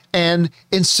 and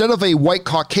instead of a white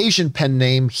Caucasian pen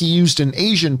name, he used an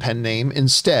Asian pen name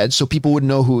instead, so people would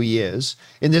know who he is.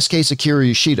 In this case, Akira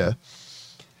Yoshida.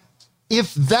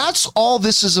 If that's all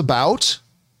this is about,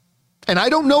 and I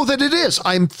don't know that it is,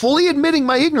 I'm fully admitting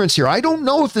my ignorance here. I don't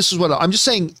know if this is what I'm just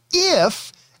saying.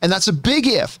 If, and that's a big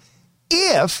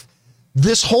if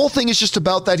this whole thing is just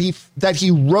about that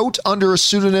he wrote under a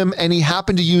pseudonym and he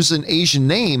happened to use an Asian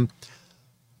name,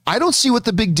 I don't see what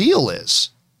the big deal is.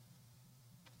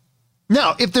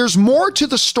 Now, if there's more to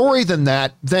the story than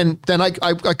that, then I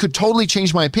could totally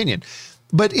change my opinion.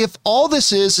 But if all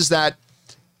this is that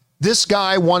this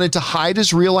guy wanted to hide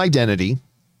his real identity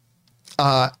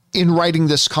in writing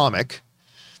this comic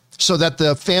so that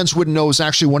the fans wouldn't know it was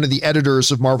actually one of the editors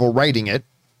of Marvel writing it,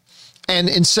 and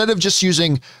instead of just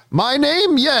using my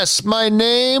name, yes, my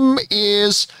name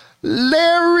is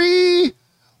Larry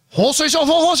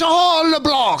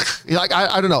LeBlanc. Like,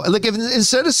 I don't know. Like, if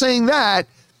instead of saying that,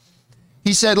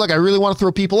 he said, look, I really want to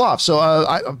throw people off. So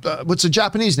what's a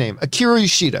Japanese name? Akira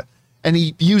Yoshida. And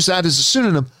he used that as a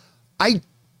pseudonym.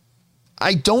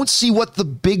 I don't see what the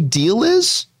big deal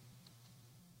is.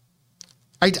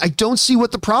 I don't see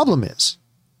what the problem is.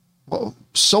 Well,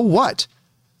 so what?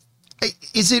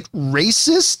 Is it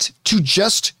racist to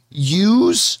just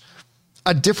use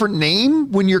a different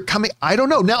name when you're coming? I don't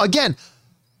know. Now, again,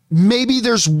 maybe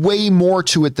there's way more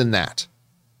to it than that.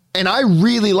 And I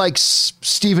really like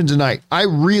Stephen DeKnight. I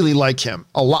really like him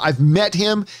a lot. I've met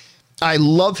him. I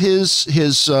love his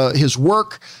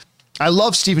work. I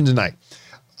love Stephen DeKnight.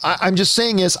 I'm just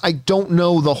saying is I don't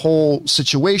know the whole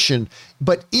situation,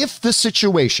 but if the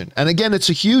situation, and again, it's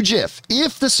a huge if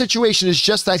the situation is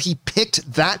just that he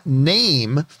picked that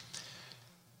name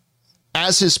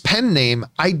as his pen name,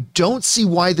 I don't see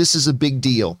why this is a big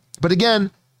deal. But again,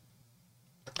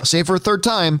 I'll say it for a third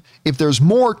time, if there's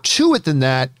more to it than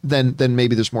that, then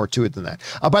maybe there's more to it than that.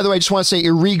 By the way, I just want to say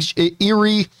let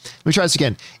me try this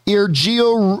again.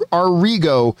 Irgio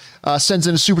Arrigo sends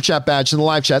in a super chat badge in the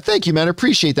live chat. Thank you, man. I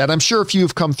appreciate that. I'm sure a few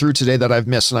have come through today that I've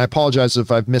missed, and I apologize if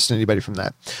I've missed anybody from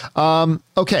that.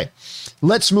 Okay,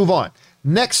 let's move on.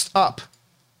 Next up,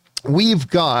 we've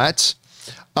got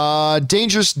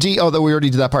Dangerous D. Oh, we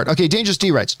already did that part. Okay, Dangerous D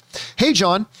writes, hey,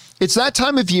 John. It's that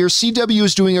time of year. CW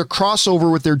is doing a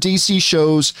crossover with their DC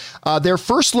shows, their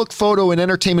first look photo in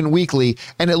Entertainment Weekly,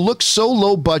 and it looks so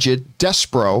low budget,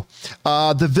 Despero.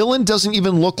 The villain doesn't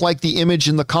even look like the image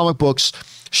in the comic books.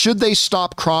 Should they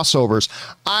stop crossovers?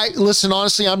 Listen,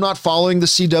 honestly, I'm not following the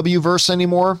CW verse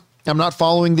anymore. I'm not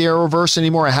following the Arrowverse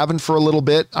anymore. I haven't for a little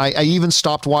bit. I even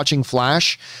stopped watching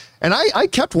Flash, and I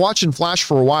kept watching Flash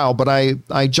for a while, but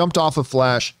I jumped off of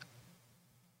Flash.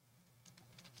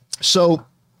 So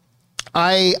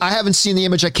I haven't seen the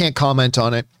image. I can't comment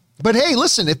on it. But hey,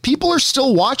 listen, if people are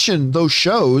still watching those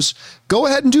shows, go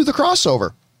ahead and do the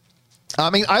crossover. I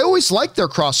mean, I always liked their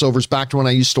crossovers back to when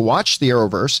I used to watch the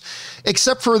Arrowverse,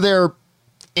 except for their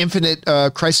Infinite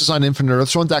Crisis on Infinite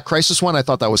Earths one, that Crisis one, I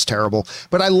thought that was terrible.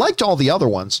 But I liked all the other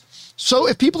ones. So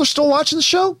if people are still watching the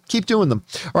show, keep doing them.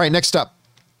 All right, next up.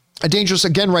 Dangerous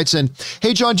again writes in,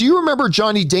 hey, John, do you remember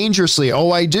Johnny Dangerously?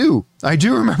 Oh, I do. I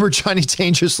do remember Johnny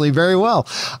Dangerously very well.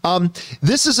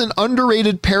 This is an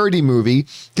underrated parody movie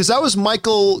because that was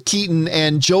Michael Keaton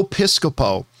and Joe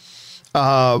Piscopo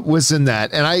was in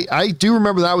that. And I do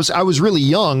remember that. I was really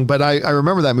young, but I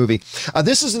remember that movie.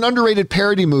 This is an underrated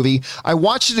parody movie. I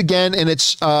watched it again and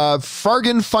it's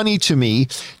fargan funny to me.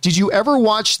 Did you ever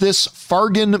watch this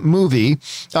Fargan movie?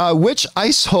 Which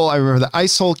Ice Hole, I remember the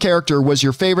Ice Hole character was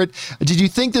your favorite. Did you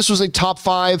think this was a top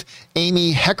 5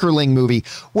 Amy Heckerling movie?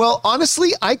 Well,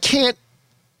 honestly, I can't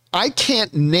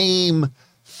name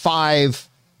 5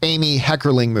 Amy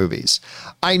Heckerling movies.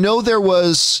 I know there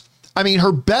was,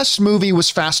 her best movie was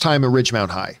Fast Time at Ridgemount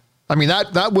High.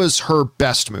 That was her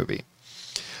best movie.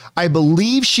 I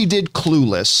believe she did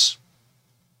Clueless.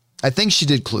 I think she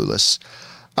did Clueless.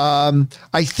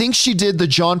 I think she did the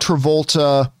John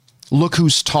Travolta Look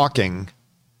Who's Talking.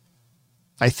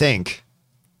 I think.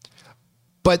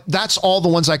 But that's all the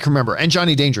ones I can remember. And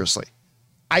Johnny Dangerously.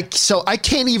 So I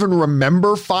can't even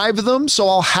remember 5 of them. So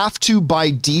I'll have to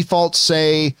by default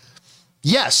say,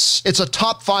 yes, it's a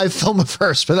top 5 film of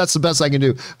hers, but that's the best I can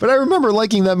do. But I remember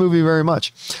liking that movie very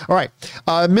much. All right.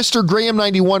 Mr.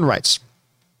 Graham91 writes,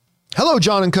 hello,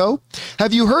 John and Co.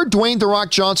 Have you heard Dwayne The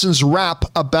Rock Johnson's rap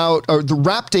about the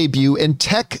rap debut in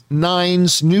Tech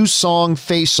Nine's new song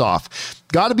Face Off?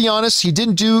 Gotta be honest, he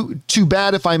didn't do too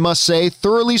bad, if I must say.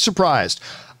 Thoroughly surprised.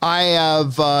 I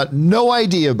have no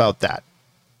idea about that.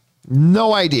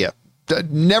 No idea.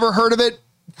 Never heard of it.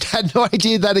 Had no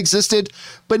idea that existed,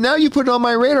 but now you put it on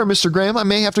my radar, Mr. Graham. I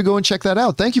may have to go and check that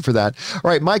out. Thank you for that. All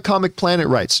right. My Comic Planet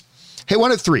writes, hey,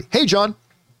 1 of 3. Hey, John,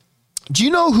 do you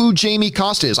know who Jamie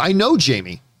Costa is? I know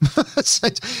Jamie.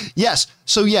 Yes.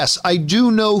 So yes, I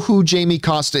do know who Jamie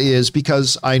Costa is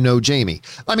because I know Jamie.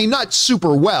 Not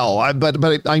super well,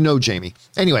 but I know Jamie.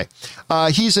 Anyway,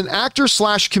 he's an actor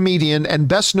 / comedian and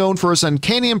best known for his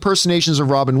uncanny impersonations of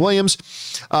Robin Williams.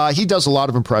 He does a lot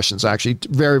of impressions, actually,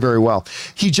 very, very well.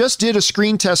 He just did a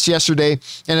screen test yesterday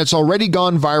and it's already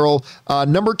gone viral.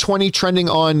 Number 20 trending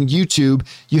on YouTube.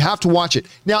 You have to watch it.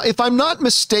 Now, if I'm not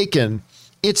mistaken,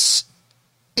 it's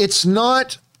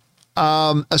not,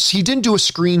 he didn't do a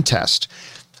screen test.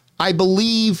 I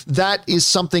believe that is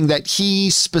something that he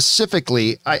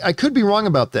specifically, I could be wrong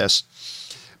about this,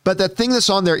 but that thing that's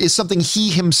on there is something he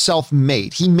himself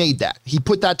made. He made that. He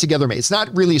put that together. It's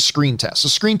not really a screen test. A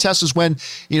screen test is when,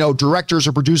 directors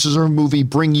or producers of a movie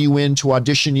bring you in to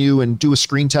audition you and do a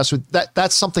screen test with that.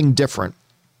 That's something different.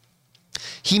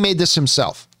 He made this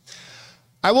himself.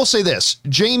 I will say this,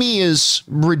 Jamie is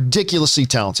ridiculously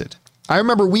talented. I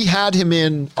remember we had him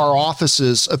in our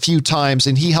offices a few times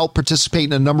and he helped participate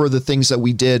in a number of the things that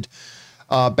we did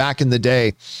back in the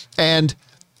day. And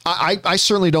I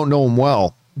certainly don't know him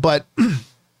well, but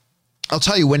I'll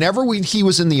tell you, whenever he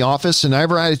was in the office and I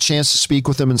ever had a chance to speak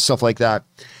with him and stuff like that,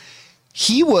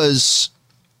 he was,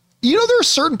 there are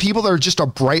certain people that are just a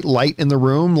bright light in the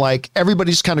room. Like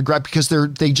everybody's kind of grabbed because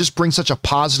they just bring such a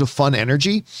positive, fun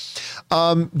energy.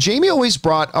 Jamie always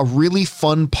brought a really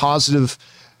fun, positive,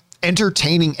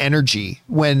 entertaining energy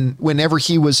whenever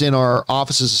he was in our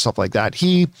offices and stuff like that.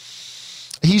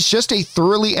 He's just a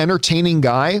thoroughly entertaining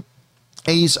guy.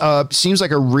 He's seems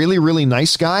like a really, really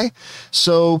nice guy.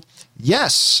 So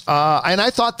yes. And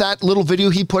I thought that little video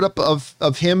he put up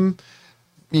of him,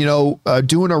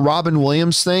 doing a Robin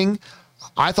Williams thing,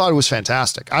 I thought it was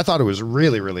fantastic. I thought it was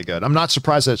really, really good. I'm not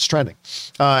surprised that it's trending.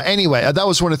 Anyway, that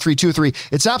was 1 of 3, 2 of 3.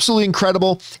 It's absolutely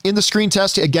incredible. In the screen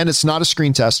test, again, it's not a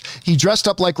screen test. He dressed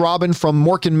up like Robin from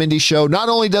Mork and Mindy show. Not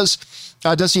only does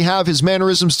he have his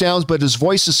mannerisms down, but his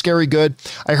voice is scary good.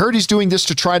 I heard he's doing this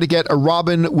to try to get a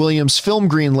Robin Williams film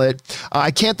greenlit.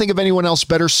 I can't think of anyone else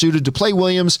better suited to play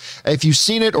Williams. If you've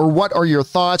seen it or what are your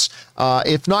thoughts?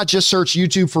 If not, just search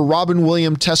YouTube for Robin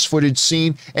Williams test footage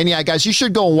scene. And yeah, guys, you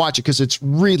should go and watch it because it's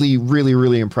really, really,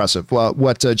 really impressive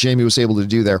what Jamie was able to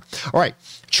do there. All right.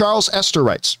 Charles Esther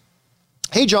writes,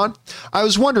 hey, John, I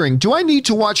was wondering, do I need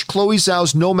to watch Chloe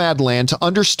Zhao's Nomadland to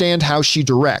understand how she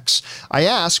directs? I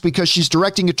ask because she's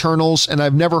directing Eternals and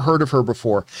I've never heard of her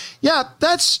before. Yeah,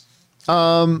 that's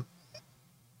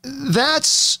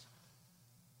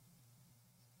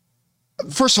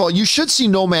first of all, you should see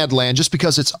Nomadland just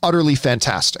because it's utterly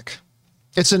fantastic.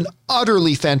 It's an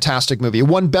utterly fantastic movie. It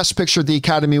won Best Picture at the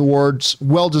Academy Awards,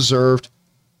 well-deserved.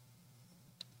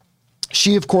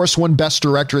 She, of course, won Best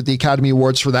Director at the Academy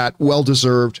Awards for that,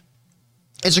 well-deserved.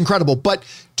 It's incredible. But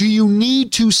do you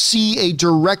need to see a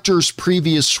director's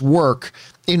previous work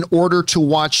in order to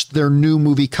watch their new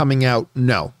movie coming out?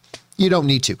 No, you don't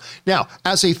need to. Now,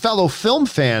 as a fellow film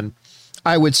fan,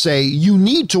 I would say you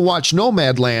need to watch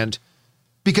Nomadland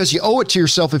because you owe it to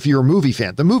yourself if you're a movie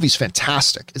fan. The movie's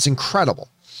fantastic. It's incredible.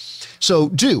 So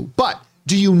but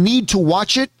do you need to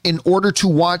watch it in order to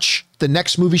watch the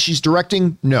next movie she's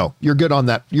directing? No, you're good on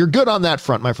that. You're good on that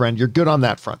front, my friend. You're good on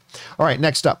that front. All right,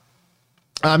 next up.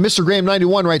 Mr. Graham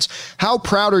 91 writes, how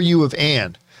proud are you of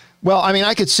Anne? Well, I mean,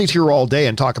 I could sit here all day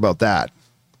and talk about that.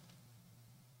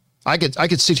 I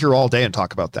could sit here all day and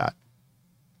talk about that.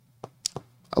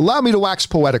 Allow me to wax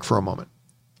poetic for a moment.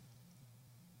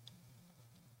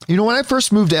 You know, when I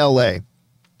first moved to LA,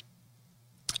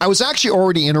 I was actually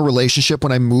already in a relationship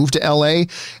when I moved to LA,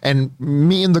 and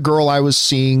me and the girl I was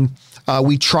seeing,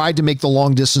 we tried to make the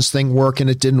long distance thing work and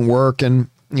it didn't work. And,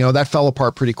 you know, that fell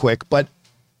apart pretty quick. But,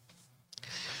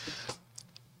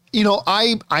 you know,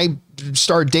 I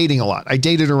started dating a lot. I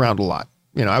dated around a lot.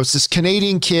 You know, I was this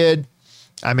Canadian kid.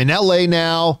 I'm in LA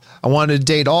now. I wanted to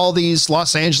date all these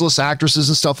Los Angeles actresses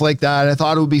and stuff like that. I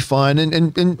thought it would be fun.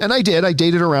 And I did. I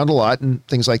dated around a lot and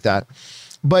things like that.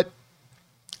 But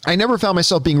I never found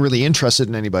myself being really interested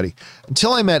in anybody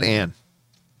until I met Anne.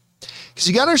 Because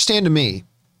you got to understand, to me,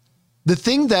 the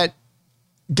thing that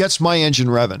gets my engine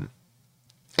revving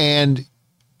and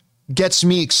gets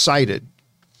me excited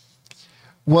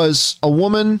was a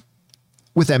woman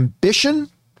with ambition,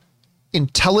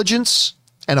 intelligence,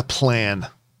 and a plan.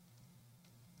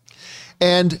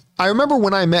 And I remember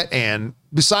when I met Anne,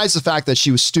 besides the fact that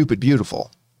she was stupid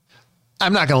beautiful,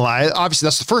 I'm not going to lie, obviously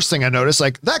that's the first thing I noticed,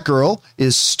 like, that girl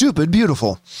is stupid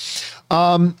beautiful.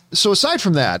 So aside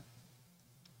from that,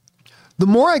 the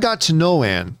more I got to know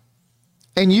Anne,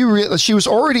 and she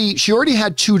already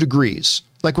had 2 degrees.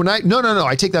 Like when I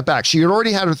take that back. She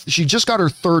just got her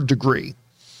 3rd degree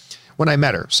when I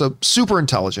met her. So super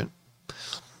intelligent.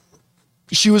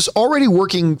 She was already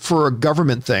working for a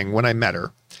government thing when I met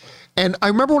her. And I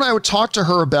remember when I would talk to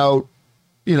her about,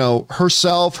 you know,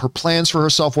 herself, her plans for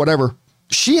herself, whatever,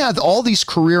 she had all these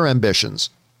career ambitions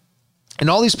and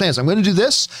all these plans. I'm going to do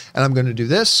this, and I'm going to do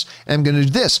this, and I'm going to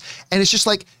do this. And it's just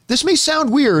like, this may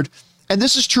sound weird, and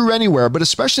this is true anywhere, but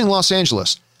especially in Los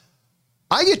Angeles.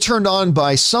 I get turned on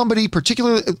by somebody,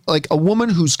 particularly like a woman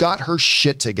who's got her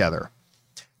shit together.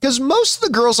 Because most of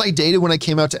the girls I dated when I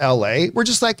came out to LA were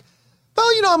just like,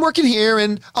 well, you know, I'm working here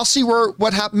and I'll see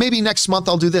what happens. Maybe next month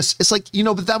I'll do this. It's like, you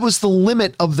know, but that was the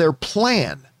limit of their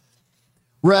plan.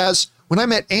 Whereas when I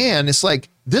met Anne, it's like,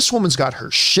 this woman's got her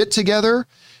shit together.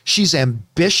 She's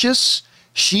ambitious.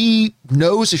 She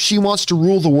knows if she wants to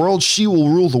rule the world, she will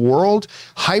rule the world.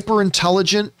 Hyper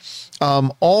intelligent,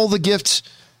 all the gifts,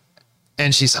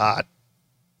 and she's hot.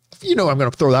 You know, I'm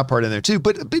going to throw that part in there too.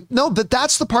 But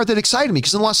that's the part that excited me,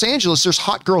 because in Los Angeles, there's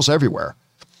hot girls everywhere.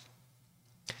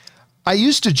 I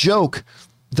used to joke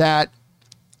that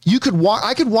I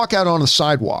could walk out on a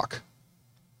sidewalk,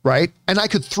 right? And I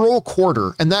could throw a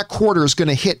quarter, and that quarter is going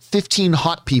to hit 15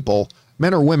 hot people,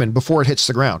 men or women, before it hits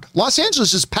the ground. Los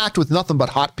Angeles is packed with nothing but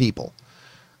hot people,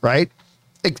 right?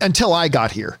 Until I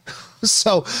got here.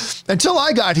 So until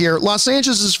I got here, Los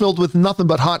Angeles is filled with nothing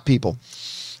but hot people.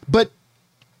 But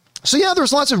so yeah,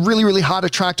 there's lots of really, really hot,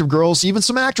 attractive girls, even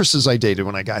some actresses I dated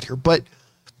when I got here. But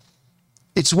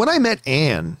it's when I met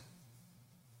Anne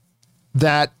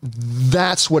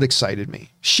that's what excited me.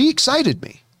 She excited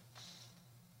me.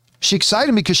 She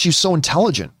excited me because she was so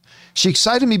intelligent. She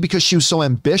excited me because she was so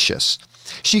ambitious.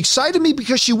 She excited me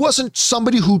because she wasn't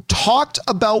somebody who talked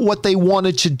about what they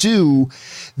wanted to do.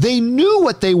 They knew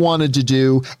what they wanted to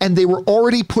do, and they were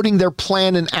already putting their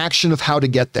plan in action of how to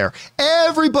get there.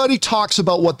 Everybody talks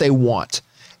about what they want.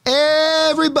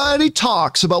 Everybody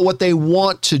talks about what they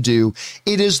want to do.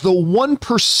 It is the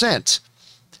 1%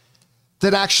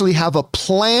 that actually have a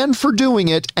plan for doing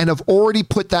it and have already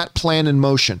put that plan in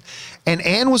motion. And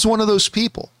Anne was one of those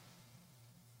people.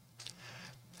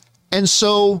 And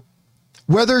so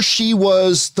whether she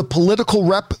was the political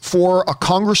rep for a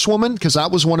congresswoman, because that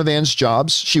was one of Anne's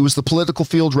jobs, she was the political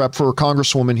field rep for a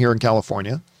congresswoman here in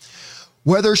California,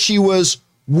 whether she was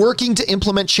working to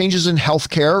implement changes in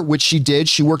healthcare, which she did,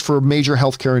 she worked for a major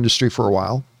healthcare industry for a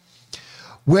while,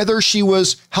 whether she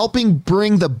was helping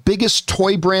bring the biggest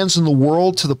toy brands in the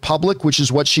world to the public, which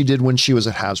is what she did when she was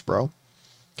at Hasbro,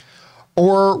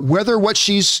 or whether what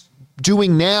she's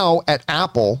doing now at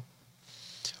Apple,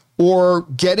 or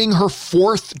getting her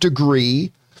 4th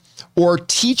degree, or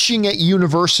teaching at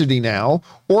university now,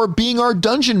 or being our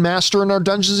dungeon master in our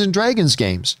Dungeons and Dragons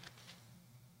games,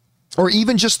 or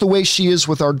even just the way she is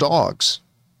with our dogs.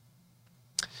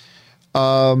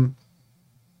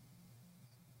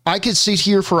 I could sit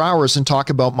here for hours and talk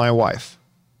about my wife.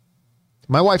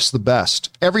 My wife's the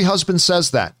best. Every husband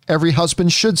says that. Every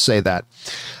husband should say that.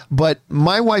 But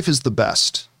my wife is the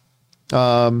best.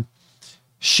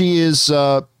 She's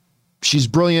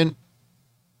brilliant.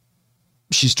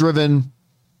 She's driven.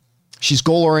 She's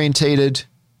goal-orientated.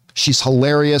 She's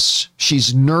hilarious.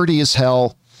 She's nerdy as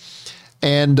hell.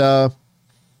 And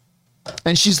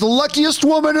she's the luckiest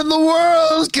woman in the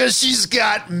world because she's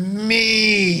got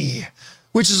me,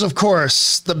 which is, of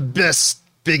course, the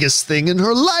biggest thing in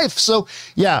her life. So,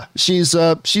 yeah, she's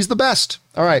the best.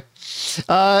 All right.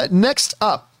 Next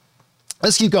up.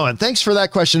 Let's keep going. Thanks for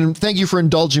that question. Thank you for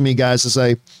indulging me, guys, as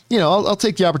I'll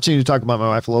take the opportunity to talk about my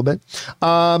wife a little bit.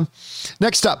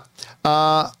 Next up,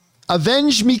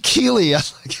 Avenge Me Keely.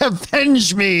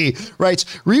 Avenge Me writes,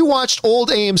 rewatched old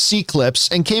AMC clips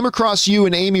and came across you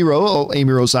and Amy Rose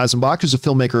Eisenbach, who's a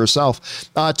filmmaker herself,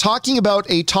 talking about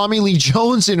a Tommy Lee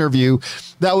Jones interview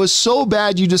that was so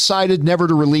bad you decided never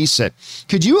to release it.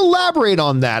 Could you elaborate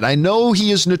on that? I know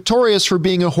he is notorious for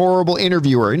being a horrible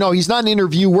interviewer. No, he's not an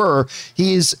interviewer.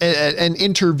 He's an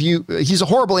interview. He's a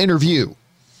horrible interview.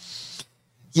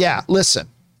 Yeah, listen.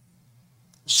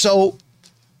 So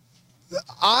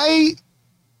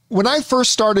when I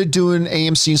first started doing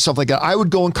AMC and stuff like that, I would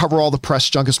go and cover all the press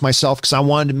junkets myself because I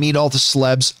wanted to meet all the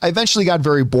celebs. I eventually got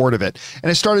very bored of it, and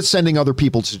I started sending other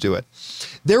people to do it.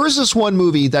 There was this one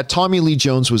movie that Tommy Lee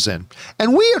Jones was in,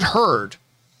 and we had heard,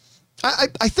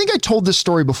 I think I told this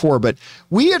story before, but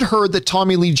we had heard that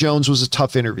Tommy Lee Jones was a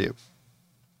tough interview.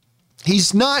 He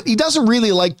doesn't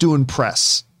really like doing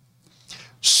press.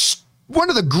 One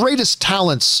of the greatest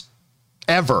talents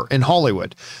ever in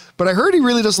Hollywood. But I heard he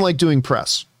really doesn't like doing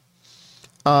press.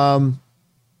 So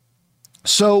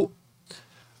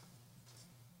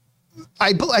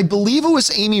I believe it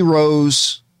was Amy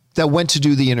Rose that went to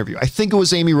do the interview. I think it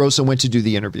was Amy Rose that went to do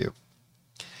the interview.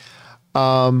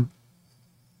 And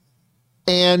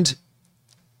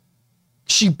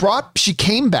she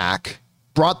came back,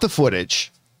 brought the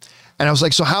footage, and I was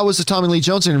like, so how was the Tommy Lee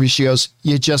Jones interview? She goes,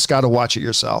 you just got to watch it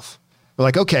yourself. We're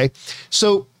like, okay.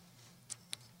 So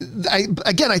I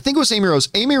think it was Amy Rose.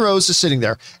 Amy Rose is sitting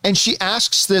there and she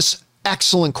asks this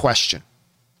excellent question.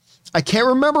 I can't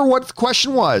remember what the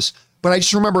question was, but I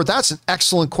just remember that's an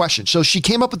excellent question. So she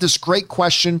came up with this great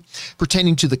question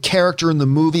pertaining to the character in the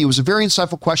movie. It was a very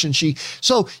insightful question.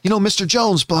 Mr.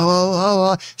 Jones, blah, blah, blah,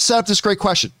 blah, set up this great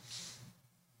question.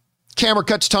 Camera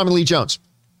cut to Tommy Lee Jones.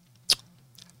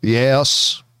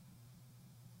 Yes.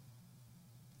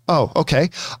 Oh,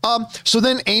 okay. So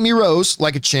then Amy Rose,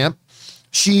 like a champ,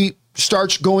 she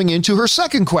starts going into her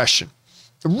second question.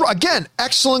 Again,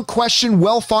 excellent question,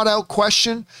 well thought out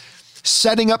question,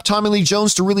 setting up Tommy Lee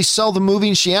Jones to really sell the movie.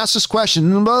 And she asks this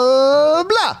question, blah,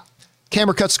 blah.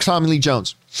 Camera cuts to Tommy Lee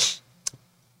Jones.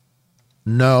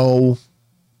 No.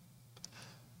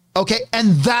 Okay,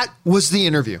 and that was the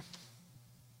interview.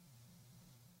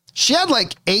 She had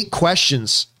like 8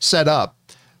 questions set up,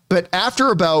 but after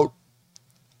about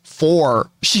 4,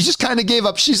 she just kind of gave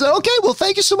up. She said, okay, well,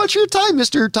 thank you so much for your time,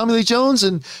 Mr. Tommy Lee Jones,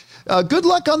 and good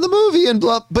luck on the movie and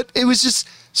blah. But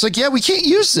it's like, yeah, we can't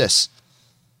use this.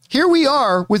 Here we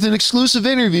are with an exclusive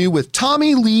interview with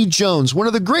Tommy Lee Jones, one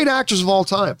of the great actors of all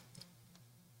time.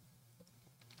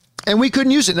 And we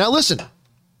couldn't use it. Now, listen,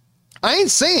 I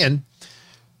ain't saying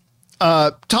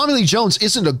Tommy Lee Jones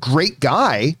isn't a great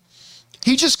guy.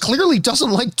 He just clearly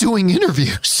doesn't like doing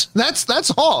interviews.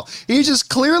 That's all. He just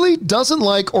clearly doesn't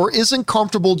like or isn't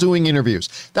comfortable doing interviews.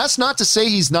 That's not to say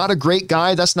he's not a great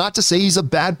guy. That's not to say he's a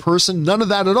bad person. None of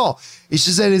that at all. It's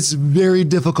just that it's very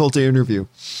difficult to interview.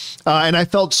 And I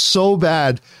felt so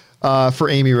bad for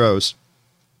Amy Rose.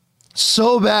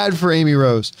 So bad for Amy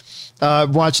Rose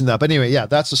watching that. But anyway, yeah,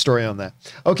 that's the story on that.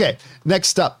 Okay,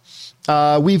 next up.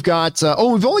 We've got,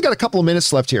 we've only got a couple of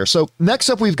minutes left here. So next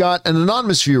up, we've got an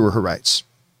anonymous viewer who writes,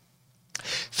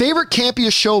 favorite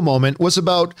Campiest show moment was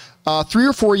about 3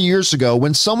 or 4 years ago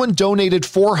when someone donated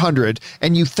 $400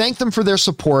 and you thanked them for their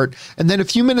support. And then a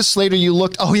few minutes later, you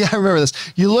looked, oh yeah, I remember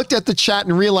this. You looked at the chat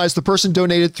and realized the person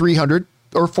donated 300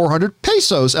 or 400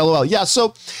 pesos, LOL. Yeah.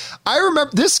 So I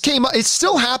remember this came up. It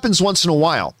still happens once in a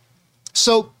while.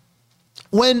 So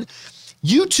when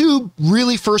YouTube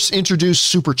really first introduced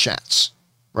super chats,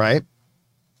 right?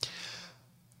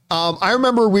 I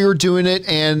remember we were doing it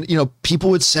and, people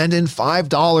would send in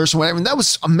 $5 or whatever. And that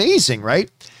was amazing,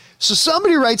 right? So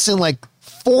somebody writes in like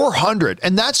 400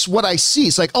 and that's what I see.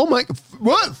 It's like, oh my,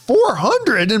 what?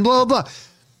 400 and blah, blah, blah.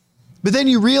 But then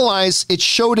you realize it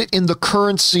showed it in the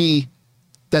currency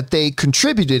that they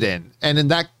contributed in. And in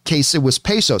that case, it was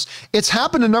pesos. It's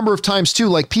happened a number of times too.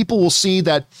 Like people will see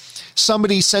that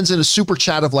somebody sends in a super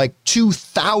chat of like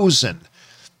 2,000,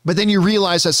 but then you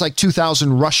realize that's like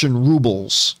 2,000 Russian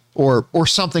rubles, or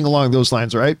something along those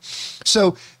lines, right?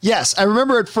 So yes, I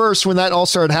remember at first when that all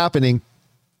started happening,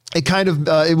 it kind of,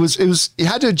 you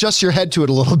had to adjust your head to it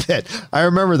a little bit. I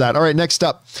remember that. All right, next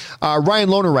up, Ryan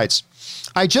Lohner writes,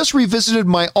 I just revisited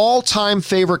my all-time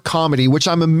favorite comedy, which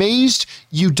I'm amazed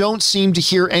you don't seem to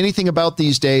hear anything about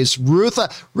these days.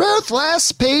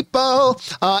 Ruthless People.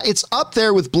 It's up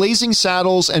there with Blazing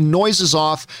Saddles and Noises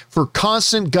Off for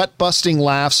constant gut-busting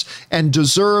laughs and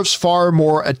deserves far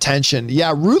more attention.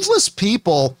 Yeah, Ruthless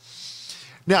People.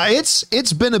 Now, it's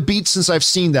been a beat since I've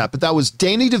seen that, but that was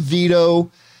Danny DeVito,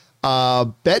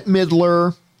 Bette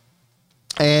Midler,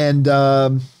 and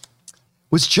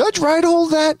was Judge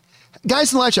Reinhold that?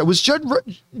 Guys in the live chat, was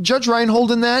Judge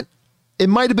Reinhold in that? It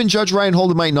might have been Judge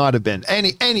Reinhold. It might not have been.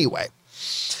 Anyway.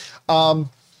 So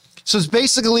it's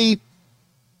basically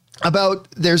about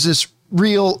there's this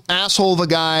real asshole of a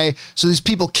guy. So these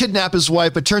people kidnap his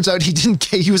wife, but turns out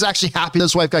he was actually happy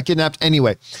his wife got kidnapped.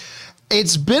 Anyway,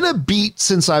 it's been a beat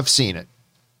since I've seen it.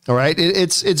 All right.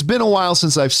 It's been a while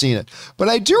since I've seen it, but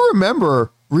I do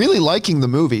remember really liking the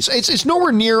movies. It's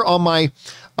nowhere near on my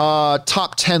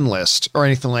top 10 list or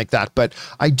anything like that, but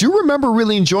I do remember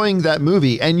really enjoying that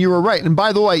movie. And you were right. And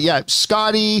by the way, yeah,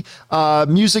 Scotty,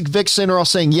 Music Vixen are all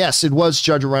saying, yes, it was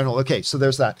Judge Reinhold. Okay. So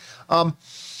there's that.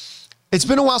 It's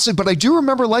been a while since, but I do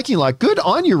remember liking a lot. Good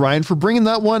on you, Ryan, for bringing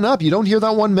that one up. You don't hear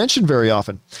that one mentioned very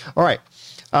often. All right.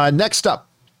 Next up,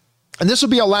 and this will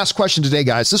be our last question today,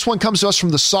 guys. This one comes to us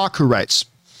from the Sock, who writes,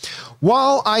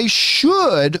 while I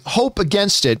should hope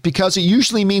against it because it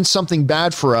usually means something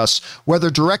bad for us, whether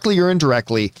directly or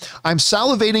indirectly, I'm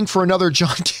salivating for another John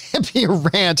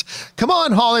Campea rant. Come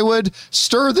on, Hollywood,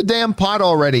 stir the damn pot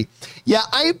already. Yeah,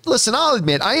 I'll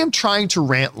admit, I am trying to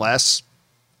rant less.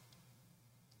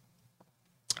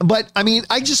 But I mean,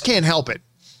 I just can't help it.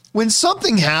 When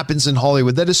something happens in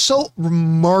Hollywood that is so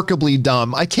remarkably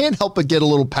dumb, I can't help but get a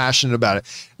little passionate about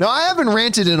it. Now, I haven't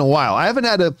ranted in a while. I haven't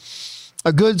had a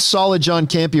good solid John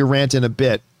Campea rant in a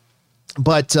bit,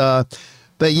 but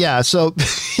yeah, so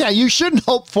yeah, you shouldn't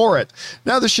hope for it.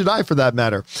 Neither should I, for that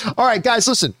matter. All right, guys,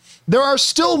 listen, there are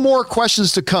still more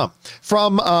questions to come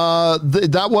from,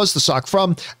 that was the Sock,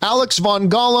 from Alex Von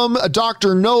Gollum,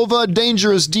 Dr. Nova,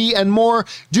 Dangerous D, and more.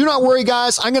 Do not worry,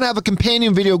 guys. I'm going to have a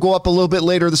companion video go up a little bit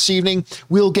later this evening.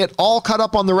 We'll get all caught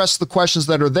up on the rest of the questions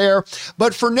that are there.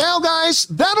 But for now, guys,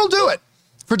 that'll do it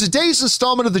for today's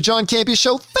installment of the John Campea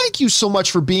Show. Thank you so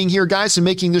much for being here, guys, and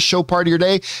making this show part of your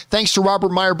day. Thanks to Robert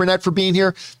Meyer Burnett for being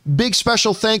here. Big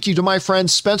special thank you to my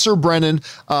friend Spencer Brennan,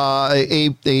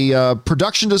 a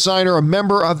production designer, a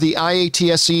member of the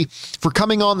IATSE, for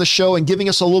coming on the show and giving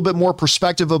us a little bit more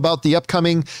perspective about the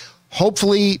upcoming,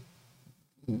 hopefully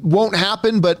won't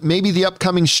happen, but maybe the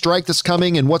upcoming strike that's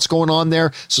coming and what's going on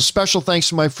there. So special thanks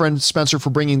to my friend Spencer for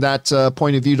bringing that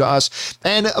point of view to us.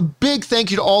 And a big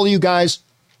thank you to all of you guys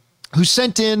who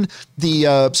sent in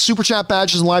the super chat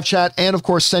badges and live chat, and of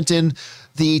course sent in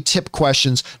the tip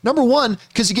questions. Number one,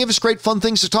 because you gave us great fun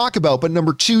things to talk about, but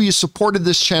number two, you supported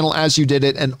this channel as you did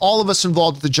it, and all of us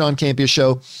involved with the John Campea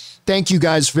Show, thank you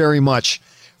guys very much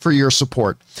for your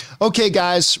support. Okay,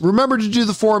 guys, remember to do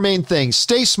the four main things.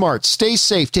 Stay smart, stay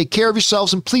safe, take care of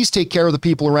yourselves, and please take care of the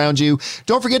people around you.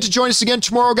 Don't forget to join us again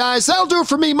tomorrow, guys. That'll do it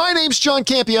for me. My name's John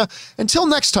Campea. Until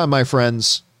next time, my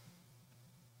friends,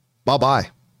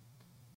 bye-bye.